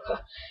clue.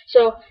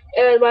 So,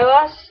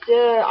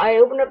 I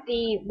opened up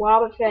the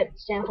Wobba Fett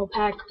sample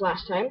pack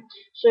last time.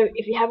 So,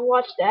 if you haven't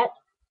watched that,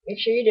 make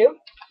sure you do.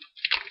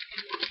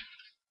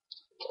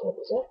 What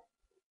is that?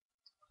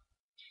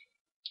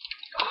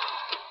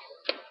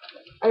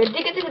 I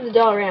did get this at the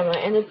Dollarama,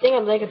 and the thing I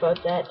like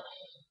about that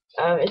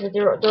is that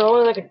they're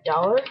only like $1,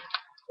 I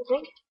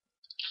think,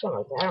 something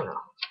like that. I don't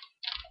know.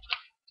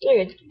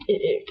 Really good.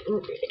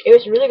 It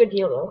was a really good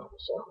deal though.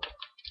 So,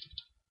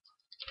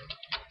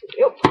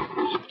 yep.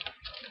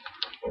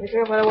 Be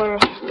careful, I don't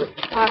want to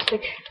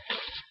plastic.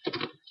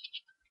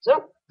 So,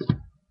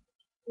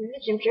 here's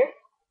the Chimchar.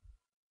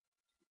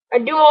 I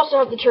do also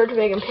have the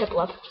Turtwig and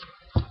Piplup,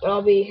 but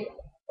I'll be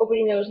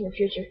opening those in the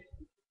future.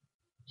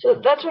 So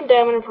that's one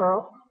Diamond and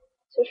Pearl.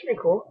 So it's pretty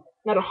cool.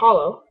 Not a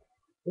hollow.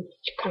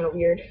 It's kind of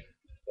weird,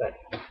 but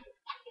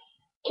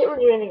can't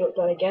really do anything with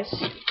that, I guess.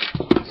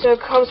 So it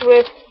comes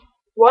with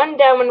one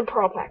Diamond and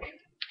Pearl pack.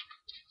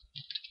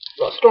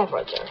 Well,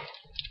 Stormfront, sorry.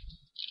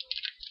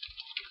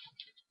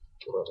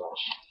 Oh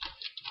gosh.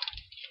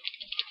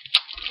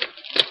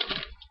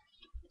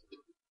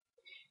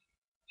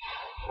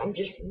 I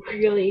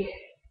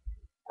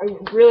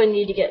really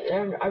need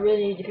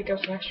to pick up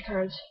some extra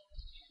cards.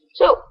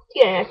 So,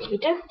 get an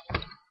Akita,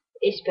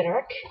 a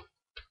Spinarak,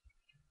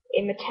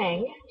 a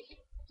Matang,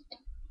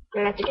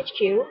 Galactic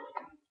HQ,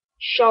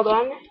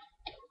 Sheldon,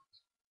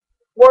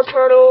 War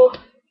Turtle,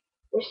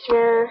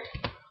 Whisper,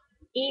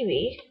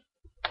 Eevee.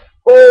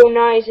 Oh,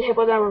 nice, a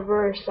Hippodon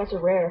reverse, that's a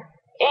rare.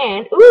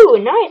 And, ooh,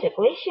 nice, a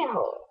Glacian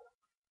Hole.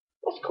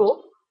 That's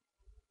cool.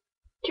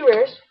 2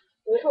 rares,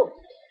 really cool.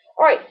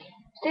 Alright,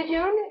 stay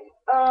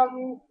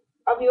tuned.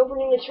 I'll be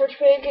opening the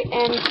Turtwig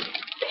and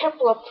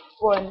Piplup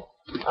one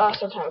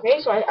sometime, okay?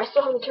 So I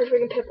still have the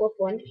Turtwig and Piplup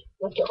one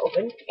left to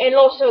open. And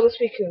also the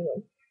Suicune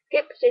one.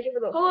 Okay, stay tuned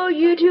for those. Hello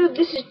YouTube,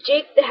 this is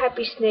Jake the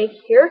Happy Snake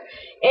here.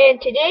 And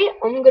today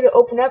I'm going to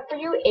open up for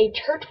you a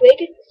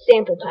Turtwig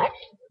sample pack.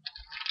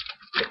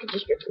 I can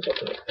just rip this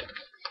open.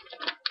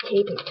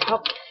 Tape and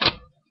top.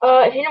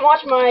 If you didn't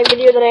watch my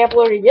video that I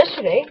uploaded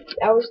yesterday,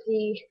 that was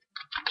the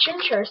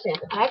Chimchar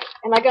sample pack.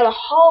 And I got a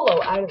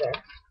hollow out of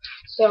there.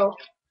 So,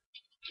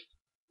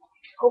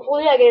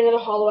 hopefully I get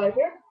another hollow out of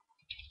here.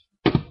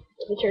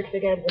 The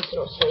Turtwig out of this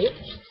little sleeve.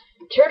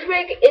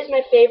 Turtwig is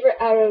my favorite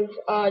out of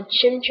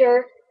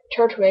Chimchar,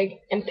 Turtwig,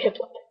 and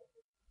Piplup.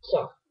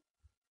 So,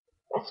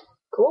 that's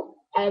cool.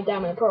 I have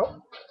Diamond and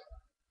Pearl.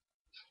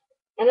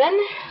 And then,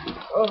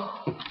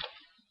 oh,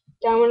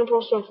 Diamond and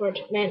Pearl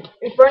Stormfront. Man,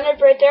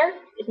 Infernape right there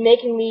is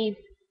making me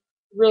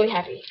really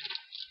happy.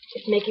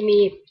 It's making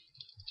me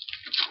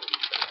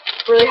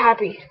really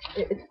happy.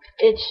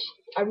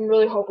 I'm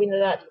really hoping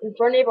that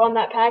Infernape on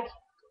that pack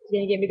is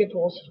going to give me good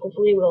pulls.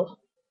 Hopefully it will.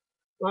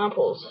 Come on,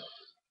 pulls.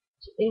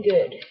 Something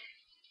good.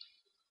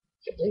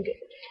 Something good.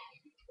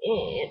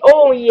 And,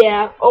 oh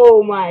yeah,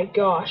 oh my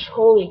gosh,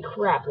 holy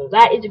crap.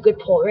 That is a good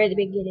pull right at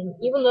the beginning.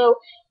 Even though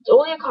it's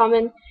only a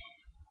common,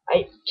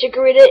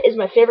 Chikorita is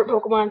my favorite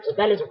Pokemon, so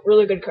that is a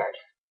really good card.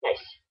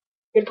 Nice.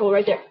 Good pull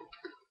right there.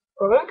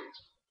 Corvunk,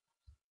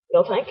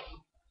 Miltank,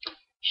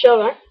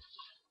 Shelgon,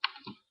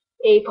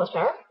 A+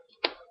 Power,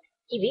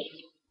 Eevee,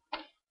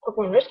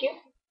 Pokemon Rescue,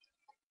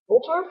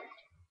 Voltorb,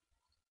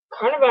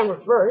 Carnivine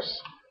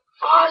Reverse.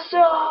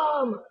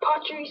 Awesome!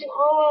 Pachirisu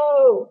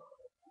Hollow!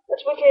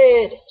 That's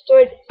wicked.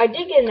 So I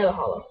did get another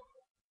hollow.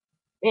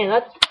 Man,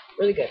 that's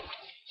really good.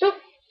 So,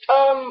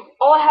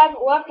 all I have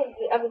left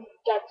of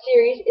that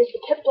series is the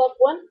Piplup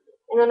one,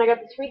 and then I got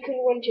the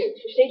Suicune one too.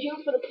 So stay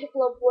tuned for the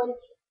Piplup one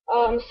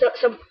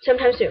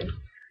sometime soon.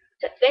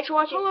 So, thanks for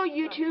watching. Hello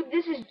YouTube,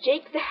 this is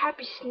Jake the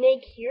Happy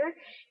Snake here,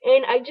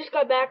 and I just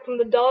got back from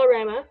the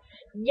Dollarama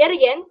yet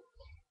again.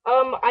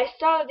 I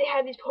saw that they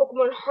had these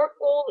Pokemon Heart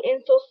Gold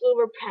and Soul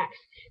Silver packs.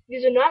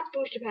 These are not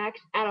booster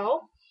packs at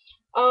all.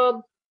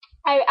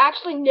 I've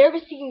actually never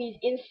seen these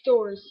in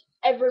stores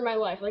ever in my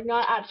life. Like,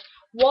 not at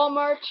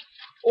Walmart,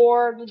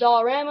 or the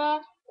Dollarama,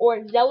 or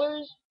at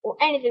Zellers, or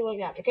anything like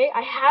that, okay?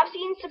 I have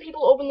seen some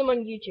people open them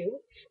on YouTube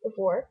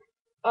before.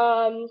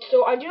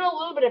 So I do know a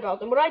little bit about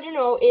them. What I do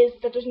know is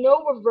that there's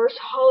no reverse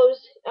hollows,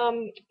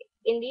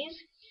 in these.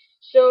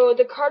 So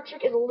the card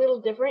trick is a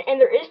little different, and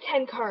there is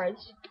 10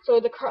 cards. So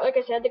like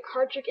I said, the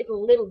card trick is a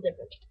little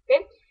different,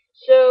 okay?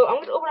 So I'm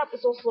going to open up the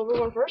Soul Silver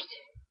one first.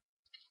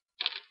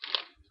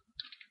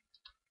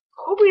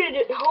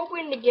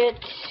 Hoping to get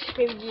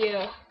maybe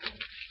a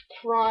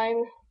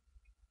Prime.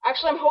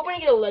 Actually, I'm hoping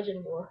to get a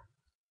Legend more.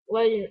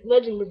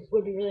 Legend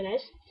would be really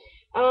nice.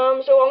 So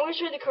I'm going to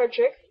show you the card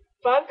trick.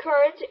 5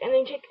 cards, and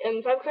then take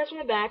 5 cards from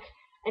the back,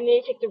 and then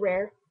you take the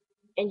rare,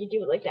 and you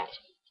do it like that.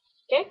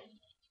 Okay?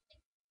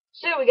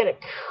 So we got a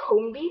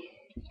Combi,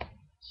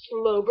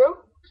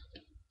 Slowbro,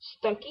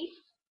 Stunky,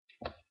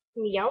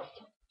 Meowth,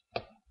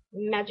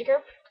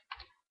 Magikarp,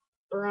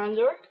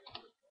 Bronzor,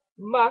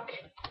 Muck,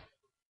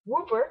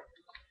 Wooper,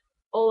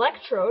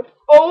 Electrode.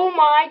 Oh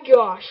my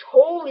gosh,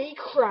 holy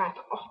crap,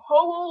 a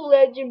Holo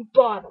Legend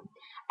bottom.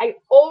 I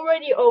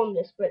already own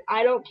this, but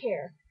I don't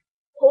care.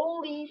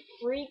 Holy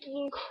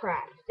freaking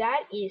crap,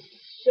 that is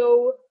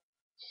so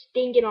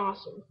stinking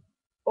awesome.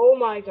 Oh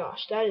my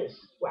gosh, that is,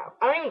 wow.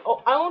 I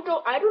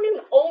don't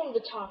even own the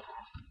top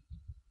half.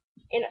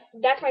 And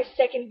that's my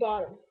second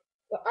bottom.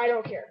 But I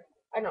don't care.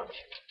 I don't.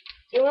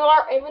 Even though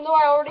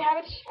I already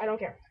have it, I don't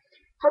care.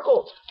 Heart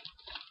Gold.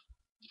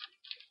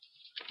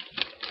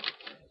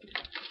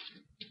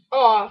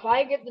 Oh, if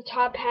I get the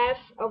top half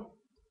of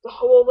the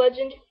Holo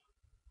Legend,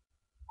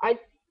 I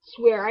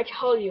swear, I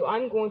tell you,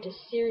 I'm going to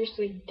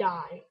seriously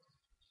die.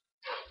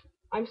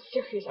 I'm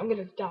serious, I'm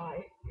gonna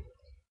die.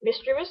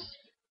 Mischievous,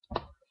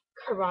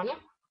 Carvana,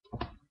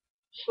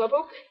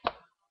 Slowpoke,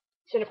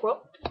 Cyndaquil,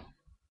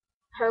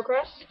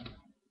 Heracross,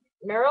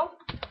 Meryl,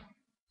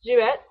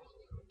 Zubat,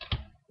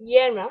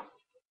 Yanma,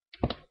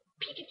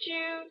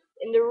 Pikachu,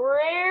 and the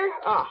rare,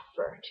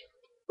 Furt.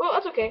 Well,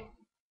 that's okay.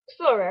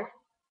 Still a rare.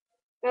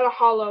 Not a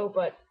holo,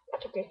 but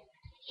that's okay.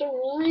 So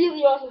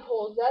really awesome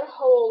pulls. That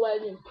Holo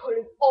Legend put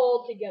it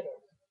all together.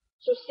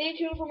 So stay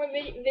tuned for my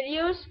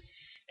videos,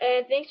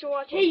 and thanks for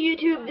watching. Hey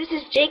YouTube, this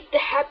is Jake the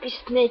Happy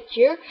Snake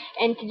here,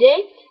 and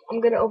today I'm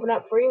going to open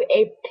up for you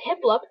a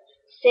Piplup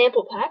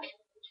sample pack.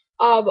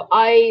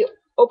 I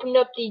opened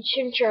up the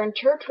Chimchar and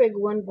Turtwig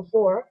one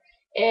before,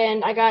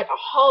 and I got a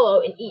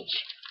holo in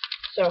each.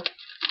 So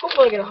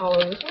hopefully I get a holo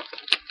in this one.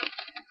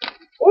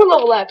 Or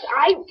level X.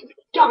 I'm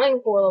dying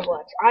for level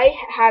X. I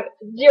have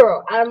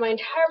 0 out of my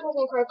entire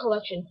Pokemon card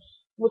collection,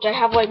 which I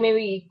have like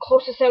maybe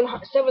close to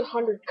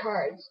 700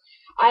 cards.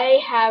 I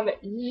have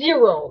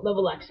 0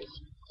 level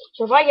X's.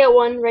 So if I get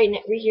one right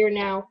here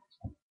now,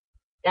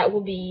 that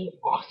will be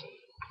awesome.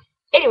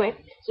 Anyway,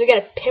 so we got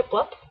a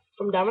Piplup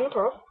from Diamond and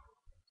Pearl.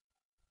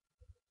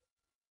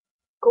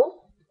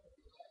 Cool.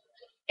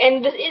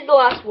 And this is the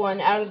last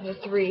one out of the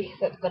 3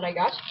 that I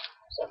got.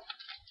 So,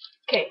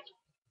 okay.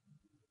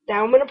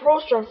 Diamond and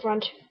Pearl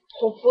Stormfront.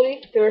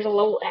 Hopefully there's a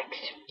level X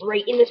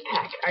right in this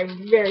pack.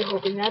 I'm very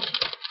hoping that.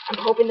 I'm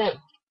hoping that.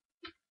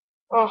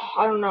 Oh,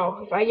 I don't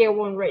know. If I get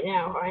one right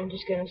now, I'm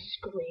just gonna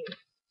scream.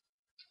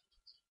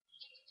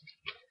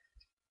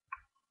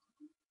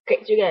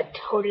 Okay, so we got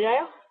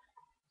Totodile,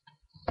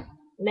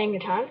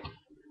 Magneton,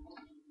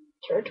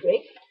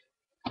 Turtwig,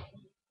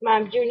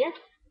 Mime Jr.,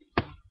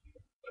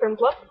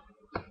 Prinplup,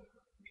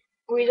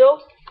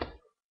 Weasel,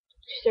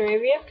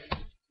 Staravia,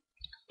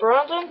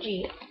 Bronzong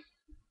G,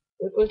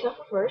 Wigglytuff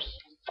for first.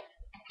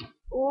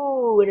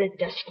 Ooh, and a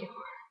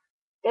Dusknoir.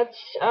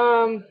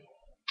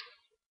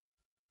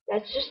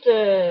 That's just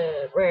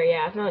a rare,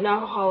 yeah.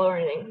 Not holo or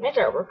anything. Nice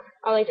artwork.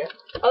 I like it.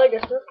 I like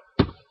that stuff.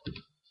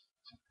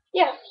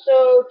 Yeah,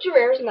 so 2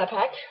 rares in that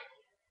pack.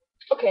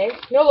 Okay,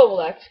 no level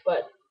X,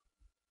 but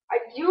I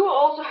do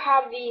also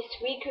have the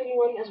Suicune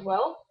one as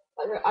well.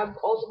 I've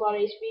also bought a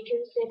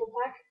Suicune sample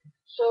pack.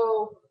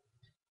 So,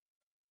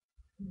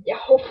 yeah,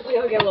 hopefully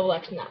I'll get a level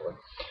X in that one.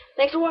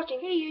 Thanks for watching.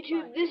 Hey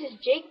YouTube, this is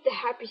Jake the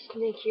Happy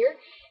Snake here,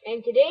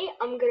 and today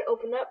I'm going to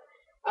open up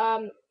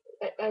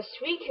a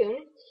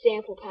Suicune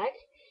sample pack.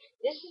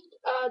 This is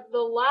the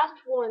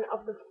last one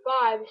of the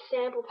 5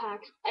 sample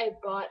packs I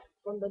bought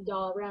from the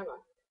Dollarama.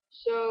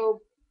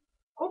 So,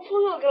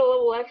 hopefully I'll get a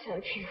level X out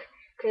of here,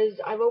 because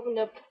I've opened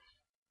up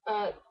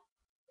 4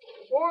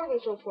 of them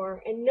so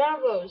far, and none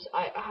of those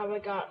I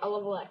haven't got a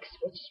level X,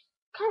 which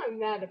I'm kind of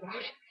mad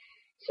about.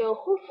 So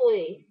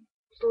hopefully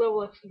there's a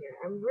level X in here.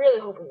 I'm really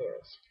hoping there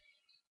is.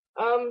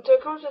 So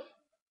it comes with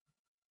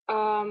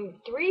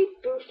 3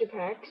 booster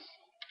packs,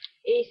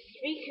 a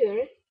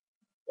Suicune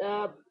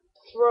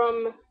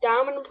from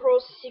Diamond and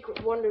Pearl's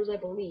Secret Wonders, I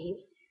believe,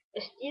 a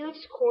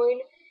Steelix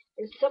coin,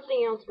 and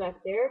something else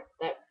back there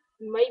that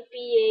might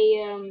be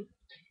a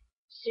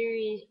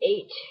Series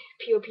 8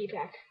 POP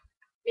pack.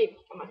 Maybe,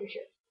 I'm not too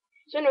sure.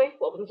 So anyway,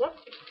 we'll open this up.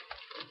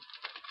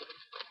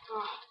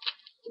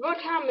 It's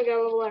about time I got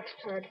a level X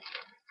card.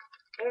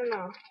 I don't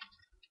know.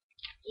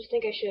 Just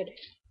think I should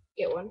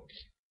get one.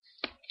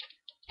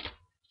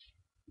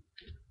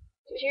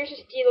 So here's a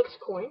Steelix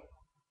coin.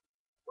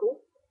 Cool.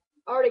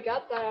 I already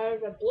got that out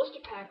of the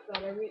blister pack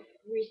that I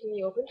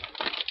recently opened.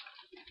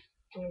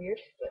 Kind of weird,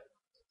 but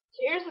so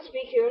here's the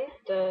Suicune,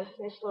 the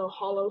nice little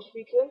holo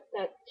Suicune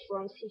that's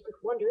from Secret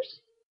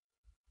Wonders.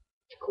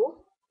 It's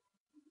cool.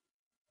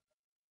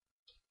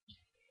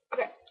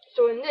 Okay,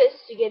 so in this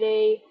you get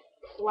a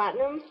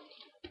Platinum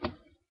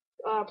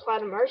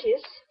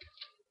Arceus,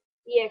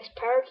 EX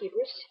Power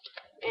Keepers,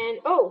 and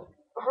a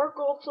Heart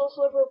Gold Soul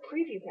Silver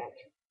preview pack.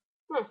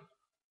 Huh.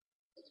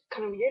 It's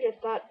kind of weird. I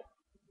thought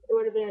it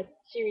would have been a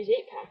Series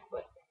 8 pack,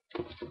 but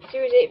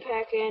Series 8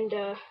 pack and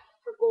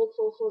Heart Gold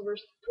Soul Silver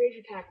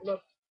preview pack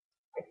look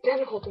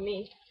identical to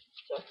me.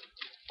 So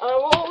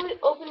We'll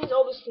open these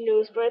all the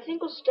newest, but I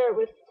think we'll start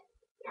with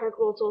Heart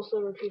Gold Soul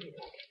Silver Preview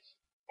Pack.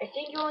 I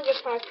think you only get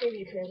 5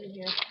 preview cards in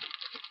here.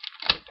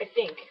 I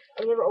think.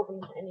 I've never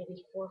opened any of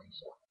these before,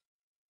 so.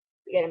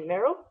 We got a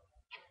Meryl,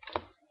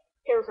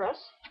 Heracross,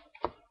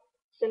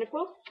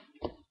 Cyndaquil,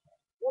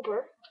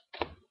 Wooper,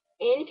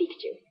 and a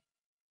Pikachu.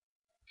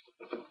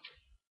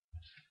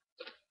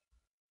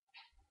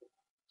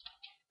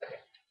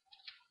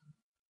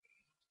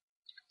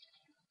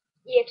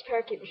 EX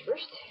Power Keepers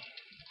first.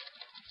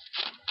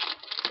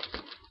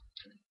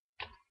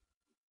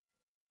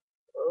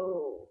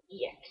 Oh,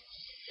 EX.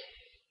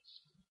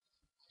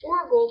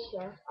 Or a Gold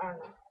Star. I don't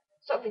know.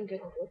 Something good,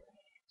 hopefully.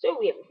 So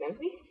we have a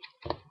Memphis,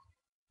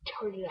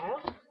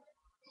 Totodile,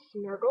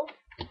 Snurgle,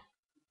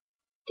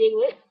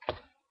 Diglett,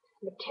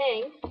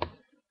 Matang,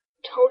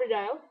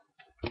 Totodile,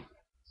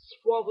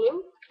 Swablu,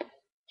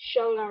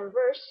 Shelgon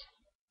Reverse,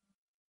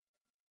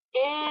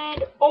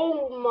 and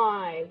oh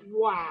my,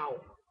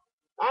 wow.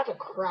 That's a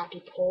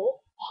crappy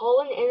pull.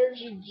 Holland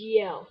Energy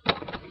GL.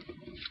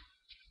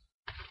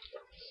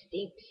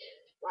 Stinks.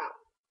 Wow.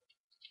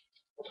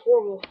 That's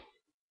horrible.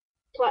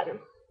 Platinum.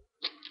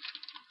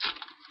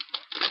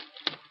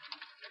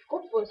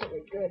 Hopefully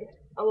something good.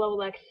 A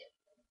level X.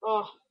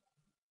 Oh.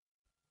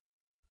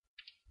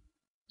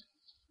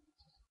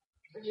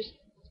 I just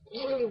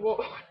really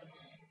won't.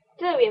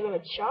 Then we have a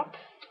Chop.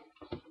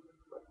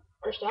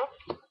 First off.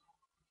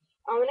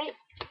 Omnite.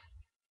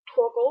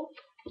 Torkoal.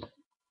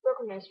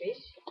 Broken Man's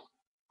Face.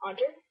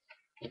 Haunter.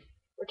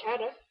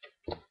 Rattata.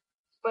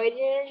 Fighting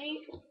Energy.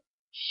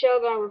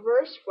 Shelgon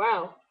Reverse.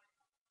 Wow.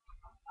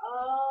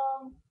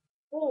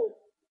 Oh,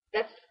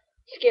 that's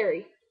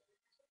scary.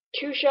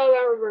 2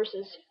 Shelgon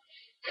Reverses.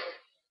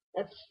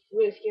 That's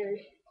really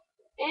scary.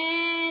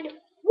 And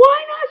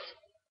why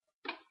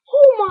not?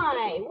 Oh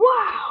my!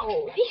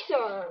 Wow! These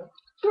are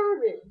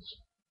garbage.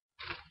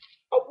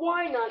 A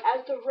why not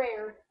as the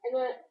rare, and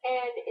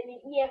in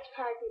the EX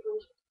Power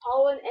Keepers,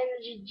 Holland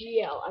Energy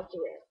GL as the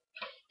rare.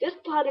 This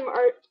Platinum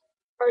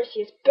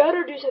Arceus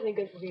better do something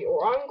good for me,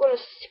 or I'm gonna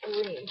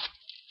scream.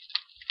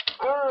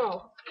 I don't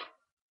know.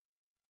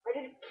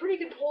 I did pretty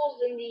good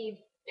pulls in the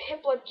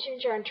Piplup,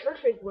 Chimchar, and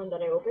Turtwig one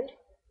that I opened.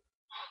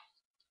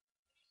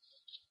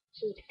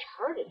 So it's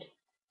retarded.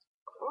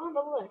 Come on,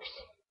 Double X.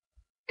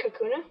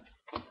 Kakuna,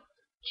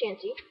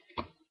 Chansey,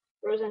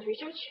 Roseanne's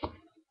Research,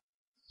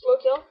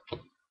 Floatel,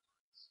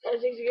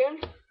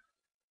 Zigzagoon,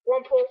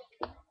 Wurmple,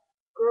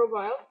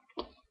 Grovyle,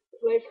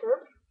 Wave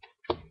Herb,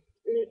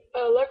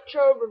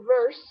 Electro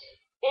Reverse,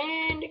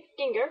 and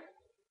Gengar.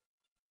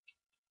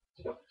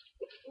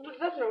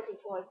 That's an open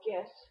pull, I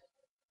guess.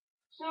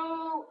 So,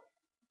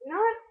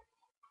 not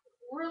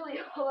really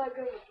all that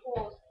good of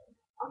pulls.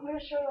 I'm going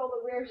to show you all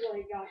the rares that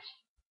I got.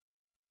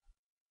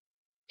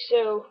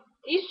 So,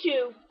 these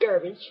two,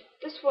 garbage.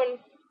 This one,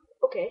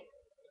 okay.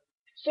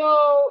 So,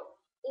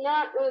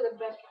 not really the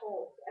best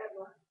pulls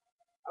ever,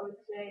 I would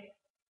say.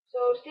 So,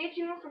 stay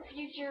tuned for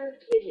future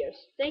videos.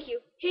 Thank you.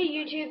 Hey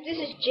YouTube, this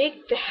is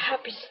Jake the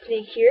Happy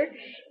Snake here,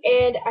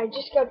 and I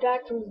just got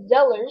back from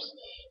Zeller's,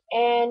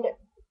 and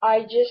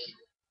I just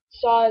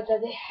saw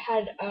that they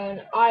had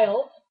an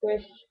aisle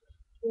with,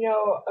 you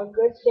know, a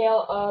good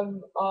sale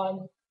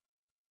on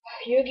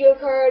Yu-Gi-Oh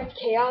cards,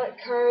 Chaotic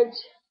cards,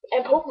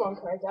 and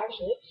Pokemon cards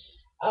actually.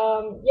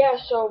 Yeah,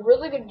 so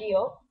really good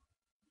deal.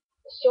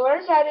 So I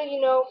decided, you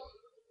know,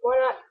 why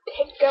not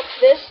pick up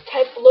this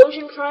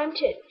Typhlosion Prime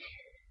Tin.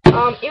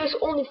 It was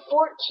only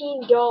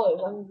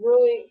 $14. I'm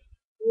really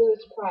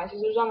surprised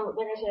because it was on,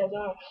 like I said, it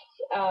was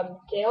on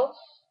sale.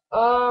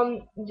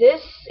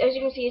 This, as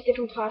you can see, is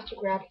different plastic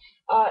wrap.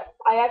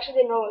 I actually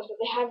didn't know this, but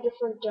they have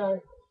different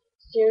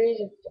series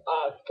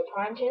of the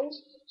Prime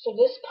Tins. So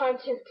this Prime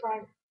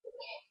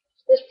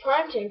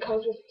Tin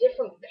comes with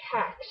different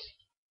packs,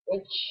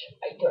 which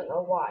I don't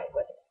know why,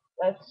 but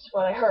that's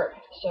what I heard.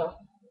 So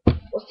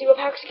we'll see what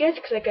packs it gets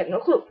because I got no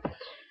clue.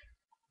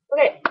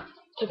 Okay,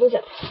 check this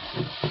out.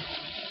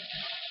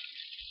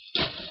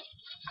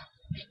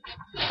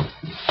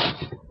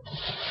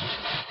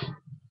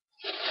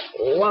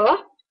 Voila!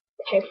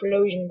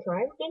 Typhlosion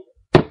Prime Tin.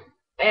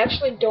 I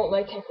actually don't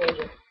like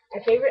Typhlosion.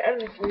 My favorite out of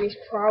the 3 is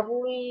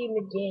probably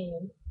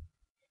Meganium.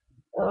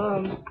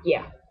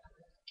 Yeah.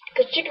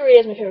 Because Chikorita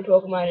is my favorite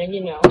Pokemon, and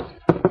you know,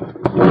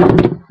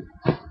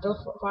 the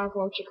final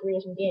form of Chikorita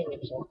is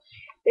Meganium, so.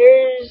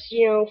 There's,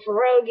 you know,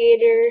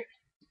 Feraligatr,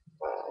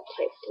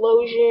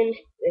 Typhlosion,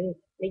 and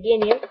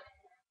Meganium.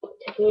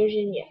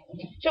 Typhlosion, yeah.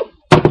 So,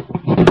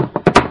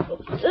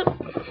 what's up?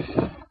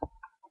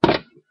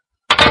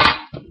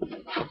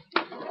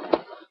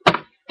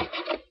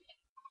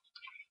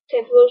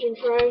 Typhlosion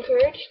Prime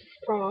card,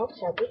 promo,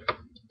 sadly.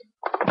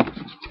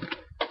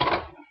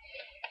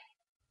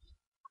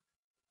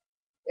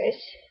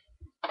 Nice.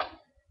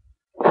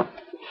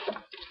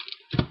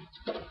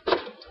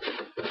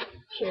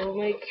 Here we'll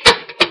make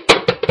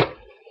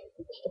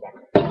the back.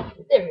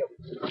 There we go.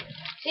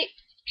 See,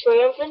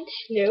 Triumphant,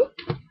 new.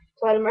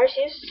 Platinum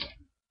Arceus,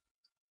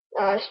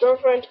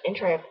 Stormfront, and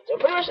Triumphant. So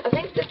pretty much, I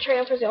think the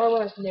Triumphant is the only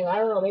one that's new. I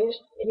don't know,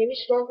 maybe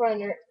Stormfront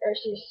and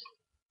Arceus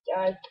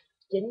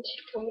didn't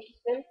come with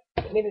them.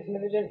 Maybe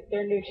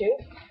they're new too,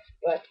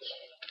 but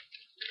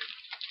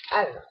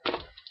I don't know.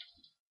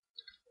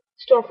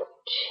 Stormfront.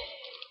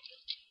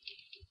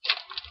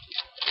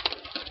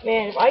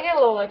 Man, if I get a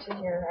level X in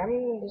here,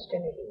 I'm just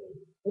gonna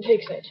be really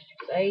excited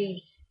because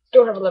I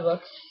don't have a level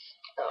X.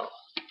 Oh.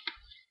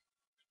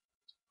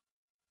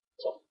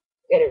 So,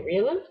 get a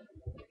Riolu,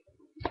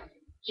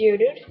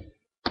 Geodude,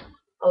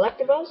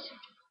 Electabuzz,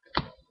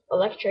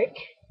 Electric,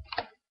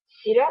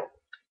 Seedot,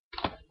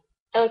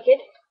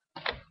 Elekid,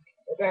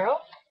 Barrel,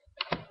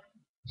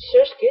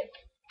 Surskit,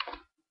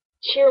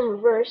 Cheer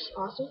Reverse,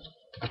 awesome.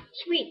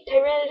 Sweet,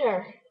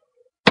 Tyranitar.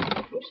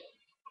 Oops.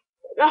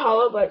 Not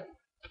hollow, but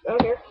I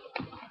don't care.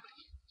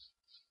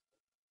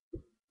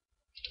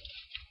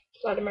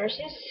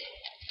 Mercies.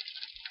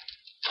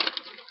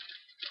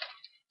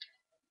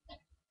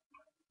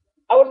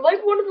 I would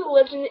like one of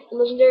the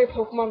legendary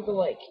Pokemon to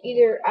like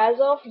either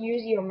Azelf,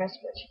 Yuzi, or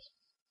Mesprit.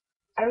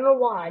 I don't know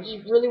why. I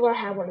just really want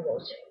to have one of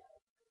those.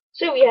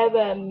 So we have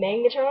a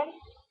Magneton,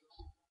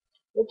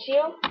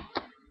 Luxio,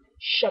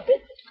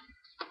 Shuppet,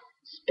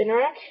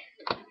 Spinarak,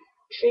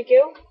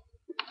 Trico,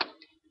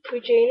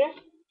 Poochyena,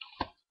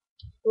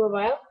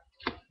 Grovyle,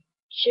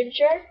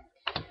 Chimchar,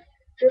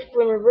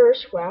 Drifblim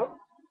Reverse, wow,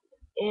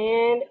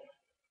 and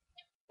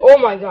oh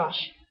my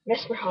gosh,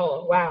 Mesprit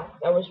Hollow, wow,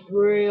 that was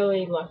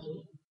really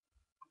lucky.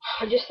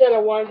 I just said I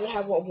wanted to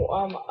have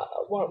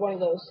one of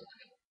those.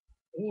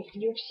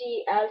 You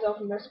see Azelf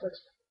and Mesprit,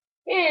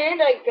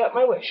 and I got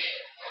my wish.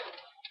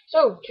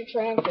 So to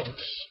triumphant.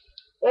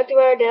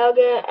 Electivire,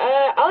 Dialga.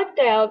 I like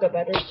Dialga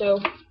better, so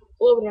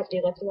we'll open up the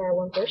Electivire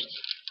one first.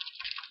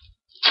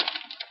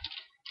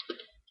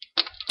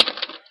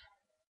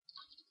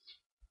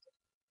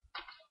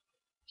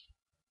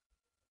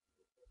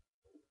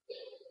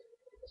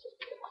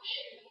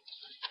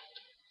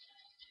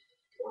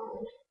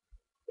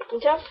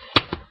 Tough,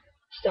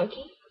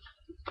 Stunky,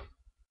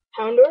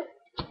 Houndour,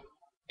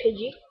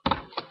 Pidgey,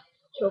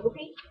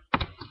 Togepi,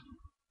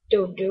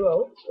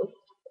 Doduo,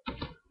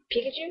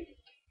 Pikachu,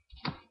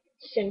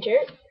 Center,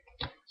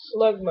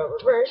 Slugma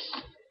Reverse,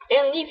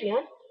 and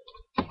Leafeon.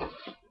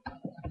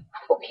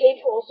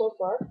 Okay pull so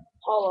far.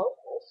 Hollow.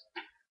 Nice.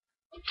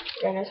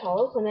 Very nice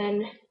hollow. And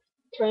then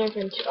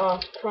Triumphant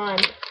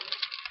Prime.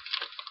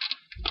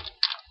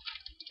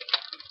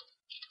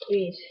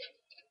 Please.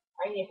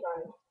 I need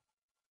Prime.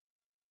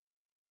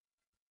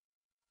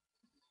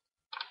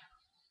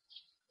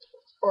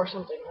 Or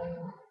something. I don't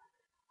know.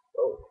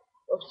 Oh.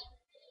 Oops.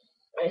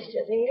 I see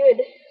something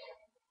good.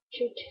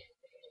 Shoot.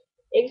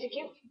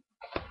 Execute.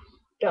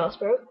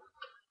 Bellsprout.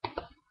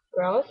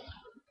 Growlithe.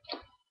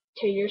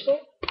 Tayursa.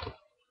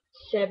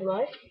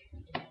 Sableye.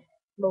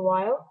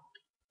 Mawile.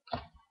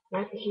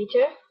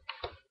 Nakahita.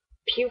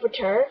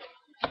 Pupitar.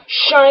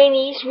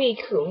 Shiny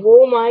Suicune.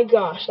 Oh my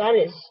gosh, that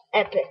is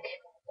epic.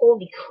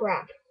 Holy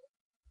crap.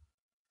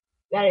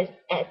 That is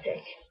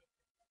epic.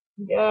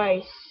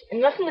 Nice.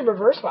 And that's in the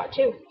reverse spot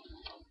too.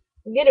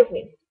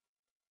 Beautifully.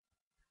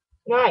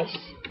 Nice.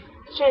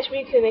 Shiny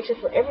Suicune makes it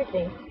for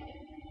everything.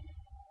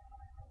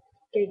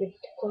 Pretty good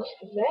close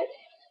to that.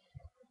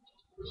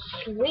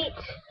 Sweet.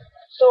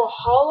 So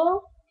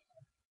hollow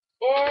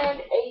and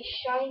a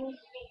shiny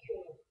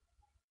Suicune.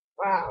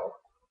 Wow.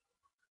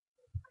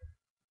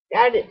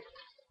 That is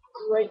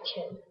great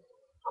tin.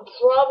 I'm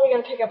probably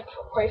gonna pick up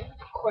quite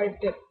a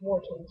bit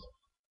more tins.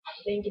 I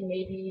think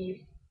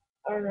maybe,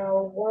 I don't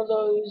know, one of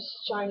those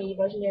shiny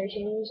legendary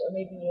tins, or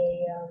maybe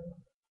a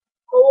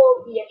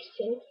Holo EX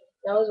tin.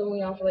 That was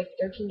only on for like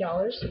 $13.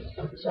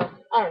 So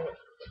I don't know.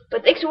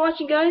 But thanks for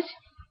watching, guys,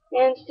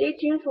 and stay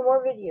tuned for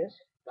more videos.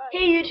 Bye.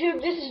 Hey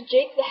YouTube, this is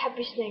Jake the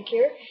Happy Snake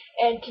here,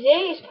 and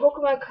today is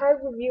Pokemon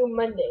Card Review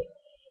Monday.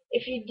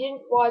 If you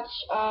didn't watch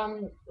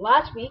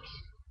last week's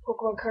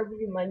Pokemon Card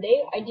Review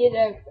Monday, I did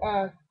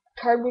a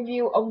card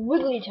review of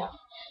Wigglytuff.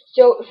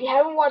 So if you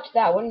haven't watched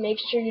that one, make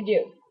sure you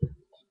do.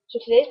 So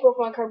today's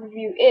Pokemon card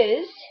review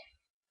is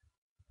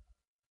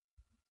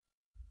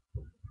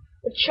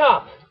the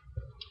Chop.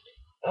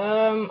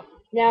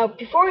 Now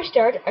before we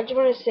start, I just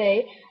want to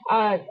say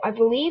I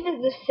believe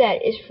that this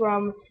set is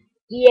from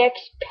EX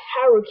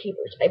Power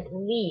Keepers. I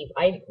believe.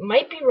 I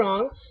might be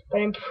wrong,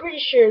 but I'm pretty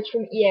sure it's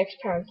from EX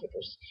Power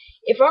Keepers.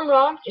 If I'm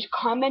wrong, just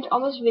comment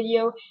on this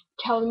video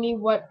telling me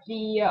what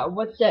the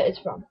what set it's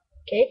from.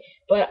 Okay?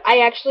 But I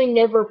actually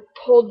never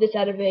pulled this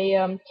out of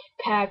a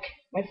pack.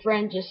 My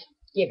friend just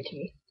gave it to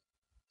me.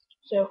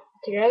 So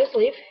take it out of the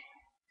sleeve.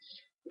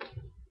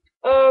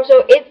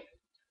 So it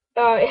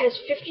has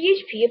 50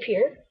 HP up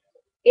here.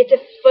 It's a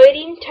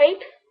fighting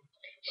type.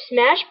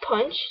 Smash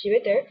Punch, see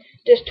right there,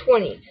 does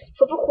 20.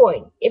 Flip a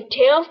coin. If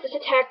tails, this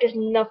attack does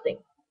nothing.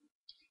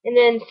 And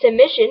then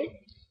Submission,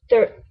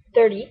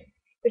 30.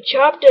 The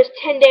Chop does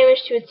 10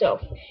 damage to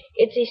itself.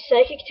 It's a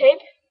Psychic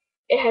type.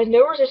 It has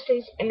no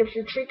resistance, and its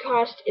retreat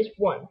cost is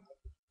 1.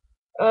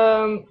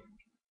 And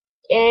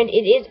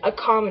it is a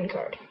common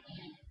card.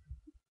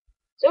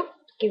 So,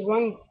 give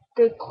one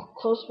good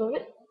close of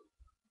it.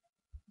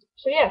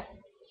 So yeah,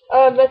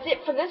 that's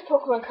it for this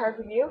Pokemon card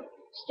review.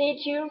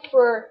 Stay tuned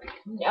for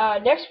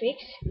next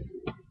week's.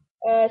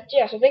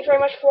 Yeah, so thanks very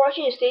much for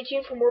watching and stay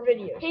tuned for more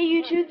videos. Hey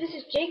YouTube, this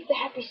is Jake the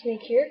Happy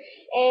Snake here,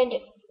 and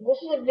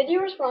this is a video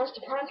response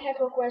to Primetime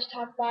Pokemon's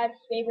top 5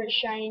 favorite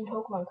Shining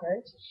Pokemon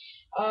cards.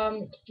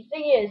 The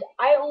thing is,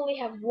 I only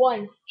have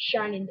one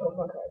Shining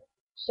Pokemon card,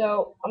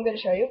 so I'm going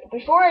to show you.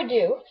 Before I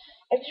do,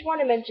 I just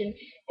want to mention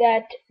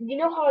that, you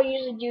know how I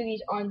usually do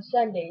these on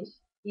Sundays,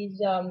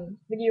 these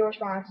video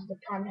responses to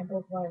Primetime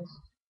Pokemon's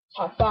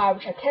top 5,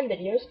 which have 10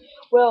 videos.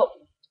 Well,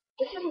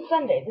 this isn't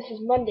Sunday, this is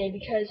Monday,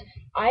 because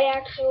I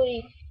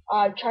actually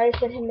tried to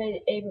send him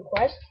a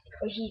request,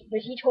 but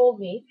he told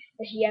me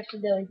that he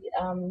accidentally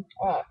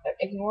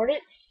ignored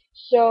it,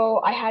 so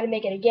I had to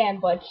make it again,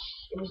 but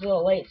it was a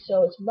little late,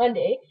 so it's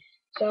Monday.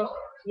 So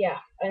yeah,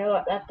 I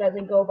know that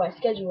doesn't go by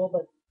schedule,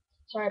 but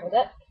sorry about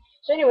that.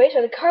 So anyway,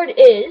 so the card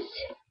is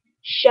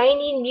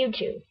Shiny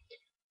Mewtwo.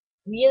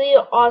 Really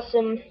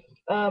awesome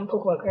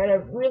Pokemon card. I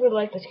really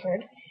like this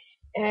card.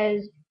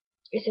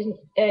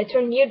 It's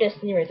from Neo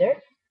Destiny right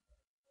there.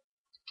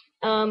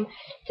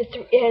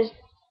 It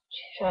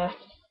has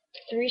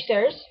 3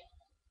 stars.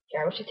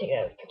 Yeah, I wish I take it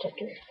out of the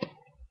protector.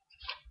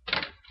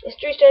 It's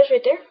 3 stars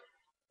right there.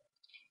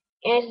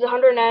 And it's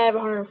 109 out of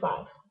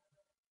 105.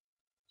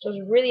 So it's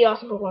a really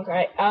awesome Pokemon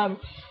card.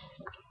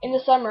 In the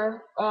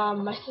summer,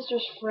 my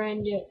sister's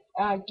friend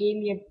gave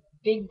me a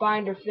big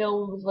binder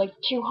filled with like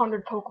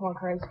 200 Pokemon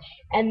cards,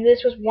 and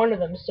this was one of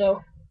them, so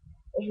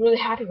I was really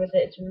happy with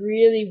it. It's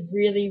really,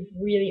 really,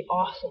 really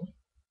awesome.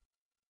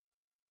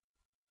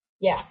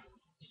 Yeah.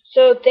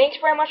 So thanks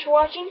very much for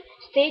watching.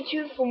 Stay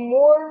tuned for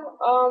more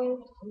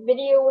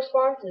video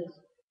responses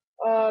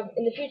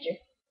in the future.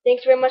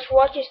 Thanks very much for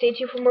watching. Stay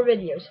tuned for more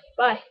videos.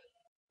 Bye.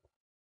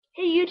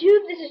 Hey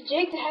YouTube, this is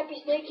Jake the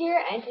Happy Snake here,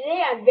 and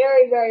today I'm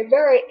very, very,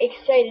 very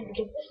excited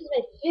because this is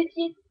my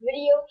 50th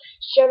video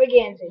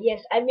extravaganza.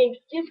 Yes, I made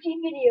 50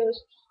 videos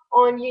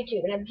on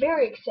YouTube, and I'm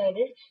very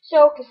excited.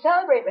 So to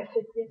celebrate my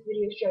 50th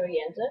video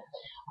extravaganza,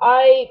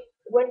 I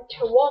went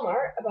to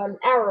Walmart about an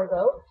hour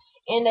ago,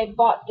 and I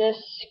bought this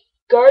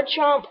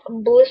Garchomp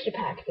blister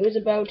pack. It was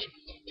about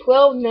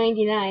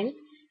 $12.99.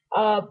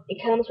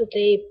 It comes with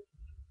a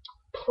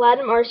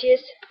Platinum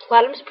Arceus,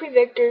 Platinum Supreme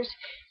Victors,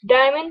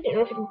 Diamond, I don't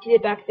know if you can see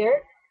it back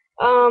there,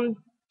 and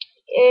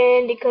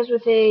it comes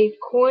with a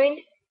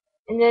coin,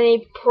 and then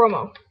a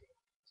promo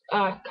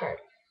card.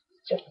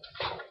 So,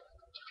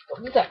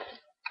 open this up.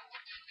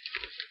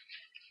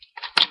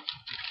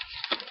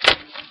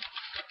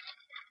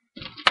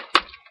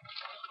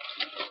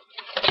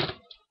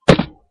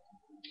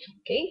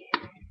 Okay.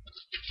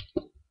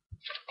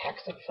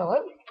 Packs like fell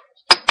out.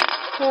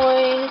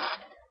 Coin,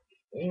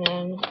 and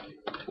then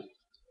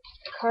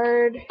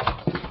card.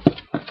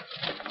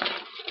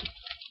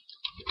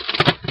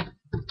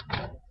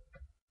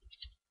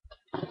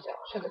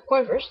 So the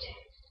coin first.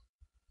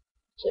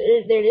 So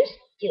there it is.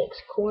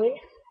 Deluxe coin.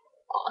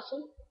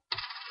 Awesome.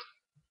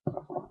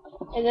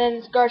 And then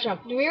this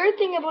Garchomp. The weird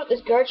thing about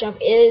this Garchomp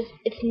is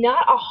it's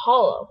not a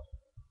holo.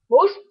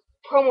 Most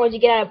promos you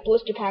get out of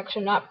blister packs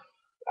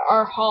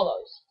are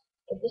holos,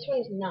 but this one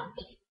is not.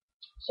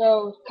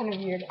 So it's kind of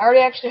weird. I already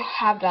actually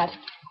have that.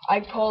 I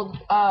pulled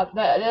the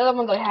other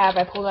ones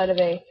I pulled out of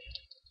a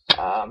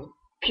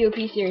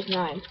POP Series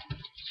 9.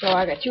 So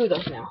I got 2 of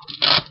those now.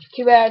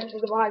 Too bad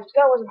the one I just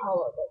got wasn't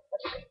holo, but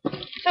that's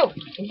okay. So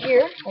in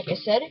here, like I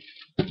said,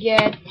 you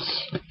get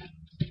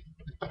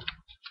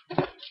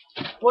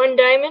 1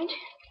 Diamond,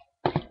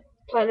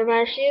 Platinum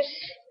Arceus,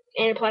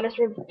 and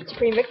Platinum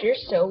Supreme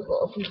Victors. So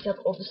we'll open this up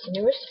over the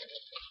newest.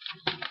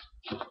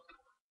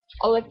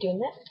 I like doing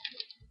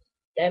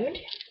that. Diamond.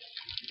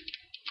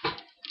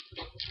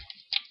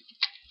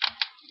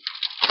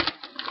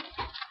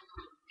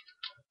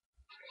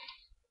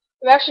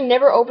 I've actually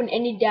never opened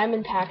any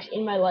Diamond packs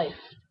in my life.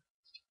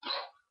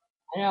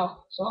 I know,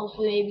 so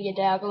hopefully maybe a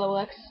Dialga level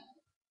X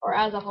or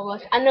Azoth level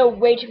X. I know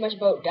way too much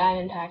about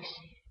Diamond packs.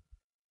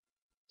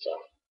 So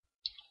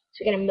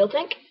we got a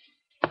Miltank,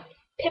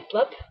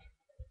 Piplup,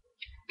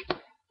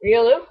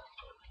 Riolu,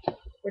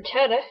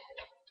 Rattata,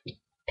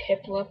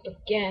 Piplup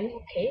again,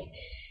 okay,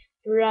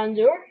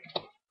 Bronzor,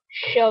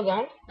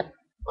 Shelgon,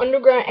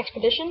 Underground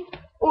Expedition.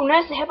 Oh,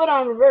 nice, the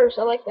Hippodon reverse,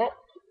 I like that.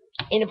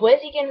 And a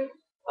Blaziken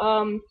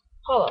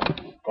holo.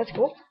 That's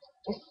cool.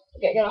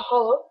 Okay, I got a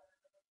holo.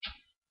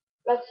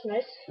 That's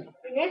nice. It'd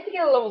be nice to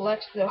get a level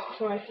X though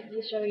for my 50th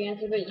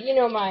extravaganza, but you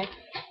know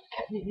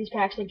these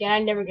packs again, I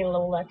never get a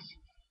level X.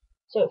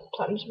 So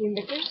Platinum Supreme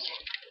Victors.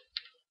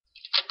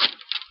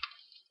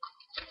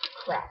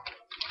 Crap.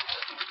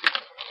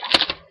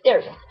 There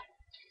we go.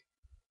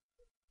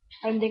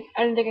 I didn't think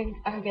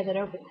I could get that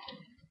open.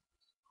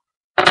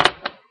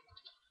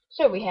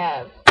 So we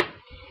have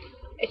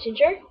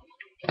Etchinger,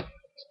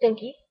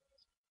 Stunky,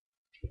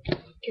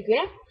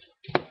 Kakuna,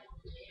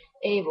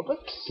 a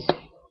Vulpix,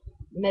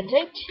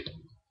 Meditite,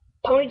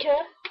 Ponyta,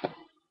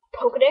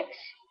 Pokedex,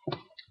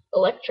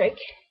 Electric,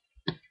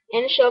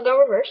 and a Shelgon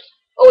reverse.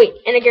 Oh wait,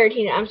 and a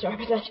Giratina. I'm sorry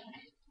about that.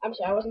 I'm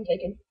sorry, I wasn't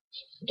thinking.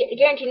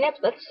 Giratina,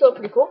 that's still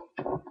pretty cool.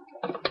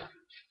 Okay.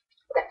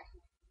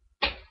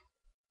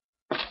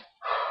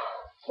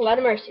 A lot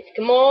of Arceus.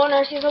 Come on,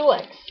 Arceus level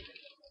X.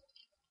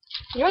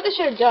 You know what they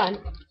should have done?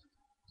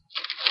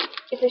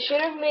 Is they should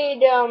have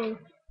made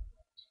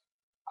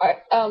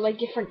like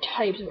different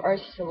types of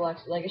RC level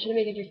X. Like I should have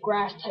made like a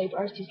grass type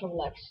RC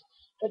level X.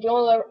 But the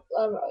only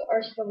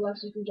RC level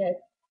X you can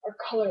get are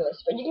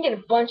colorless. But you can get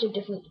a bunch of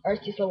different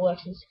RC level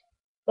X's.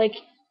 Like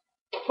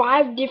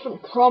 5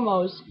 different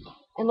promos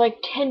and like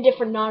 10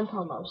 different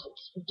non-promos.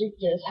 It's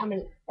ridiculous how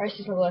many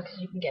RC level X's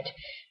you can get.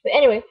 But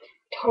anyway,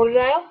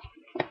 Totodile,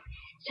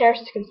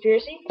 Sarah's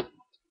Conspiracy,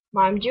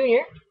 Mime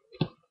Jr.,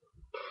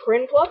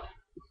 Prinplup,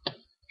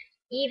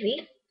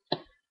 Eevee,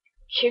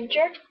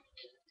 Chimchar,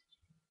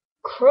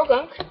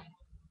 Krogunk,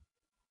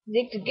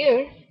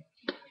 Zigzagoon.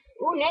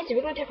 Ooh, nice.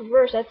 We're going to have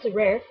reverse. That's a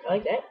rare. I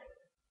like that.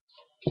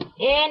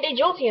 And a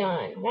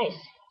Jolteon. Nice.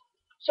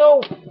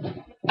 So,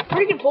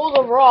 pretty good pulls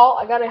overall.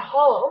 I got a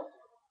holo.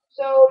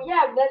 So,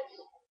 yeah, that's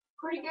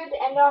pretty good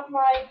to end off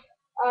my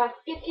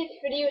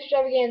 50th video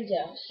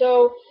extravaganza.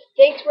 So,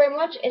 thanks very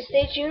much, and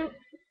stay tuned.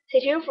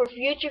 Stay tuned for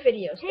future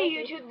videos. Hey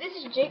YouTube, this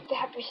is Jake the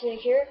Happy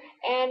Snake here,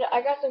 and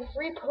I got some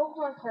free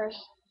Pokemon cards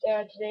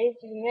today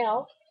through the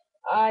mail.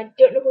 I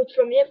don't know who it's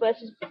from yet, but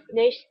it's a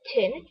nice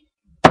tin.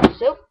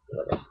 So,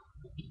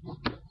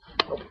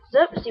 open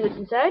this up, see what's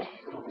inside.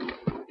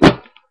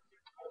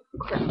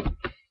 Crap.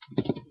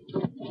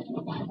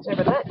 Sorry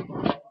about that.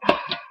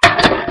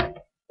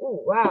 Ooh,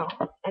 wow,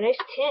 a nice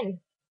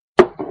tin.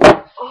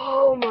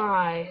 Oh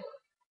my,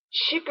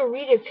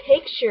 Chikorita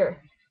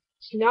picture.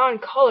 It's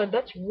non-colored.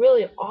 That's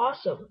really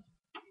awesome.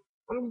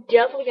 I'm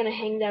definitely gonna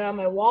hang that on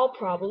my wall,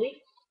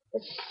 probably.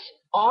 That's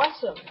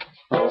awesome.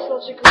 Nice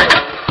little Chikorita.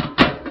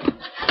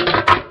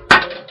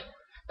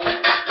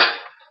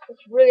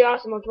 That's really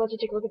awesome. I'll let you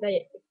take a look at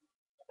that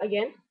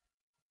again.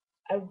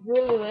 I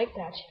really like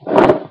that.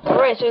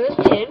 Alright, so in this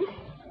tin,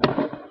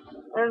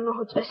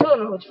 I still don't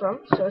know who it's from,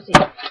 so let's see.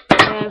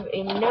 I have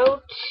a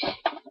note,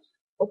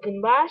 open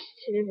last,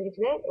 didn't forget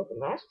to that, open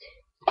last.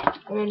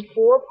 And then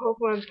 4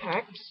 Pokemon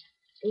packs,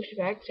 booster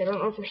packs, I don't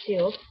know if they're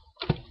sealed.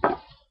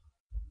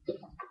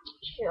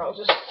 Here, I'll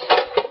just...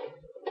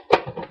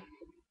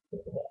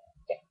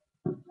 Okay.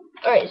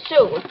 Alright,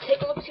 so, let's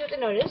take a look and see what the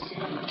note is.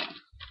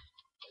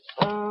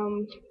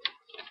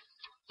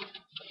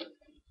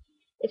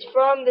 It's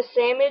from the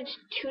Samage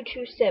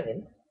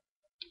 227.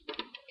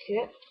 See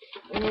that?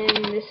 And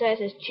then this side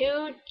says,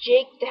 to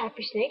Jake the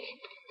Happy Snake.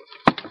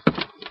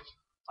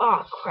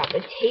 Ah, crap, I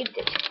taped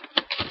it.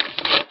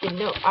 Didn't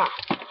know. Ah.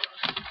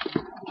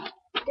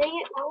 Dang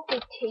it, how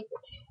did they tape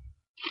it?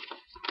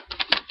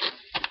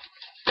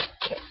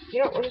 Okay, you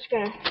know what, we're just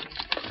gonna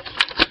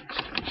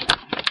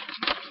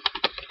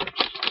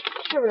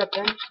shove it up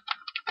then.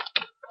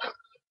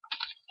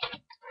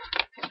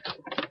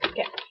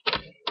 Okay.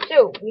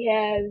 So, we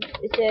have,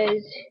 it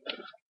says,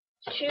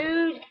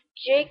 to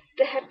Jake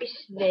the Happy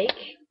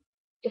Snake,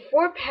 the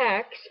 4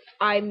 packs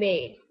I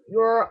made.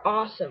 You're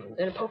awesome.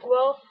 Then a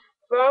Pokeball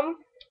from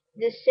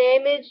the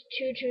Samage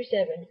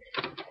 227.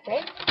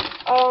 Okay?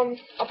 I'll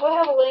probably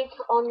have a link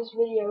on this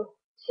video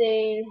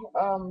saying,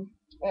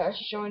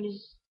 actually showing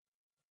his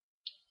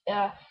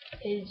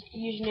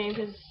username,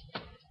 because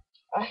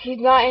he's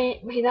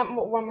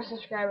not one of my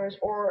subscribers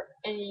or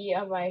any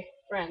of my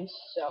friends,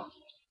 so.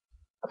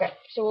 Okay,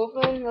 so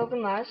we'll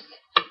open last.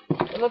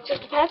 It looks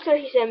like the packs that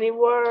he sent me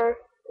were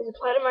a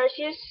Platinum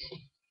Arceus,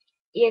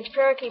 EX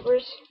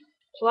Parakeepers,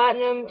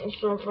 Platinum, and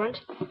Stormfront.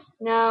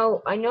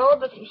 Now, I know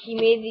that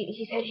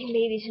he said he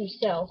made these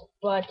himself,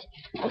 but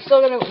I'm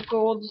still gonna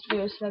go over this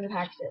video so the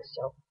pack says,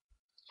 so.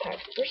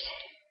 Parakeepers.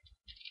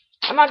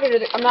 I'm not gonna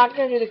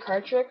do the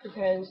card trick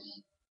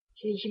because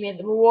he made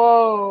them.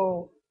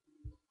 Whoa!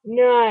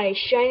 Nice,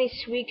 shiny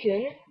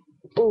Suicune.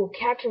 Ooh,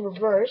 Captain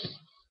Reverse,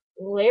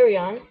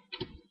 Larion,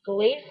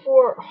 Blade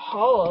 4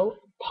 Hollow,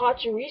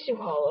 Pachirisu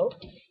Hollow,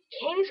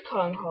 King's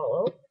Kong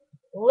Hollow,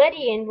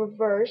 Ledian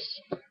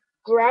Reverse,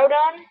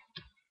 Groudon,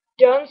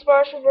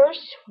 Dunsparce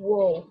Reverse,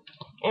 whoa,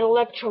 and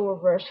Electro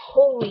Reverse.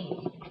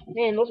 Holy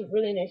man, those are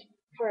really nice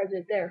cards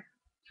right there.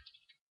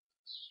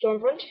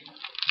 Stormfront.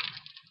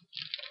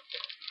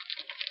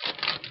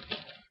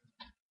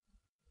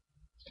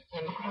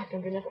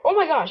 Oh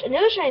my gosh,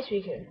 another shiny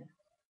Suicune.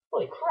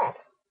 Holy crap.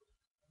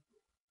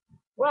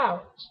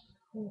 Wow.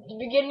 The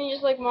beginning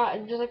just like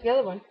the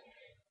other one.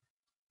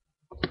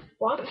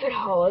 Wobbuffet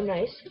Hollow,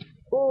 nice.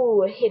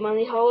 Ooh, a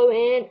Hitmonlee Hollow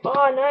and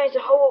oh nice, a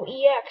Hollow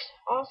EX.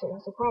 Awesome,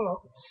 that's a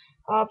promo.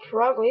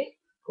 Probably.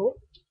 Cool.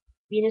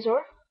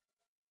 Venusaur.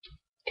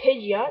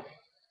 Pidgeot.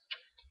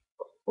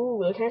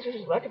 Ooh, the transfer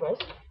is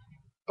Electabuzz.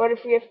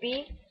 Butterfree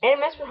FB and a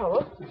Mesmer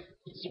Hollow.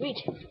 Sweet.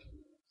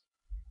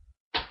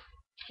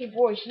 Hey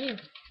boy, she's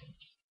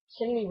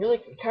sending me really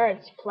good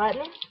cards.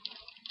 Platinum.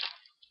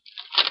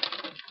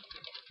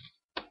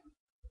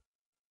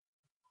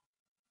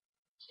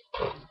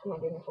 Come on,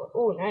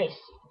 ooh, nice.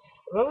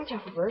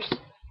 Robotough Reverse.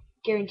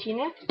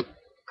 Garantina.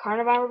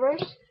 Carnivine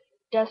Reverse.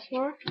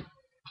 Dusknoir.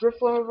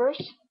 Drifloon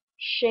Reverse.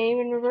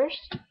 Shaman Reverse.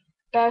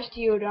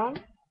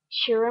 Bastiodon.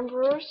 Chirim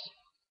Reverse.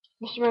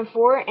 Mr. Man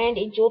 4, and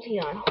a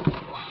Jolteon.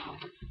 Wow.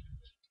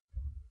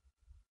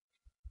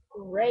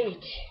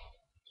 Great.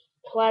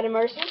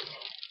 Platymersis.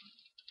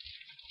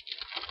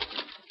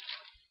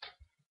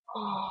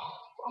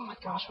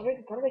 Gosh, why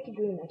do I keep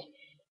doing that?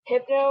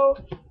 Hypno,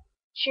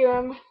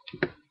 Cheerum.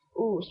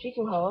 Ooh,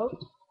 speaking of hollow.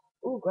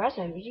 Ooh, grass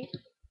energy.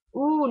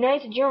 Ooh,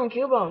 nice, German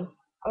Cubone.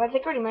 Oh, I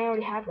think I might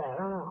already have that. I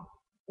don't know.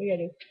 What do you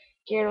gotta do?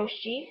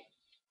 Gyarados G.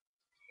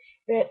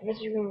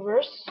 Mr.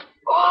 Reverse.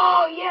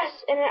 Oh,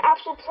 yes! And an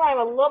Absolute Prime.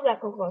 I love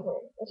that Pokemon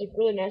card. That's a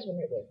really nice one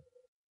right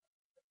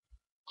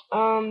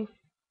there.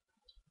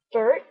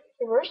 Third,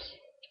 Reverse.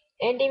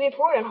 And David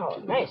Porygon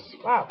Hollow. Nice.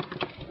 Wow.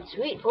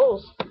 Sweet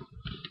pulls.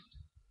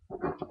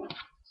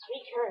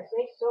 Sweet cards.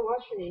 Thanks so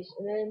much for these.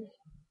 And then,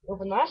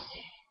 open last.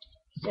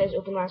 It says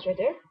open last right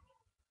there.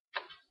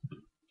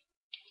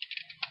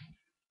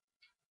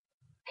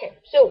 Okay,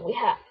 so we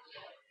have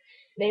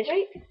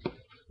Mandrake,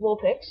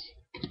 Vulpix,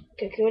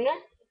 Kakuna,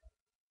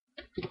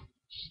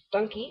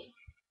 Stunky,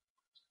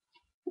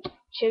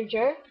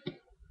 Chimchar,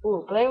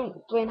 ooh,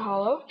 Blaine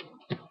Hollow,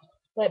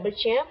 Lightbit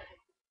Champ,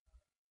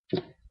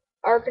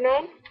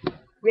 Arcanine,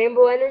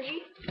 Rainbow Energy,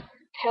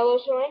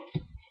 Paloswine,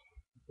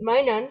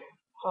 Minun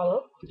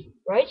Hollow,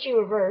 Raichu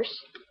Reverse,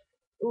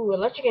 ooh,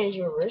 Electric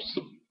Energy Reverse,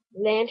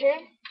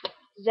 Lantern,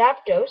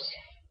 Zapdos,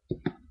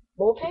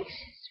 Vulpix,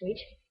 sweet,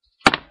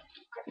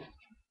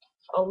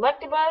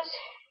 Electabuzz,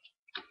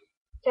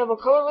 Double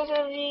Colorless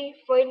Energy,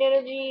 Fighting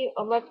Energy,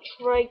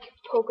 Electrike,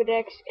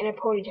 Pokedex, and a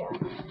Ponytail.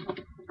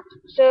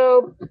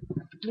 So,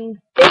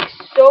 thanks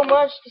so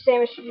much to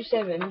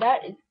Samus57.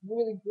 That is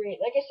really great.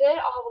 Like I said,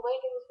 I'll have a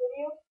link in this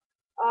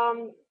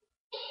video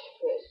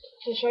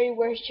to show you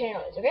where his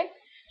channel is, okay?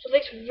 So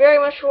thanks very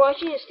much for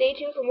watching, and stay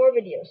tuned for more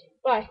videos.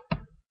 Bye.